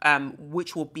testing,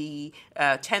 which will be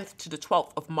 10th to the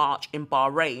 12th of March in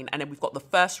Bahrain. And then we've got the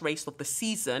first race of the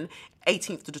season,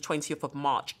 18th to the 20th of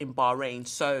March in Bahrain.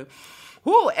 So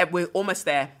we're almost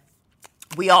there.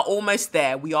 We are almost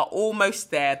there.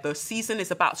 The season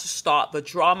is about to start. The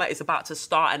drama is about to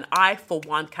start. And I, for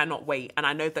one, cannot wait. And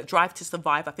I know that Drive to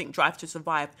Survive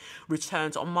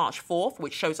returns on March 4th,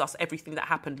 which shows us everything that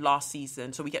happened last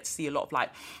season. So we get to see a lot of like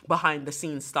behind the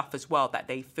scenes stuff as well that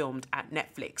they filmed at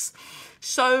Netflix.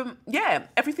 So yeah,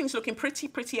 everything's looking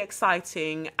pretty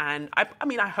exciting. And I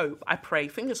pray,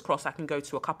 fingers crossed, I can go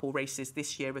to a couple races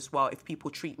this year as well. If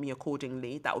people treat me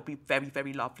accordingly, that would be very,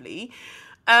 very lovely.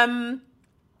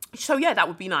 So yeah, that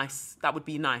would be nice.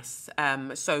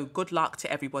 So good luck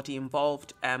to everybody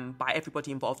involved. By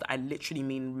everybody involved, I literally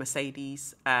mean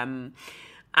Mercedes. And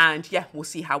yeah, we'll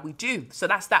see how we do. So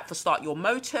that's that for Start Your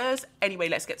Motors. Anyway,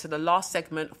 let's get to the last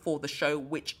segment for the show,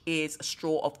 which is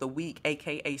Straw of the Week,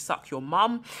 aka Suck Your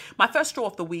Mum. My first Straw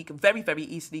of the Week very, very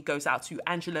easily goes out to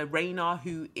Angela Rayner,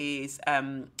 who is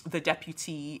the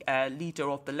deputy leader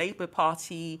of the Labour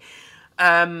Party.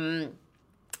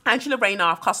 Angela Rayner,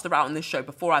 I've cussed her out on this show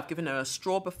before. I've given her a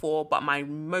straw before, but my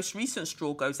most recent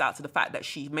straw goes out to the fact that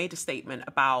she made a statement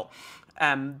about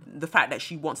the fact that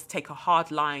she wants to take a hard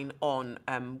line on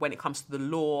when it comes to the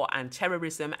law and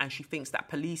terrorism, and she thinks that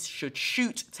police should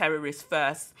shoot terrorists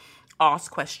first,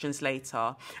 ask questions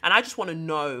later. And I just want to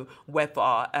know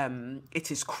whether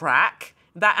it is crack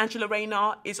that Angela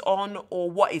Rayner is on,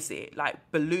 or what is it? Like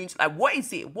balloons? Like what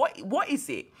is it? What is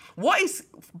it? What is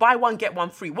buy one get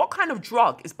one free? What kind of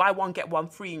drug is buy one get one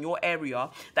free in your area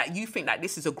that you think that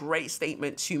this is a great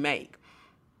statement to make?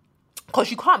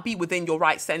 Because you can't be within your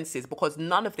right senses, because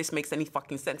none of this makes any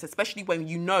fucking sense, especially when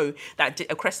you know that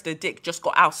Cressida Dick just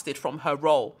got ousted from her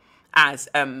role as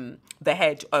the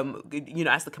head,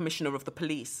 as the commissioner of the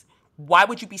police. Why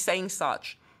would you be saying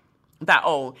such? That,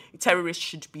 terrorists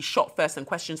should be shot first and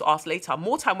questions asked later.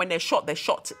 More time when they're shot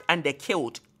and they're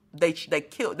killed. They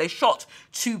shot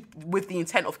with the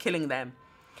intent of killing them.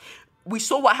 We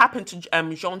saw what happened to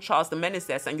Jean-Charles de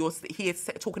Menezes, and he is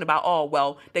talking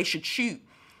about, they should shoot.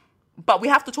 But we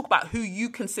have to talk about who you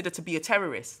consider to be a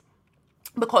terrorist.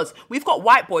 Because we've got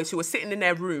white boys who are sitting in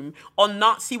their room on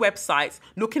Nazi websites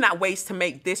looking at ways to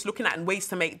make this, looking at ways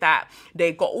to make that.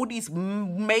 They've got all these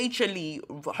majorly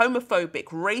homophobic,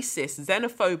 racist,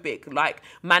 xenophobic like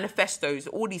manifestos,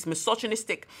 all these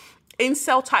misogynistic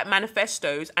incel type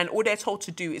manifestos, and all they're told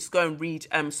to do is go and read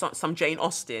some Jane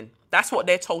Austen. That's what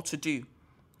they're told to do.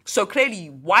 So clearly,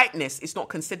 whiteness is not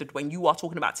considered when you are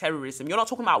talking about terrorism. You're not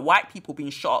talking about white people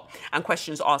being shot and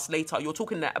questions asked later. You're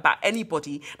talking about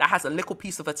anybody that has a little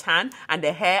piece of a tan and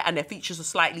their hair and their features are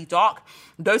slightly dark.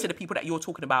 Those are the people that you're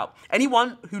talking about.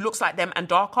 Anyone who looks like them and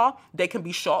darker, they can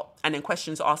be shot and then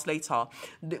questions asked later.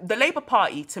 The Labour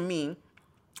Party, to me,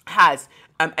 has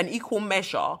an equal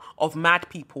measure of mad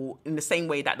people in the same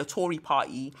way that the Tory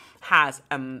party has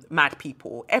mad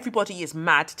people. Everybody is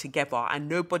mad together and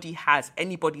nobody has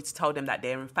anybody to tell them that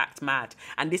they're in fact mad.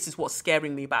 And this is what's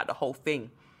scaring me about the whole thing.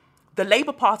 The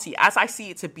Labour Party, as I see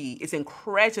it to be, is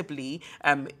incredibly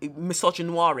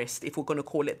misogynoirist, if we're going to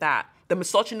call it that. The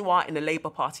misogynoir in the Labour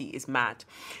Party is mad.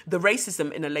 The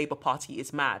racism in the Labour Party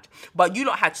is mad. But you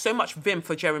lot had so much vim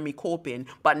for Jeremy Corbyn,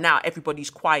 but now everybody's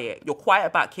quiet. You're quiet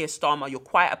about Keir Starmer, you're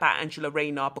quiet about Angela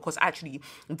Rayner, because actually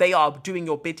they are doing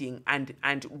your bidding. And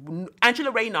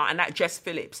Angela Rayner and that Jess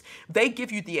Phillips, they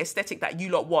give you the aesthetic that you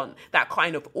lot want. That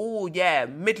kind of,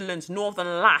 Midlands,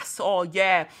 Northern lass,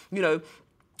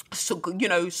 so,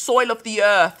 soil of the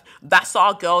earth, that's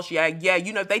our girls, yeah,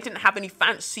 they didn't have any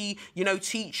fancy,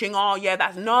 teaching,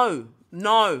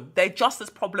 no, they're just as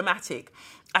problematic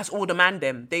as all the man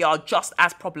them. They are just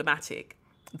as problematic.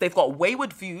 They've got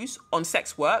wayward views on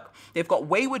sex work. They've got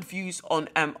wayward views on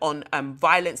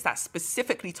violence that's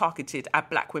specifically targeted at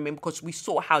black women, because we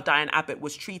saw how Diane Abbott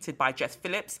was treated by Jess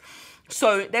Phillips.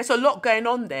 So there's a lot going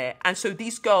on there. And so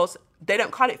these girls, they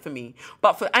don't cut it for me.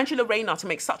 But for Angela Rayner to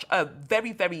make such a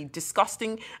very, very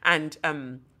disgusting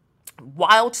and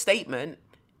wild statement,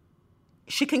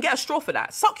 she can get a straw for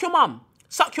that. Suck your mum.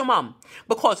 Suck your mum.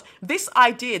 Because this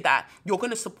idea that you're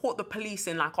going to support the police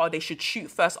in they should shoot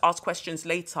first, ask questions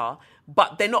later,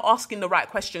 but they're not asking the right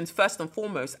questions first and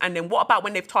foremost. And then what about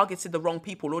when they've targeted the wrong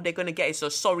people? All they're going to get is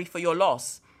a sorry for your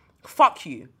loss. Fuck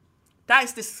you. That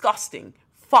is disgusting.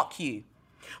 Fuck you.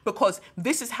 Because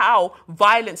this is how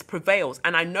violence prevails.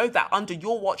 And I know that under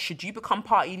your watch, should you become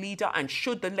party leader and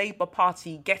should the Labour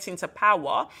Party get into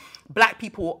power, black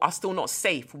people are still not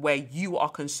safe where you are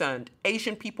concerned.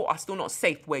 Asian people are still not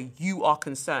safe where you are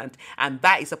concerned. And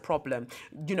that is a problem.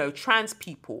 Trans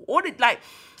people,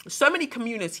 so many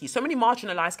communities, so many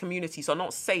marginalized communities are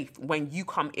not safe when you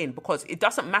come in, because it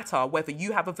doesn't matter whether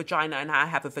you have a vagina and I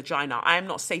have a vagina. I am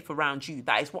not safe around you.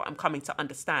 That is what I'm coming to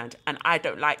understand. And I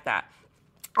don't like that.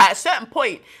 At a certain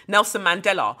point, Nelson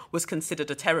Mandela was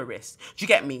considered a terrorist. Do you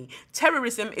get me?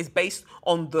 Terrorism is based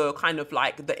on the kind of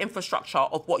the infrastructure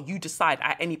of what you decide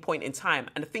at any point in time.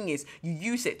 And the thing is, you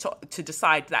use it to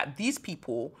decide that these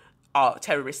people are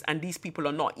terrorists and these people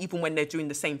are not, even when they're doing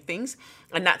the same things.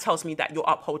 And that tells me that you're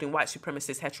upholding white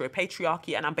supremacist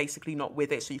heteropatriarchy, and I'm basically not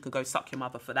with it, so you can go suck your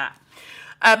mother for that.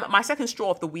 My second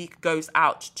straw of the week goes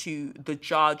out to the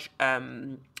judge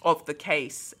of the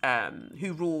case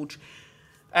who ruled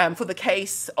for the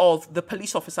case of the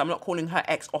police officer, I'm not calling her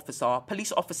ex-officer,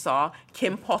 police officer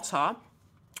Kim Potter,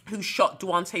 who shot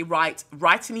Daunte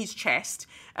right in his chest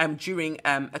during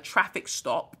a traffic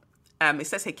stop. It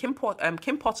says here, Kim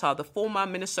Potter, the former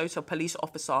Minnesota police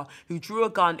officer who drew a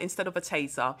gun instead of a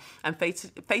taser and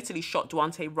fatally shot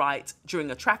Daunte Wright during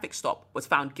a traffic stop, was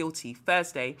found guilty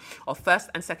Thursday of first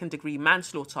and second degree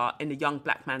manslaughter in a young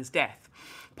black man's death.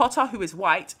 Potter, who is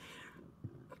white,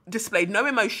 displayed no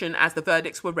emotion as the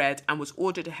verdicts were read and was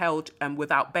ordered held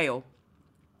without bail.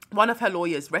 One of her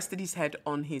lawyers rested his head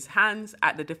on his hands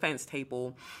at the defense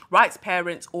table. Wright's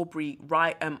parents, Arbery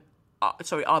Wright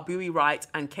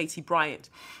and Katie Bryant,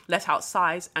 let out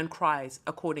sighs and cries,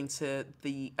 according to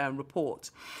the report.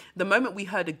 The moment we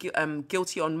heard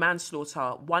guilty on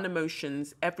manslaughter,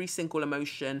 every single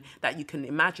emotion that you can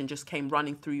imagine just came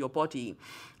running through your body.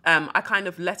 I kind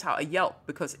of let out a yelp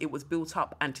because it was built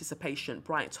up anticipation,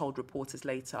 Bryant told reporters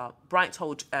later. Bryant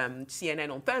told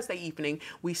CNN on Thursday evening,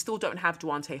 "We still don't have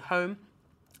Daunte home.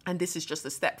 And this is just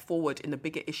a step forward in the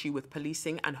bigger issue with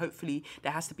policing, and hopefully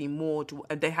there has to be more.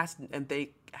 There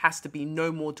has to be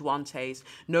no more Dauntes,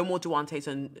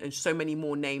 and so many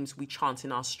more names we chant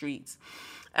in our streets."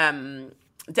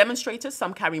 Demonstrators,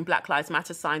 some carrying Black Lives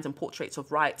Matter signs and portraits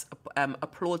of Wright,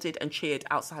 applauded and cheered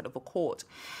outside of a court.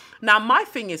 Now, my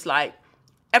thing is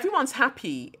everyone's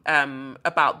happy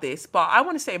about this, but I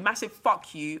want to say a massive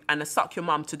fuck you and a suck your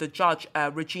mum to the judge,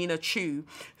 Regina Chu,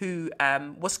 who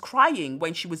was crying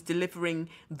when she was delivering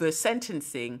the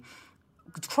sentencing,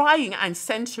 crying and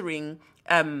centering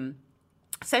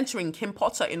Kim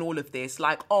Potter in all of this.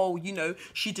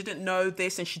 She didn't know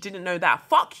this and she didn't know that.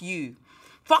 Fuck you.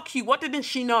 Fuck you. What didn't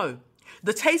she know?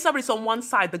 The taser is on one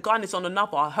side, the gun is on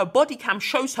another. Her body cam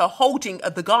shows her holding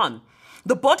the gun.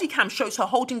 The body cam shows her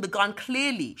holding the gun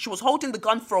clearly. She was holding the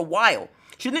gun for a while.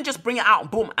 She didn't just bring it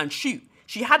out, boom, and shoot.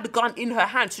 She had the gun in her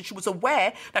hand, so she was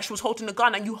aware that she was holding the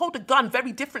gun. And you hold a gun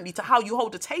very differently to how you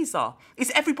hold a taser. Is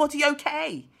everybody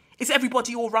okay? Is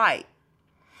everybody all right?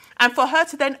 And for her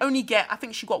to then only get, I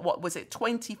think she got,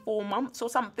 24 months or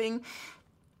something,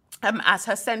 as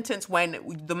her sentence, when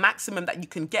the maximum that you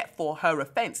can get for her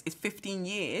offence is 15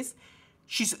 years.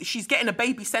 She's getting a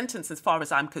baby sentence as far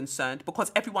as I'm concerned,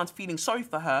 because everyone's feeling sorry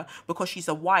for her because she's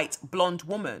a white, blonde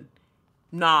woman.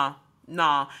 Nah.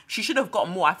 She should have got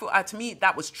more. I feel, to me,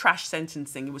 that was trash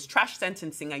sentencing. It was trash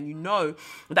sentencing, and you know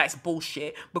that's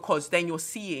bullshit, because then you're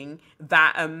seeing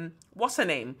that, what's her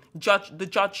name? The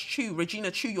Judge Chu,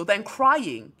 Regina Chu, you're then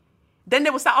crying. Then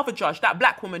there was that other judge, that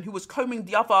black woman who was combing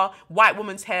the other white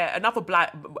woman's hair, another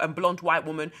black blonde white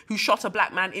woman who shot a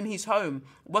black man in his home.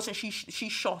 Wasn't she? She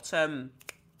shot,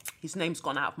 his name's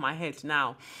gone out of my head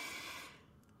now.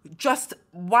 Just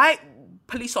white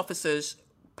police officers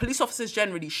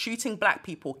generally shooting black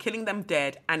people, killing them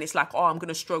dead, and it's like, oh, I'm going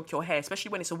to stroke your hair,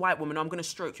 especially when it's a white woman. I'm going to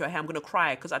stroke your hair, I'm going to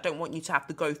cry because I don't want you to have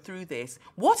to go through this.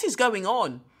 What is going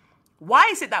on? Why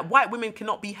is it that white women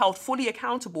cannot be held fully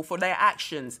accountable for their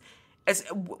actions, as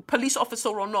police officer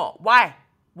or not? Why?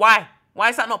 Why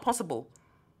is that not possible?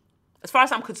 As far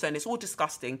as I'm concerned, it's all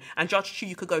disgusting. And Judge Chu,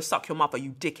 you could go suck your mother,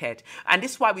 you dickhead. And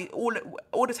this is why we all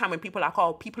the time when people are like,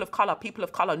 oh, people of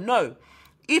color. No.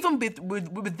 Even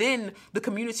within the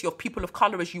community of people of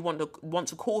color, as you want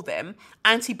to call them,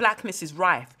 anti-blackness is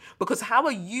rife. Because how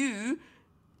are you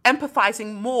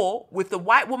empathizing more with the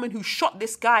white woman who shot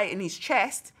this guy in his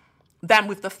chest than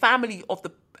with the family of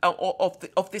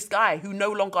this guy who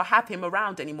no longer have him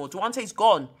around anymore? Duante's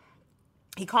gone.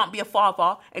 He can't be a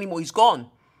father anymore. He's gone.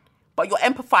 But you're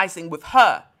empathizing with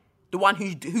her, the one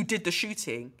who did the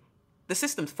shooting. The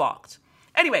system's fucked.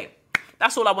 Anyway,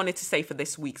 that's all I wanted to say for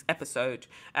this week's episode.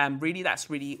 That's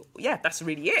really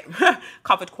it.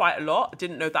 Covered quite a lot.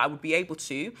 Didn't know that I would be able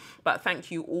to. But thank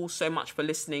you all so much for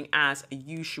listening as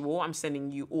usual. I'm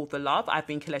sending you all the love. I've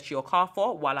been Kelechi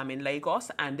Okafor while I'm in Lagos.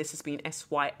 And this has been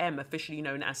SYM, officially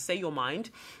known as Say Your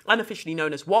Mind. Unofficially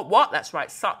known as What? That's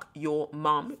right, Suck Your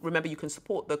Mum. Remember, you can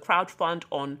support the crowdfund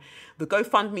on the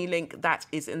GoFundMe link that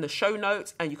is in the show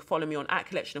notes. And you can follow me on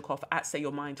 @Kelechi Okafor @Say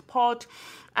Your Mind Pod.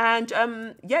 And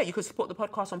you can support the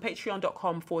podcast on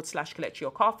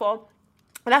patreon.com/Kelechi Okafor.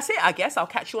 And that's it, I guess. I'll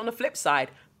catch you on the flip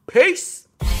side. Peace.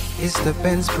 It's the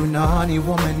Benz Brunani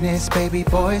womanist, baby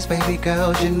boys, baby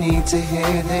girls, you need to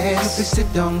hear this. If you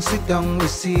sit down,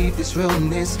 receive this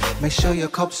realness. Make sure your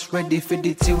cup's ready for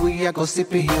the tea, we are go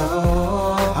sip it,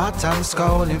 yo. Hard time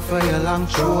scrolling for your long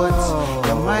shorts.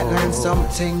 You might learn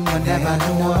something you never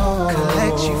know.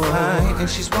 Collect you fine, and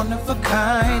she's one of a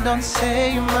kind. Don't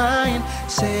say your mind,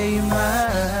 say your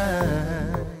mind.